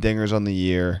 13 dingers on the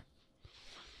year.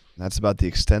 That's about the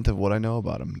extent of what I know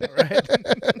about him. Right.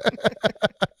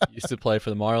 Used to play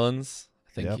for the Marlins.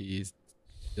 I think Yep. he's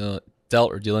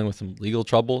dealt or dealing with some legal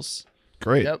troubles.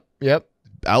 Great. Yep.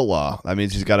 Outlaw. That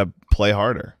means he's got to play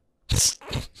harder. He's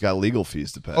got legal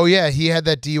fees to pay. Oh yeah, he had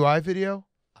that DUI video.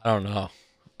 I don't know.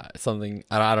 Something.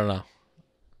 I don't know.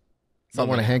 I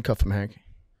want to handcuff him, Hank.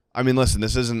 I mean, listen,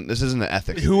 this isn't an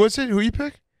ethics. Who was it? Who you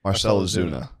pick? Marcel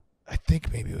Ozuna. I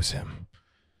think maybe it was him.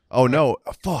 Oh no!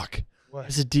 Fuck.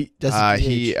 That's a DH.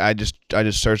 I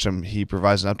just searched him. He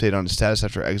provides an update on his status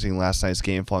after exiting last night's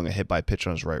game following a hit by pitch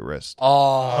on his right wrist.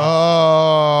 Oh.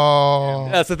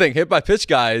 Yeah, that's the thing. Hit by pitch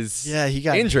guys. Yeah, he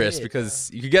got dangerous hit. because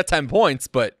you could get 10 points,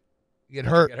 but you get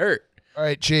hurt. All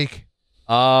right, Jake.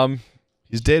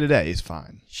 He's day to day. He's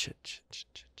fine.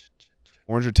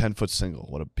 410-foot single.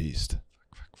 What a beast.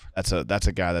 That's a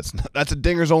guy that's a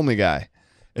dingers only guy.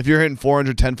 If you're hitting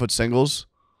 410-foot singles,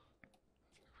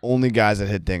 only guys that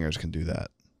hit dingers can do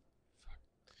that.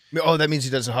 Oh, that means he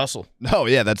doesn't hustle. No,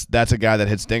 yeah, that's a guy that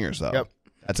hits dingers though. Yep.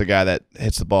 That's a guy that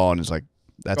hits the ball and is like,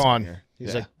 that's Gone. Dinger. He's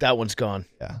Yeah. like, that one's gone.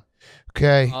 Yeah.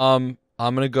 Okay. I'm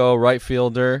gonna go right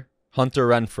fielder Hunter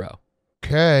Renfroe.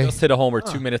 Okay. Just hit a homer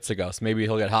 2 minutes ago, so maybe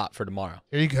he'll get hot for tomorrow.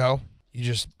 Here you go.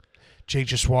 Jake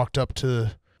just walked up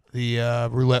to the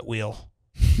roulette wheel.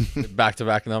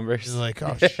 Back-to-back numbers. He's like,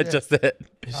 oh shit. Just hit.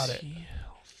 Got it.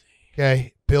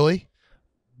 Okay, Billy.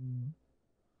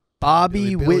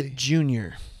 Bobby Billy. Witt Jr.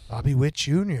 Bobby Witt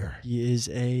Jr. He is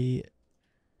a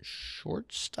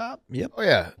Shortstop. Yep. Oh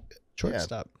yeah,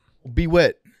 Shortstop. Yeah. Be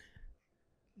wit.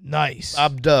 Nice.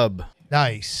 Bob Dub.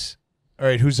 Nice. All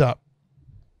right, who's up?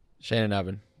 Shane and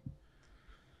Evan.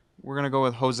 We're going to go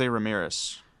with Jose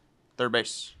Ramirez, third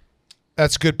base.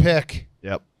 That's a good pick.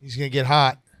 Yep. He's going to get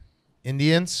hot.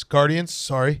 Guardians.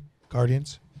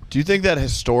 Do you think that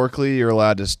historically you're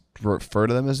allowed to refer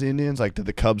to them as the Indians? Like, did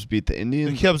the Cubs beat the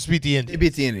Indians? The Cubs beat the Indians. They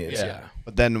beat the Indians. Yeah.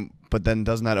 But then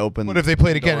doesn't that open? What if they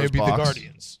played again? It'd be the Pandora's box?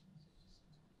 Guardians.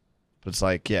 But it's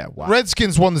like, yeah, wow.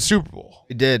 Redskins won the Super Bowl.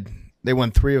 They did. They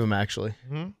won 3 of them actually.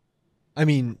 Mm-hmm. I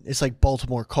mean, it's like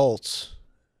Baltimore Colts,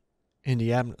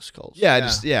 Indianapolis Colts. Yeah,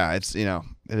 it's it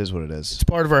is what it is. It's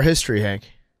part of our history, Hank.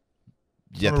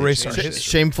 Yeah, erase our history.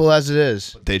 Shameful as it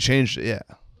is. They changed it.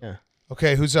 Yeah.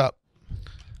 Okay, who's up?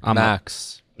 I'm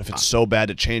Max. If it's so bad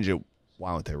to change it,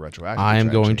 why would they retroactively? I am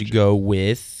going to go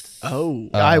with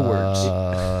Guy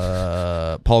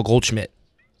words. Paul Goldschmidt.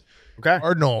 Okay.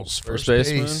 Cardinals, first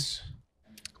baseman. base.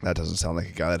 That doesn't sound like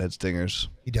a guy that hits dingers.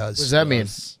 He does. What does that mean? What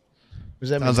does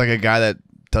that Sounds mean? like a guy that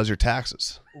does your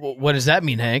taxes. What does that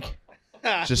mean, Hank?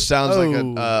 Just sounds like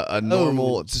a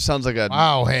normal. It just sounds like a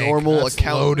Hank, normal that's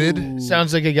accountant. loaded.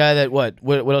 Sounds like a guy that what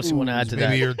else you want to add to that?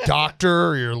 Maybe your doctor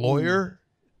or your lawyer.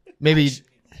 Maybe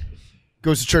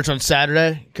goes to church on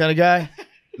Saturday kind of guy.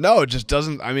 No, it just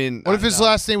doesn't. I mean, What if his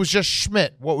last name was just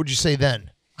Schmidt? What would you say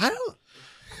then?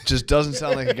 just doesn't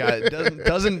sound like a guy. It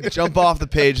doesn't jump off the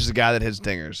page as a guy that hits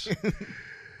dingers.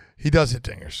 He does hit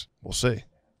dingers. We'll see.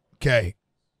 Okay,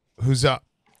 who's up?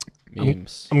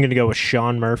 Memes. I'm going to go with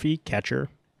Sean Murphy, catcher,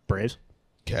 Braves.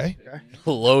 Okay.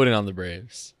 Loading on the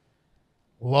Braves.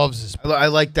 Loves his. I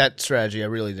like that strategy. I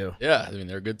really do. Yeah, I mean,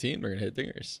 they're a good team. They're going to hit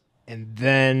dingers. And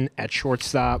then at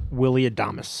shortstop, Willie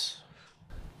Adames.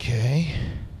 Okay.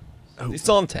 He's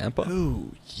still in Tampa.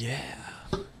 Ooh, yeah.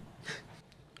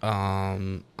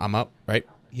 I'm up, right?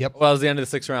 Yep. Well, that was the end of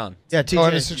the 6th round. Yeah, TJ. Oh,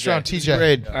 and it's round TJ.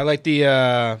 Great. I like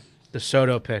the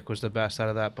Soto pick was the best out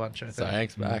of that bunch. I think. So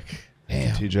Hank's back.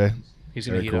 Damn. TJ. He's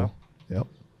gonna Very heat cool. up. Yep.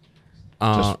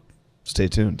 Uh, Just stay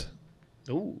tuned.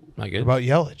 Ooh. am I What good? about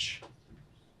Yelich?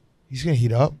 He's going to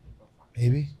heat up,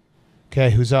 maybe.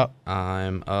 Okay, who's up?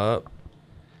 I'm up.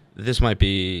 This might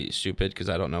be stupid because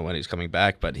I don't know when he's coming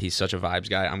back, but he's such a vibes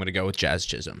guy. I'm going to go with Jazz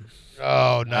Chisholm.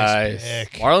 Oh, nice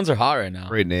pick. Marlins are hot right now.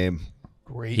 Great name.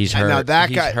 Great. He's And hurt. now that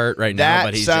he's guy hurt right now,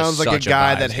 but he's sounds just like such a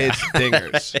guy vibes that hits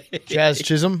dingers. Jazz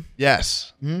Chisholm.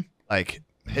 Yes. Like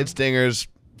hits dingers,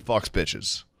 fucks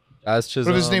bitches. Jazz What Chisholm.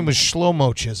 if his name was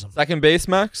Shlomo Chisholm? Second base,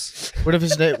 Max? What if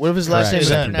his name? What if his last name is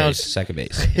Second base. pronounced Second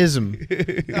base. Hism?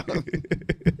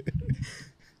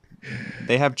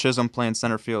 They have Chisholm playing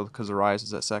center field because Arias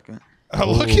is at second.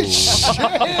 Oh, look at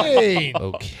Shane.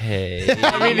 Okay.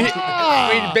 I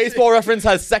mean, Baseball Reference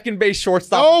has second base,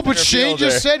 shortstop. Oh, and but center Shane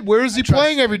fielder. just said, where is he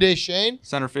playing every day, Shane?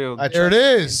 Center field. There it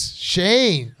is.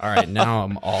 Shane. All right, now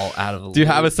I'm all out of the Do you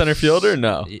have a loop. center fielder?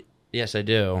 No. Yes, I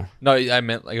do. No, I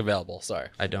meant like available. Sorry.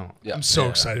 I don't. Yeah. I'm so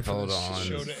excited for Hold this on.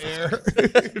 show to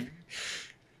air.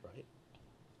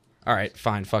 All right,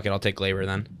 fine. Fuck it. I'll take Glaber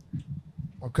then.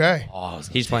 Okay. Oh,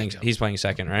 He's playing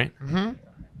second, right? Mm-hmm.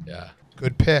 Yeah.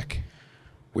 Good pick.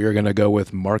 We are going to go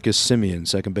with Marcus Semien,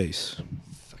 second base.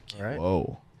 All right.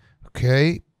 Whoa.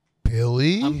 Okay.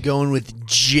 Billy. I'm going with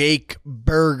Jake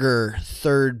Berger,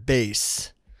 third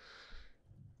base.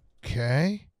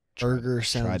 Okay. Berger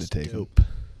sounds Try to take dope.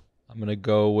 I'm going to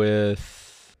go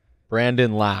with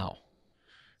Brandon Lau,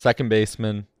 second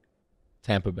baseman,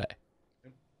 Tampa Bay.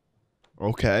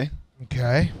 Okay.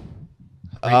 Okay.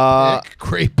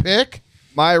 Great pick.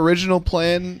 My original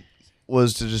plan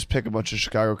was to just pick a bunch of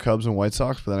Chicago Cubs and White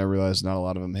Sox, but then I realized not a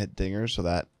lot of them hit dingers, so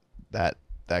that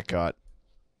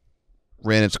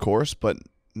ran its course. But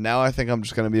now I think I'm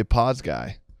just going to be a Pods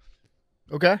guy.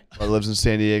 Okay. He lives in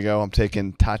San Diego. I'm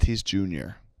taking Tatis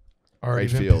Jr. Already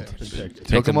right been field. picked.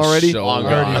 Took him already? So What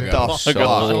long the ago. fuck? So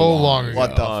long ago.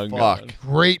 What the Oh, fuck? God.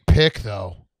 Great pick,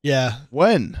 though. Yeah.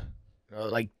 When?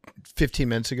 Like 15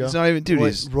 minutes ago. He's not even, dude.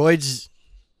 Royd's.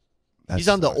 He's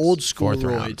on the old school Fourth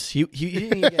round. roids. He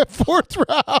didn't even get Fourth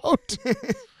round.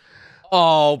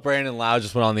 Oh, Brandon Lau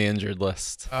just went on the injured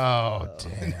list. Oh,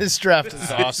 damn. This draft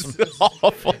is awesome.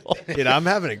 Awful. Dude, I'm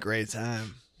having a great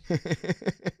time.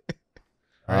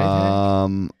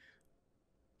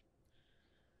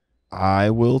 I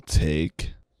will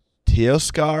take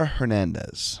Teoscar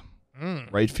Hernandez,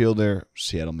 right fielder,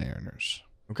 Seattle Mariners.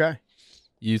 Okay.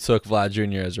 You took Vlad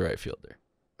Jr. as a right fielder.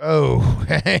 Oh,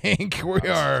 Hank, we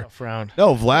are. Tough round.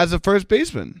 No, Vlad's a first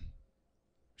baseman.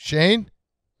 Shane?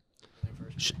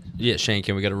 Yeah, Shane,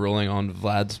 can we get a ruling on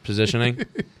Vlad's positioning?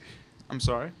 I'm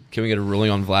sorry. Can we get a ruling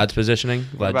on Vlad's positioning?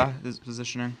 What Vlad, about his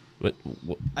positioning? What?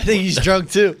 I think he's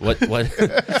drunk too. What?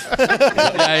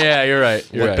 Yeah, you're right.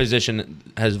 What position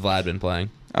has Vlad been playing?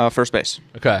 First base.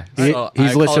 Okay. He's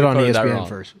I listed on color-coded that ESPN wrong.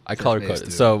 first. I color base, coded.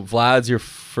 too. So Vlad's your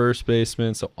first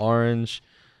baseman, so orange,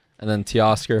 and then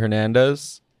Teoscar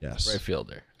Hernandez, Yes. right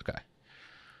fielder. Okay.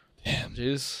 Damn.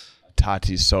 Jeez.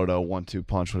 Tatis Soto 1-2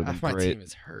 punch would have Half been my great. team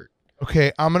is hurt.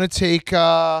 Okay, I'm gonna take.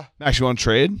 Max, you want to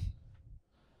trade?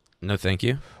 No, thank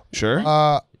you. Sure.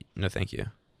 No, thank you.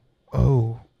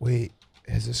 Oh wait,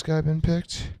 has this guy been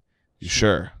picked? You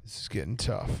sure? This is getting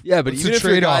tough. Yeah, but What's even the if,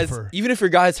 your trade guys, offer? even if your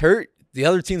guy's hurt, the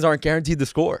other teams aren't guaranteed to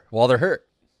score while they're hurt.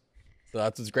 So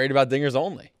that's what's great about dingers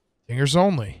only. Dingers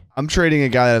only. I'm trading a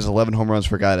guy that has 11 home runs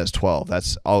for a guy that has 12.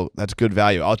 That's good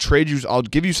value. I'll trade you. I'll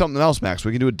give you something else, Max.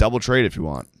 We can do a double trade if you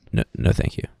want. No,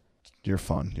 thank you. You're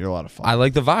fun. You're a lot of fun. I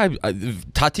like the vibe.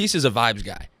 Tatis is a vibes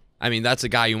guy. I mean, that's a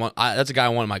guy you want. That's a guy I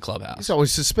want in my clubhouse. He's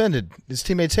always suspended. His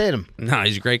teammates hate him. No,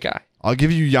 he's a great guy. I'll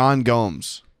give you Jan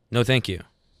Gomes. No, thank you.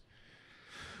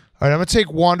 All right, I'm gonna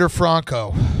take Wander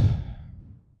Franco,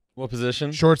 What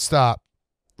position? shortstop,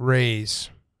 Rays.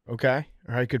 Okay.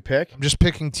 All right, good pick. I'm just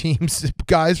picking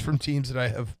guys from teams that I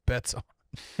have bets on.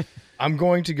 I'm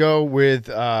going to go with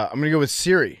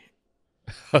Siri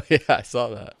Oh yeah, I saw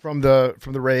that. from the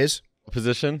Rays, What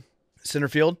position? center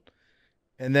field.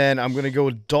 And then I'm going to go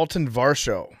with Dalton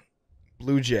Varsho,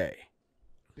 Blue Jay.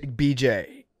 Big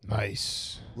BJ,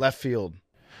 Nice. left field.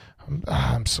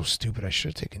 I'm so stupid. I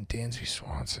should have taken Dansby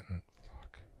Swanson.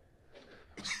 Fuck.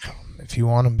 If you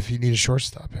want him, if you need a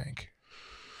shortstop, Hank.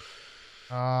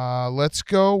 Let's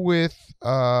go with.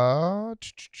 I'll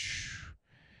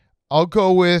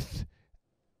go with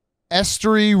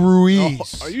Esteury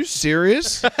Ruiz. Are you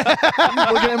serious? Are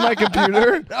you looking at my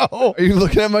computer? No. Are you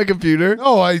looking at my computer?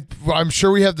 No, I'm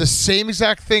sure we have the same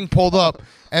exact thing pulled up.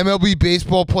 MLB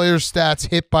baseball player stats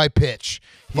hit by pitch.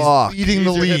 He's Fuck. leading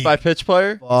the He's your league. hit by pitch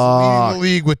player. He's leading the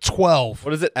league with 12.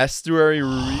 What is it? Estuary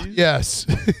Ruiz. Yes.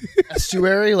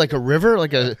 Estuary, like a river,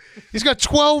 like a He's got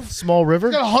 12. small river.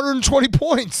 He's got 120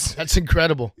 points. That's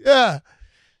incredible. Yeah.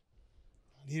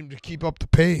 Need him to keep up the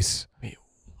pace.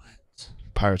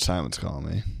 Pirate Simon's calling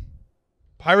me.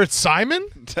 Pirate Simon?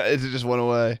 It just went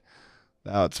away.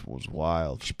 That was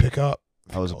wild. Should pick up.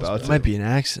 I was about It to. might be an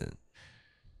accident.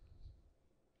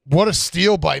 What a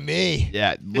steal by me.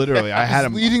 Yeah, literally. I had He's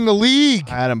him leading the league.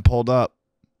 I had him pulled up.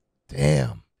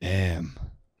 Damn.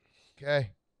 Okay.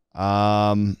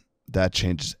 That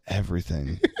changes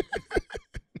everything.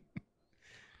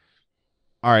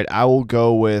 All right, I will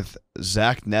go with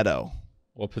Zach Neto.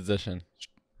 What position?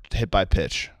 Hit by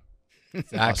pitch.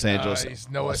 Los Angeles. He's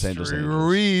no Los Angeles Esteury Angels.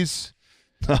 Ruiz.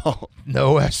 No.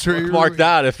 No Esteury Ruiz. Mark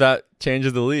that if that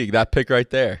changes the league. That pick right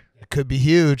there. It could be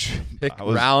huge. Pick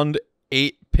round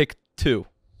 8, pick 2.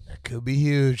 That could be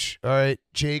huge. All right,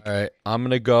 Jake. All right, I'm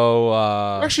gonna go.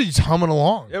 We're actually just humming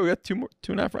along. Yeah, we got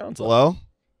 2.5 rounds left. Hello?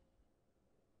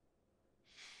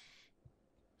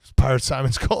 Pirate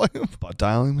Simon's calling him. Butt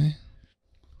dialing me?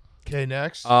 Okay,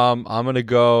 next. I'm gonna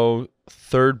go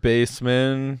third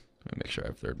baseman. Let me make sure I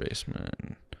have third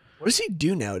baseman. What does he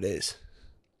do nowadays?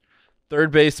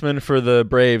 Third baseman for the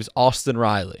Braves, Austin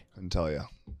Riley. Couldn't tell you.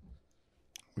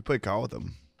 We played Carl with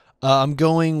him. I'm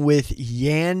going with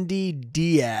Yandy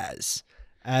Diaz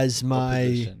as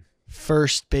my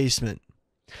first baseman.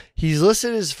 He's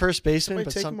listed as first baseman, Somebody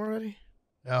but take him already?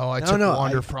 No, I No, took no,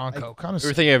 Wander Franco. Kind of. We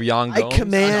were thinking of Jan Gomes. I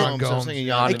command. Jan Gomes. I was thinking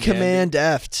Jan I and Yandy. command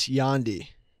F'd Yandy.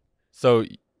 So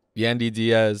Yandy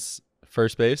Diaz,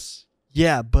 first base.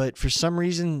 Yeah, but for some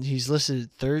reason he's listed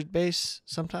at third base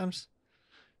sometimes.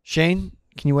 Shane,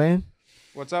 can you weigh in?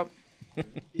 What's up?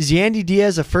 Is Yandy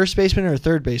Diaz a first baseman or a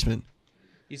third baseman?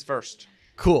 He's first.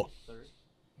 Cool.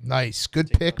 Nice. Good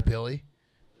pick, Billy.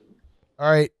 All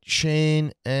right,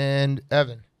 Shane and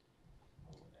Evan.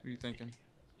 What are you thinking?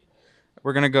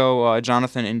 We're going to go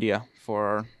Jonathan India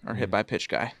for our hit by pitch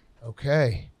guy.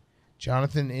 Okay.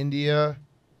 Jonathan India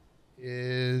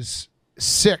is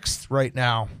 6th right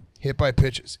now. Hit by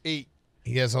pitches. 8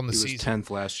 he has on the He was season. 10th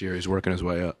last year. He's working his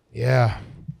way up. Yeah.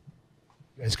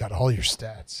 You guys got all your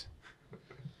stats.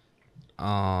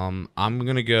 I'm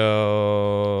gonna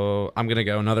go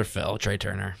another Phil, Trey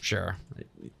Turner. Sure.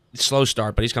 Slow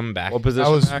start, but he's coming back. What position?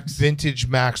 That was Max? vintage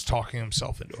Max talking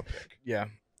himself into a pick. Yeah.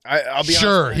 I'll be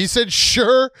Sure. honest. He said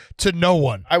sure to no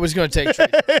one. I was going to take Trey.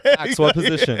 Max, what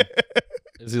position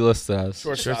is he listed as?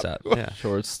 Shortstop. Yeah.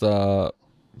 Shortstop.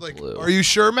 Like, Blue. are you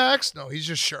sure, Max? No, he's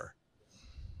just sure.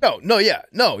 No, yeah.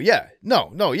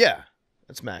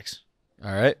 That's Max.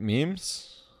 All right,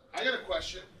 memes. I got a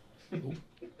question.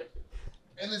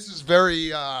 And this is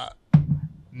very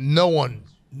no one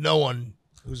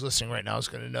who's listening right now is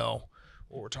going to know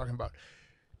what we're talking about.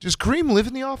 Does Kareem live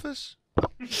in the office?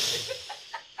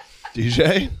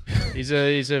 DJ? He's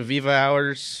a Viva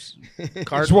Hours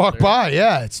card. Just walk by.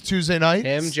 Yeah, it's Tuesday night.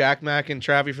 Him, Jack Mack, and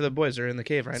Travie for the boys are in the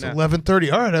cave right It's now.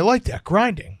 11:30. All right, I like that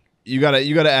grinding. You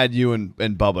gotta add you and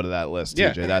Bubba to that list,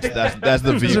 Yeah. TJ. That's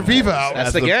the These are Viva hours.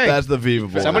 That's the gang. That's the Viva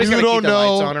boys. Somebody's You got to don't keep the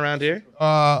know, lights on around here.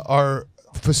 Our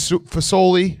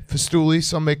Fasoli,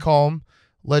 some may call him,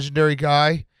 legendary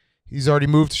guy. He's already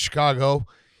moved to Chicago.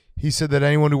 He said that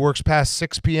anyone who works past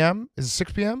 6 p.m. is it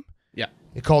 6 p.m. Yeah.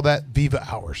 They call that Viva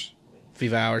hours.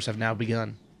 Viva Hours have now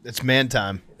begun. It's man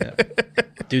time. Yeah.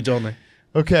 Dudes only.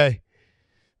 Okay.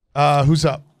 Who's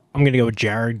up? I'm going to go with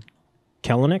Jared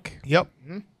Kellenick. Yep.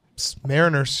 It's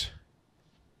Mariners.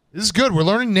 This is good. We're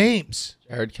learning names.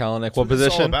 Jared Kellenick. That's What this is all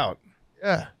position? about.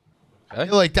 Yeah. Okay.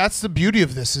 Like, that's the beauty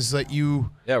of this is that you...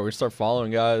 Yeah, we're going to start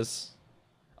following guys.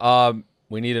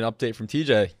 We need an update from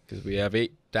TJ because we have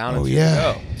 8 down and 2 to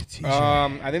go.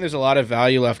 I think there's a lot of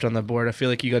value left on the board. I feel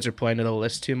like you guys are playing to the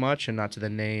list too much and not to the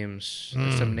names.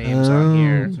 There's some names on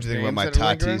here. What do you think about my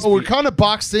Tatis? Oh, we're kind of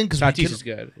boxed in because we Tatis can is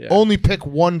good. Yeah. only pick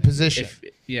one position.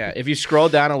 If you scroll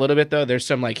down a little bit though, there's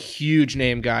some like huge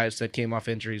name guys that came off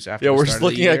injuries after. Yeah, the we're start just of the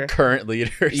looking year. at current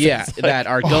leaders. Yeah, It's like, that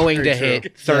are going to very hit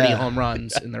true. 30 Yeah. home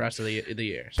runs in the rest of the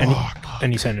year. So.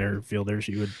 Any center fielders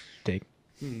you would take?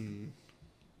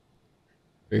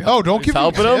 Oh, don't give him a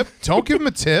helping him? tip. Don't give him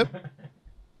a tip.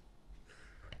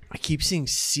 I keep seeing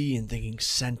C and thinking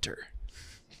center.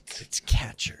 It's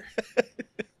catcher.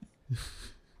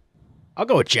 I'll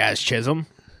go with Jazz Chisholm.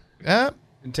 Yeah.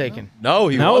 Been taken. No,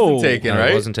 he No. wasn't taken, No,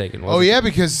 right? it wasn't taken. Oh, yeah,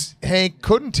 because Hank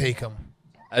couldn't take him.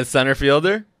 As center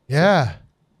fielder? Yeah.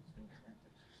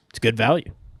 It's good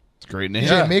value. It's a great name.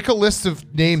 Yeah, make a list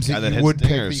of names Guy that that you hits would pick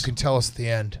that dingers. you can tell us at the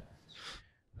end.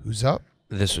 Who's up?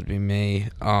 This would be me.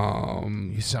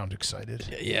 You sound excited.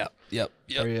 Yep.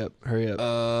 Hurry up. Do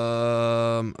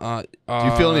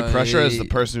you feel any pressure as the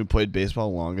person who played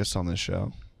baseball longest on this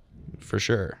show? For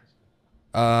sure.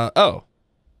 Oh,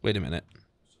 wait a minute.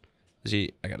 Is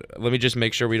he? Let me just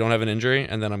make sure we don't have an injury,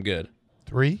 and then I'm good.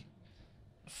 3,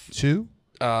 2.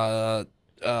 I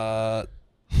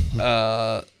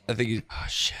think he. Oh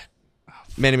shit.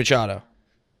 Manny Machado.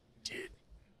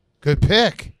 Good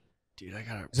pick. Dude, I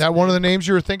gotta. Is that one of the names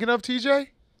you were thinking of, TJ?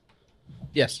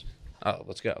 Yes. Oh,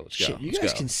 let's go. Let's go. Shit, you let's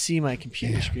guys go. can see my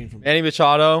computer screen from. Manny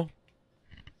Machado.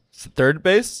 Third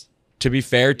base? To be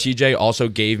fair, TJ also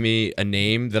gave me a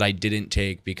name that I didn't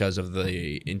take because of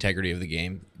the integrity of the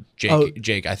game.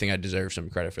 Jake, I think I deserve some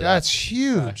credit for that. That's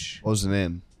huge. What was the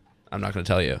name? I'm not going to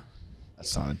tell you.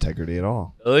 That's not integrity at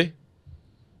all. Really?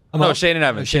 I'm No, up. Shane and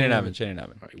Evan. Shane Shane and and Evan. Shane and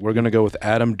Evan. We're gonna go with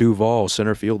Adam Duvall,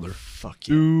 center fielder. Fuck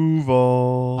you.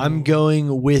 Duval. I'm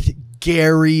going with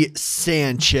Gary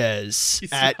Sanchez You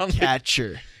at sound like-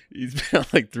 catcher. He's been on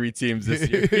like 3 teams this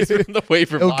year. He's been on the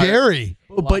waiver El wire Gary.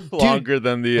 a lot But, dude- longer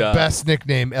than the. Best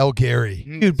nickname, El Gary.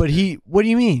 Dude, but what do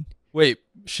you mean? Wait,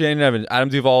 Shane and Evan. Adam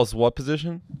Duvall's what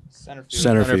position? Center field.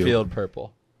 Center Center field. field,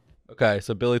 purple. Okay,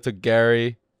 so Billy took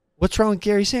Gary. What's wrong with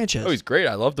Gary Sanchez? Oh, he's great.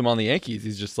 I loved him on the Yankees.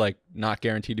 He's just like not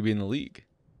guaranteed to be in the league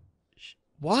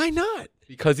Why not?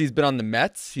 because he's been on the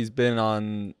Mets. He's been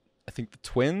on, I think, the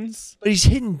Twins. But he's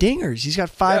hitting dingers. He's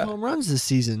got 5 Yeah. home runs this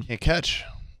season. Can't catch.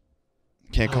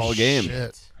 Can't Oh, call a game.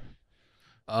 Shit. Just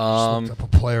looked up a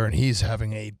player and he's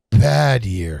having a bad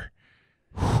year.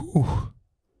 Whew.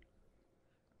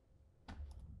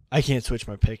 I can't switch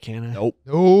my pick, can I? Nope.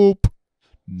 Nope.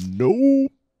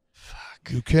 Nope.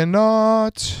 You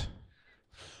cannot.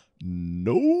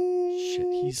 Nope. Shit,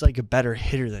 he's like a better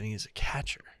hitter than he is a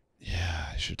catcher. Yeah,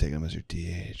 I should take him as your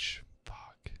DH.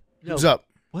 Fuck. No, Who's up?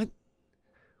 What?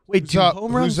 Wait, Who's do up?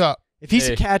 home runs? Who's up? If he's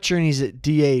Hey. a catcher and he's at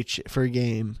DH for a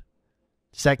game,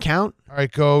 does that count? All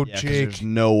right, go, Yeah, 'cause Jake. there's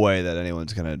no way that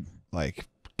anyone's gonna like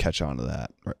catch on to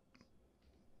that.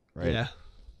 Right. Yeah.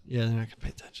 Yeah, they're not gonna pay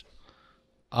attention.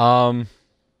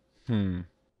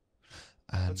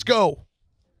 Let's go.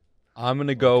 I'm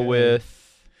gonna go with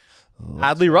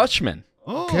Adley Rutschman,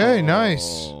 Okay,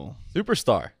 nice.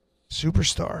 superstar,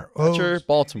 Superstar. Oh. catcher,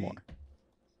 Baltimore.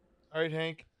 All right,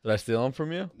 Hank. Did I steal him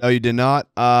from you? No, you did not.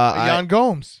 Jan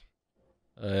Gomes.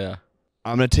 Yeah.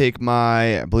 I'm gonna take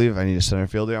I believe I need a center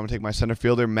fielder. I'm gonna take my center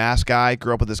fielder, mass guy,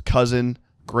 grew up with his cousin,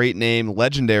 great name,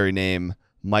 legendary name,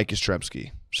 Mike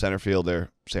Yastrzemski, center fielder,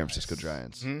 San Francisco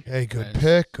Giants. Okay, good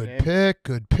pick. Good pick.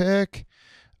 Good pick.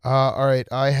 All right,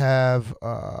 I have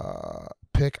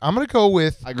pick. I'm gonna go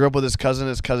with. I grew up with his cousin.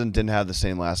 His cousin didn't have the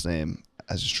same last name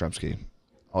as Yastrzemski.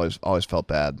 Always felt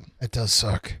bad. It does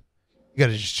suck. You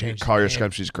gotta just change. Call the name.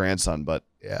 Yastrzemski's grandson, but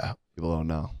Yeah. people don't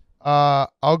know.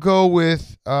 I'll go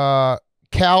with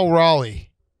Cal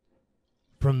Raleigh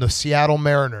from the Seattle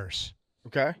Mariners.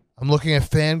 Okay. I'm looking at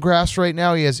Fangraphs right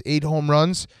now. He has 8 home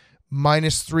runs.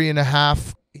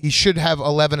 -3.5. He should have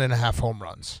 11.5 home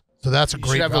runs. So that's a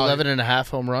great. Should have value. 11.5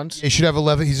 home runs. He should have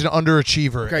 11. He's an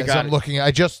underachiever. Okay, as got I'm it. looking,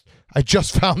 I just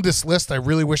found this list. I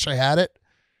really wish I had it.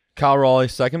 Cal Raleigh,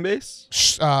 second base.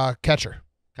 Catcher.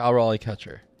 Cal Raleigh,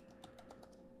 catcher.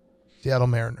 Seattle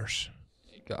Mariners.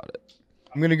 You got it.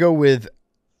 I'm going to go with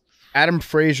Adam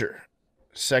Frazier,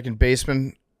 second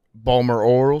baseman, Balmer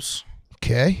Orioles.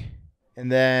 Okay.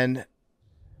 And then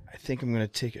I think I'm going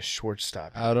to take a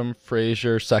shortstop. Adam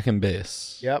Frazier, second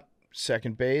base. Yep,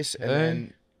 second base. And Okay.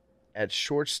 then at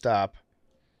shortstop.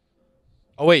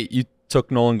 Oh, wait, you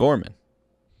took Nolan Gorman.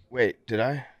 Wait, did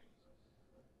I?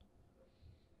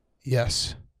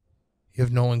 Yes. You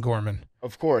have Nolan Gorman.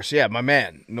 Of course, yeah, my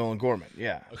man, Nolan Gorman.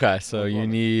 Yeah. Okay, so you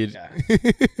need. Of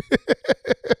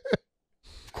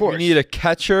course. You need a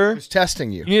catcher. Who's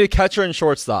testing you? You need a catcher and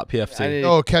shortstop, PFT.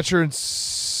 Oh, catcher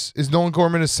is Nolan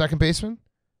Gorman his second baseman?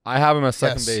 I have him as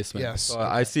second Yes, baseman. yes, So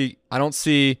okay. I don't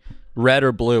see red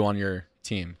or blue on your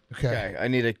team. Okay.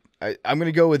 I'm going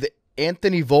to go with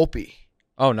Anthony Volpe.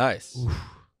 Oh, nice.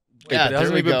 Wait, Yeah, but there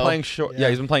hasn't we he been go. playing short? Yeah,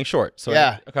 he's been playing short. So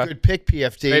Yeah, okay. good pick,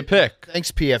 PFT. Great pick.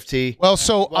 Thanks, PFT. Well,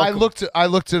 so I Welcome.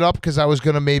 looked it up because I was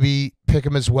gonna maybe pick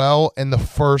him as well, and the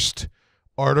first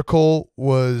article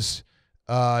was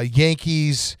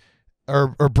Yankees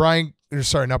or Brian.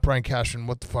 Sorry, not Brian Cashman.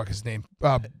 What the fuck is his name?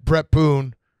 Brett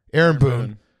Boone, Aaron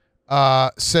Boone,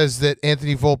 says that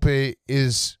Anthony Volpe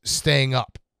is staying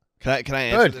up. Can I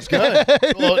answer Good, this?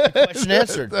 good. Well, question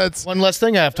answered. That's one less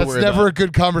thing I have to That's worry never about. a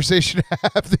good conversation to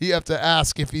have. That you have to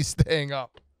ask if he's staying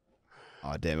up.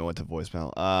 Oh damn! It went to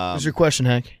voicemail. What's your question,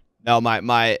 Hank? No,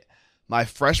 my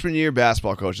freshman year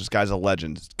basketball coach. This guy's a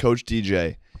legend, Coach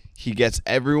DJ. He gets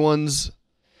everyone's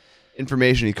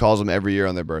information. He calls them every year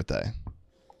on their birthday.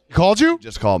 He called you?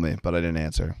 Just called me, but I didn't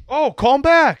answer. Oh, call him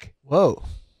back. Whoa.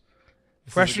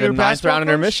 Freshman year Ninth basketball round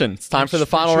coach? intermission. It's time for the Make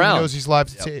final sure he round. knows he's live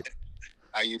to tape.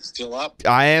 Are you still up?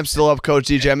 I am still up, Coach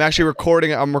DJ. I'm actually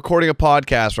recording. I'm recording a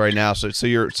podcast right now, so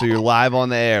you're live on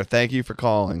the air. Thank you for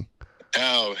calling.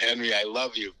 Oh, Henry, I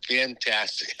love you.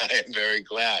 Fantastic. I am very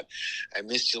glad. I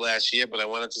missed you last year, but I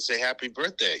wanted to say happy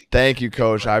birthday. Thank you,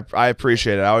 Coach. I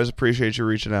appreciate it. I always appreciate you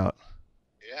reaching out.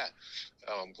 Yeah.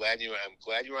 Oh, I'm glad you're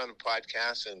on the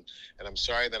podcast, and I'm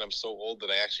sorry that I'm so old that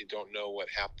I actually don't know what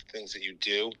half the things that you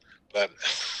do, but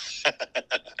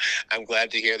I'm glad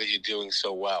to hear that you're doing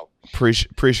so well.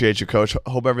 Appreciate you, Coach.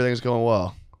 Hope everything's going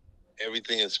well.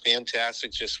 Everything is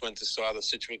fantastic. Just went to saw the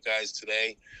Citrus guys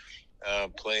today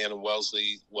playing in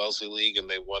Wellesley League, and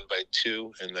they won by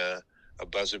 2 and a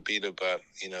buzzer beater. But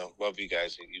love you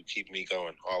guys. You keep me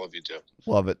going. All of you do.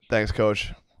 Love it. Thanks,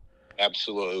 Coach.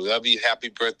 Absolutely. Love you. Happy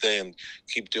birthday, and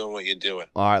keep doing what you're doing.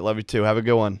 All right, love you too. Have a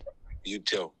good one. You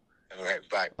too. All right.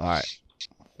 Bye. All right.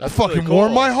 That fucking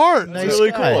warmed my heart. Nice really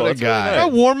guy. What a guy.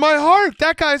 That warmed my heart.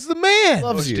 That guy's the man.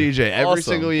 Coach DJ every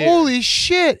single year. Holy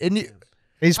shit! And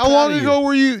how long ago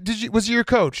were you? Was he your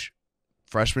coach?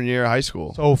 Freshman year of high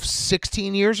school. So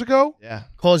 16 years ago. Yeah.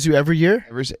 Calls you every year?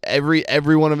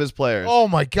 Every one of his players. Oh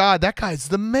my God, that guy's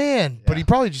the man. But he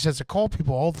probably just has to call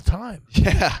people all the time.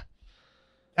 Yeah.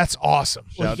 That's awesome.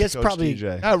 Well, he gets probably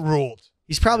that ruled.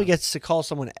 He's probably gets to call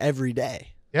someone every day.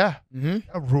 Yeah. Mm-hmm.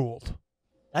 That ruled.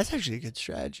 That's actually a good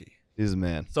strategy. He's a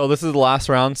man. So this is the last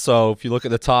round. So if you look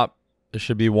at the top, there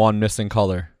should be one missing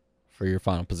color for your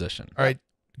final position. All right,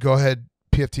 go ahead.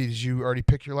 PFT, did you already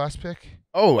pick your last pick?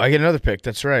 Oh, I get another pick.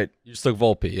 That's right. You just took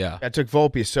Volpe, yeah. I took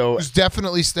Volpe. So Who's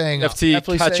definitely staying up. FT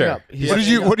Definitely staying catcher. up.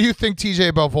 He's What do you think, TJ,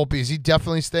 about Volpe? Is he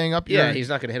definitely staying up? Yeah, he's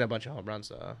not going to hit a bunch of home runs,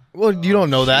 though. Well, you don't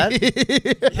know that.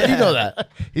 How do you know that?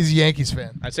 He's a Yankees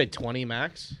fan. I'd say 20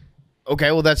 max.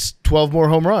 Okay, well, that's 12 more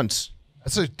home runs.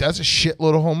 That's a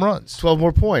shitload of home runs. 12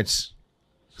 more points.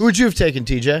 Who would you have taken,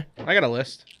 TJ? I got a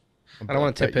list. I don't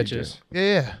want to tip pitches.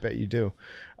 Yeah. Bet you do.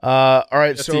 All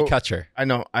right, FT so catcher. I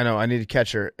know. I need a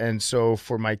catcher, and so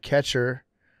for my catcher,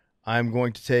 I'm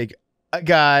going to take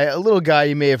a little guy.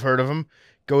 You may have heard of him.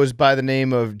 Goes by the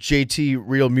name of JT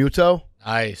Real Muto.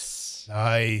 Nice.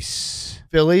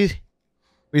 Philly.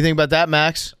 What do you think about that,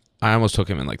 Max? I almost took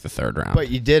him in like the 3rd round. But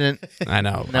you didn't. I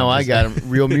know. No, I got him.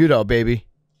 Real Muto, baby.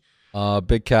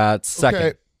 Big Cat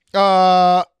second.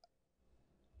 Okay.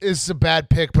 It's a bad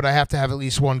pick, but I have to have at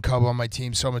least one Cub on my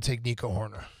team, so I'm going to take Nico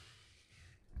Horner.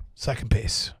 Second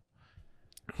base.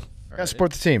 Gotta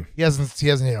support the team. He hasn't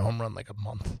hit a home run like a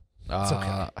month. It's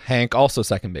okay. Hank, also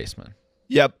second baseman.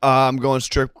 Yep. I'm going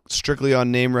strictly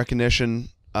on name recognition.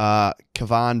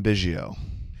 Cavan Biggio.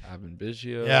 Ivan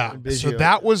Biggio. Yeah. So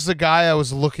that was the guy I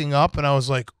was looking up, and I was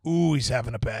like, ooh, he's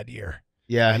having a bad year.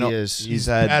 Yeah, I know. he is. He's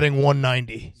had batting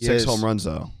 190. 6 home runs,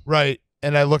 though. Right.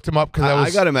 And I looked him up because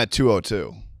I got him at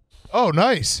 202. Oh,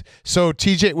 nice. So when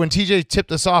TJ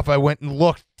tipped us off, I went and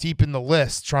looked deep in the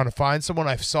list trying to find someone.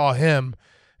 I saw him,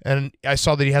 and I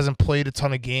saw that he hasn't played a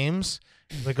ton of games.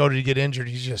 Like, did he get injured?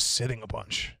 He's just sitting a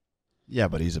bunch. Yeah,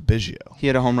 but he's a Biggio. He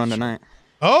had a home run tonight.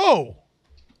 Oh,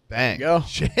 bang! Go.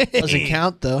 Jeez. Doesn't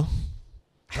count though.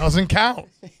 Doesn't count.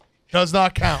 Does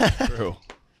not count. True.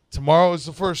 Tomorrow is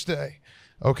the first day.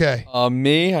 Okay.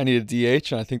 Me, I need a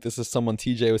DH, and I think this is someone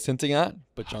TJ was hinting at.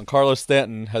 But Giancarlo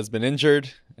Stanton has been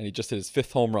injured, and he just hit his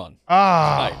 5th home run.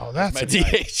 Oh, that's my a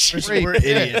DH. We're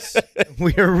idiots.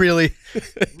 We are really,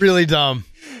 really dumb.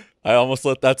 I almost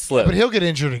let that slip. But he'll get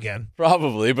injured again.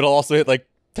 Probably, but he'll also hit like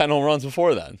 10 home runs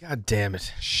before then. God damn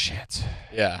it. Shit.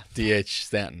 Yeah, DH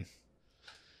Stanton.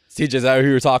 TJ, is that who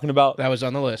you were talking about? That was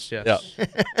on the list, yes. Yeah.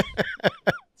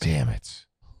 Damn it.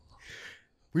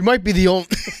 We might be the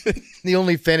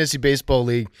only fantasy baseball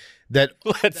league that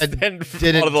didn't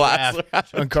draft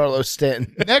Giancarlo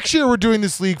Stanton. Next year, we're doing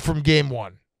this league from game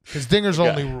 1 because Dinger's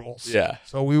only rules. Yeah.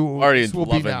 So we will already this will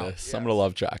loving be now. this. Yeah. I'm going to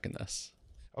love tracking this.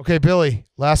 Okay, Billy,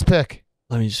 last pick.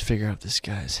 Let me just figure out if this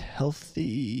guy's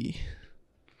healthy.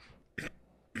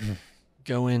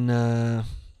 Going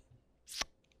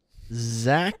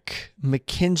Zach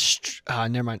McKinstry.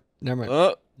 Never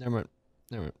mind.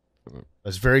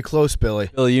 That's very close,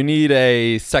 Billy. Billy, you need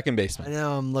a second baseman. I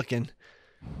know, I'm looking.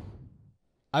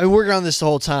 I've been working on this the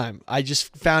whole time. I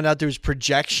just found out there was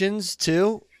projections,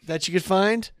 too, that you could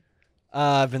find.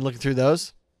 I've been looking through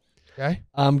those. Okay.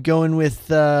 I'm going with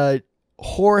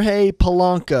Jorge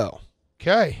Polanco.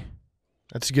 Okay.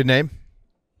 That's a good name.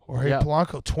 Jorge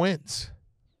Polanco, Twins.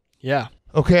 Yeah.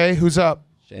 Okay, who's up?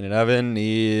 Shane and Evan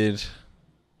need...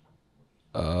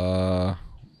 what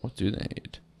do they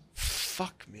need?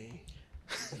 Fuck me.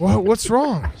 What's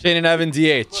wrong? Shane and Evan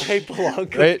DH. Jorge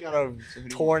Polanco's Right? got a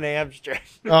torn hamstring.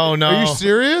 Oh, no. Are you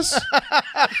serious?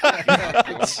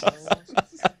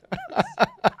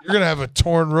 You're going to have a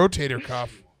torn rotator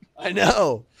cuff. I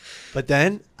know. But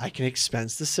then I can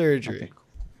expense the surgery.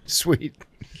 Sweet.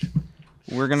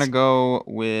 We're gonna go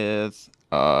with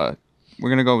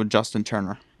Justin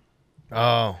Turner.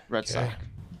 Oh, Red Sox.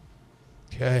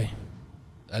 Okay.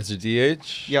 As a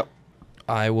DH? Yep.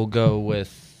 I will go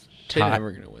with They're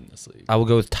never going to win this league. I will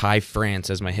go with Ty France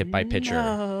as my hit by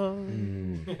pitcher.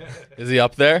 Is he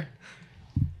up there?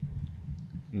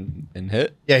 In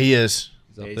hit? Yeah, he is.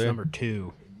 He's number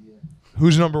 2.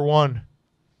 Who's number 1?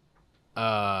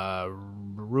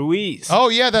 Ruiz. Oh,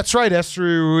 yeah, that's right. Esther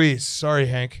Ruiz. Sorry,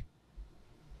 Hank.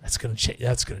 That's going to change.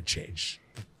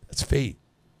 That's fate.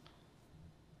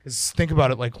 Because think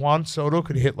about it. Like, Juan Soto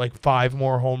could hit like 5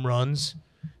 more home runs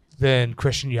than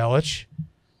Christian Yelich.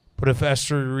 But if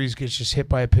Esther Ruiz gets just hit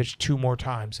by a pitch 2 more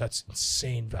times, that's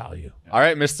insane value. All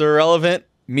right, Mr. Irrelevant.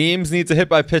 Memes needs a hit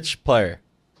by pitch player.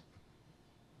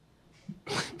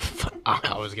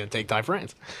 I was going to take Ty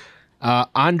France.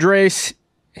 Andres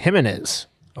Jimenez.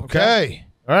 Okay.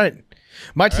 All right.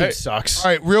 My team sucks.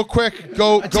 All right, real quick,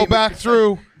 go back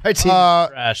through My team is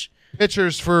trash.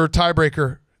 pitchers for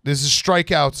tiebreaker. This is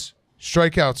strikeouts.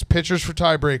 Pitchers for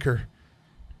tiebreaker.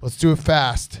 Let's do it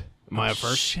fast. Am I up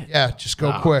first? Yeah, just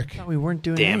go quick. I thought we weren't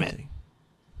doing Damn anything.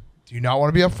 Do you not want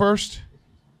to be up first?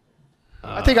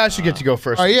 I think I should get to go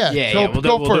first. Oh, yeah. We'll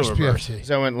Go do first, reverse. PFT.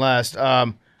 Because I went last.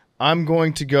 I'm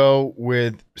going to go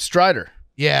with Strider.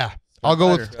 Yeah. I'll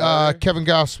go with Kevin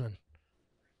Gausman.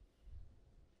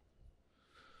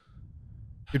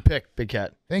 Good pick, Big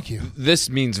Cat. Thank you. This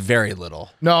means very little.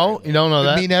 No, you don't know It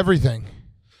that. mean everything.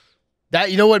 That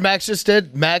you know what Max just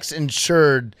did? Max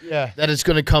ensured that it's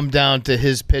going to come down to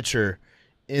his pitcher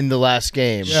in the last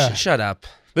game. Yeah. Shut up.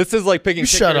 This is like picking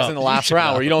shut kickers up. in the You last shut round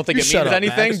up. where you don't think You it shut means up,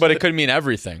 anything, Max. but it could mean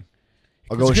everything.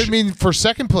 I'll go It with could mean for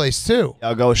second place, too.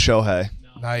 I'll go with Shohei.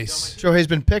 Nice. Shohei's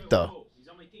been picked, though.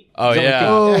 Oh, yeah.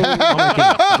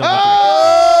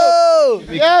 Oh,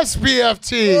 yes,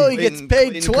 BFT. Oh, he gets paid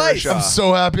Clayton twice. Kershaw. I'm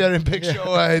so happy I didn't pick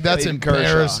Shohei. That's Clayton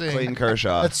embarrassing. Clayton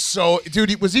Kershaw. That's so,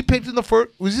 dude. Was he picked in the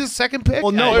first? Was he the second pick?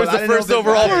 Well, no, it was but I the didn't first know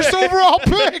overall that- First overall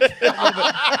pick.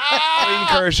 Clayton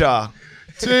Kershaw.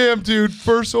 Damn, dude.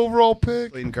 First overall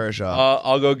pick. Clayton Kershaw.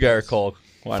 I'll go Garrett Cole.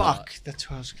 Why not? Fuck. That's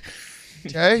what I was.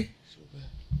 Okay.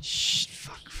 Shh.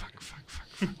 Fuck.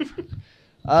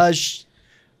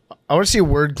 I want to see a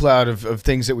word cloud of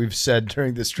things that we've said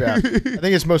during this draft. I think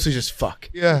it's mostly just fuck.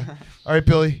 Yeah. All right,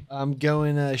 Billy. I'm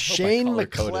going Shane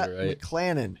color-coded it right.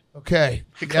 McClannon. Okay.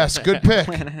 Yes, good pick.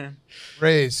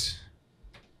 Raise.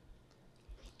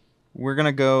 We're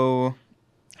gonna go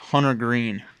Hunter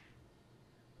Green.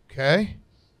 Okay.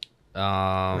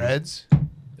 Um, Reds.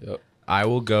 Yep. I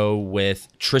will go with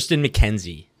Tristan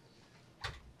McKenzie.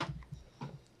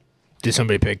 Did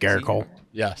somebody pick Garrett Cole?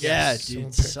 Yes. Yeah, Someone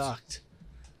dude, picked. sucked.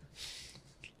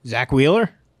 Zach Wheeler.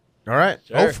 All right.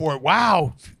 Go for it.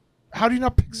 Wow. How do you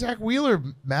not pick Zach Wheeler,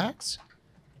 Max?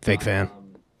 Fake fan.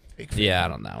 Yeah, I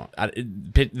don't know.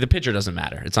 The pitcher doesn't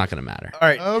matter. It's not going to matter. All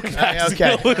right. Okay.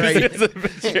 Okay. All right.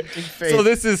 So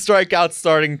this is strikeouts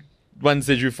starting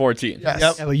Wednesday through 14. Yes.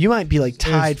 Yep. Yeah, but you might be like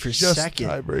tied for Just second.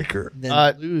 tiebreaker.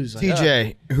 Then lose.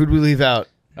 TJ, who'd we leave out?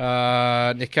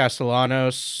 Nick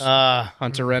Castellanos,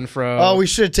 Hunter Renfroe. Oh, we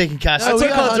should have taken Castellanos. I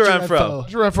took Hunter Renfroe.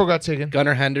 Renfroe got taken.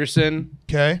 Gunnar Henderson.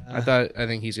 Okay. I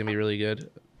think he's gonna be really good.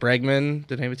 Bregman.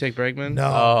 Did anybody take Bregman?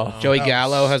 No. Joey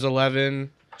Gallo has 11.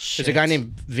 There's a guy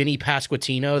named Vinny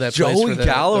Pasquantino that plays Joey for the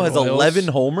Gallo has Royals. 11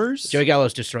 homers. Joey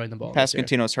Gallo's destroying the ball. this year.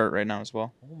 Pasquantino's hurt right now as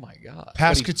well. Oh my god. Did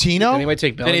Pasquantino? anybody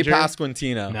take Vinny Bellinger?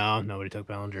 Pasquantino. No, nobody took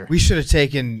Bellinger. We should have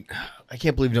taken. I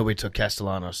can't believe nobody took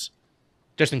Castellanos.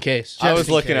 Just in case. I was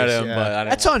in looking at case, him, yeah. but I didn't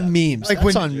That's want on memes. Like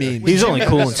That's when- on memes. He was only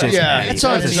cool in Cincinnati. Yeah, That's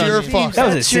on That's memes. your fault. That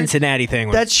was a That's your- Cincinnati thing.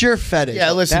 That's your fetish.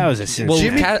 Yeah, listen. That was a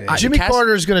Cincinnati thing. Jimmy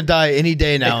Carter is going to die any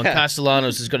day now, and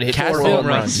Castellanos is going to hit 4 home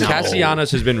runs.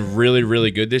 Castellanos has been really, really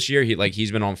good this year.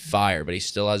 He's been on fire, but he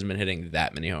still hasn't been hitting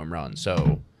that many home runs.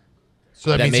 So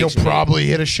that means he'll makes me- probably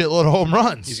hit a shitload of home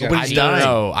runs. I don't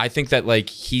know. I think that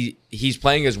he's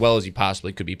playing as well as he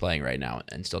possibly could be playing right now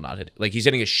and still not hitting. Like he's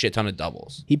hitting a shit ton of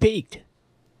doubles. He peaked.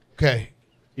 Okay.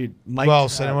 Dude, Who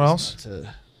else? Anyone else?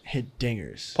 To hit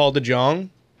dingers. Paul DeJong.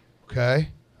 Okay.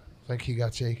 I think he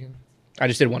got taken. I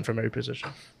just did one from every position.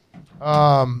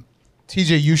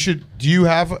 TJ, do you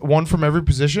have one from every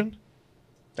position?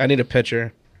 I need a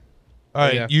pitcher. All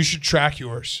right, Yeah. you should track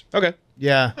yours. Okay.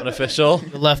 Yeah. Unofficial.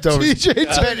 The leftovers.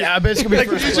 TJ, I bet it's going to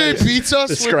be first TJ place. beats us.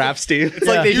 The scraps team. It's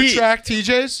like the You Heat. track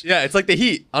TJ's? Yeah, it's like the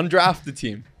Heat. Undrafted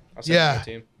team. I'll send Yeah. you my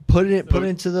team. Put it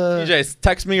into the. TJ,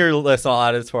 text me your list. I'll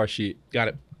add it to our sheet. Got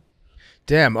it.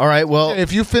 Damn. All right. Well,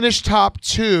 If you finish top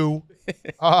 2,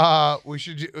 we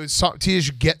should TJ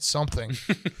should get something.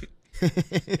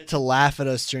 to laugh at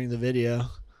us during the video.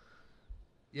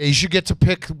 Yeah, you should get to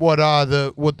pick what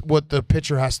the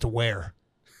pitcher has to wear.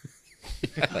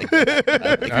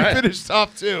 If you finish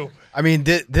top 2. I mean,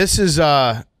 this has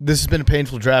been a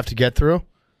painful draft to get through,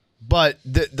 but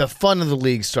the fun of the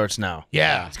league starts now.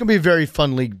 Yeah. It's going to be a very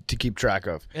fun league to keep track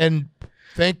of. And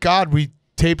thank God we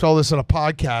taped all this on a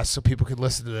podcast so people could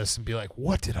listen to this and be like,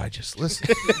 what did I just listen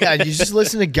to? Yeah, you just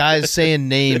listen to guys saying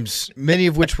names, many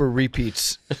of which were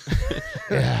repeats.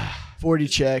 Yeah. 40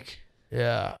 check.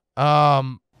 Yeah.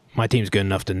 My team's good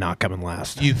enough to not come in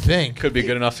last. You think? Could be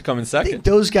good enough to come in I second. think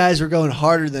those guys were going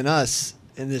harder than us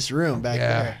in this room back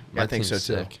there. I think so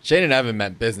too. Shane and Evan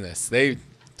meant business. They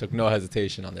took no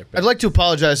hesitation on their pick. I'd like to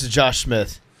apologize to Josh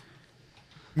Smith.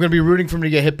 I'm going to be rooting for him to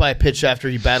get hit by a pitch after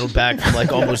he battled back from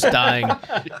almost dying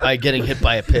by getting hit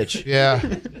by a pitch. Yeah.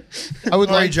 I would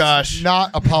Sorry, like Josh.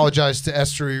 not apologize to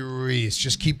Esther Ruiz.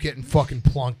 Just keep getting fucking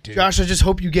plunked, dude. Josh, I just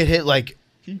hope you get hit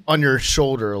on your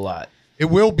shoulder a lot. It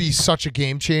will be such a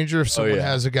game changer if someone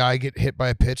has a guy get hit by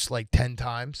a pitch 10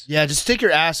 times. Yeah, just stick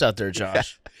your ass out there,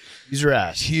 Josh. Use your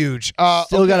ass. Huge.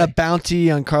 Still got a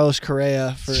bounty on Carlos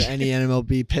Correa for any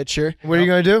NMLB pitcher. What are you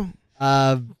going to do?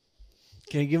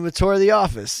 Gonna give him a tour of the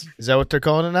office. Is that what they're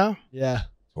calling it now? Yeah.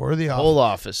 Tour of the office. Whole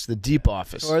office, the deep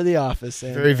office. Tour of the office.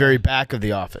 And, Very, very back of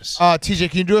the office. TJ,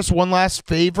 can you do us one last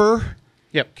favor?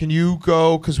 Yep. Can you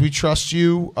go, because we trust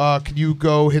you, can you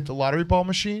go hit the lottery ball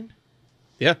machine?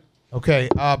 Yeah. Okay.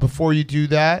 Before you do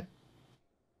that,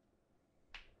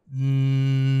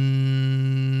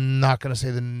 not going to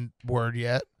say the word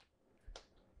yet.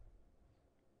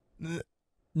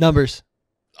 numbers.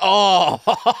 Oh,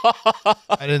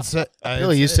 I didn't say.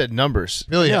 Billy, you said numbers.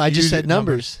 Billy, No, I you just did said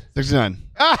numbers. 69.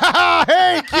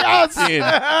 Hey, yes!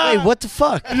 Hey, what the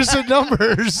fuck? I just said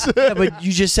numbers. Yeah, but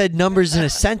you just said numbers in a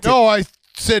sentence. No, I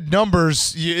said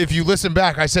numbers. If you listen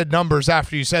back, I said numbers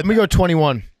after you said. Let me go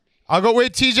 21. I'll go.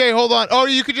 Wait, TJ, hold on. Oh,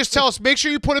 you could just tell us. Make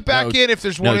sure you put it back in if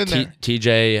there's one in there.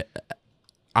 TJ,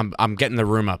 I'm getting the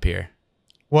room up here.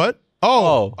 What?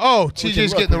 Oh,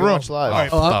 TJ's getting the room. All right.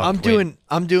 Oh,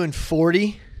 I'm doing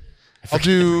 40. I'll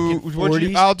do.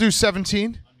 40s? I'll do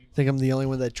 17. I think I'm the only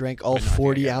one that drank all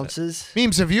 40 ounces.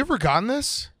 Memes, have you ever gotten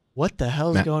this? What the hell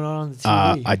is No. going on the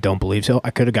TV? I don't believe so. I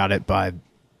could have got it by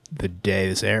the day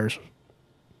this airs.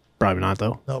 Probably not,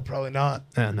 though. No, probably not.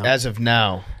 No. As of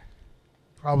now.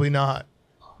 Probably not.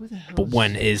 Who the hell? But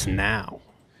when is now?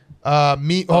 Oh,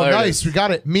 there it nice. is. We got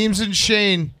it. Memes and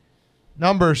Shane.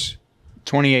 Numbers.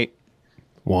 28.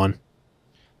 1.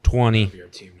 20.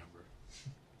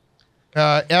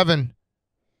 Evan.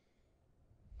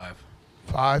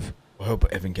 5. I hope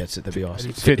Evan gets it. That'd be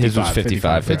awesome.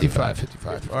 55.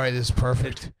 All right, this is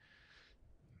perfect.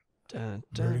 Dun,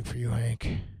 Rooting for you,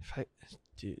 Hank.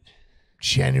 Dude.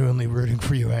 Genuinely rooting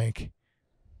for you, Hank.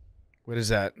 What is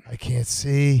that? I can't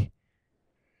see.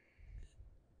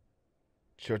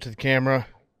 Show it to the camera.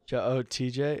 Oh,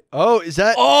 TJ. Oh, is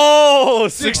that? Oh,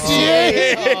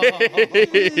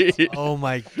 68. Oh,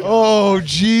 my God. Oh,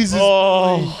 Jesus.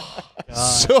 Oh.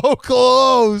 So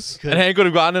close. And Hank would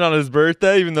have gotten it on his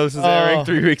birthday, even though this is airing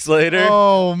 3 weeks later.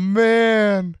 Oh,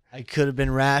 man. I could have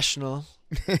been rational.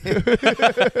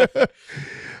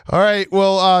 All right.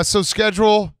 Well, so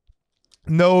schedule.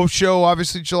 No show,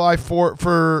 obviously, July 4th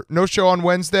for no show on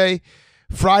Wednesday.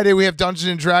 Friday, we have Dungeons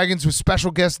and Dragons with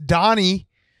special guest Donnie.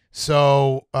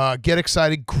 So get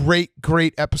excited. Great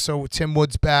episode with Tim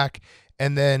Woods back.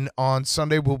 And then on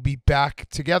Sunday, we'll be back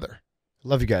together.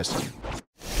 Love you guys.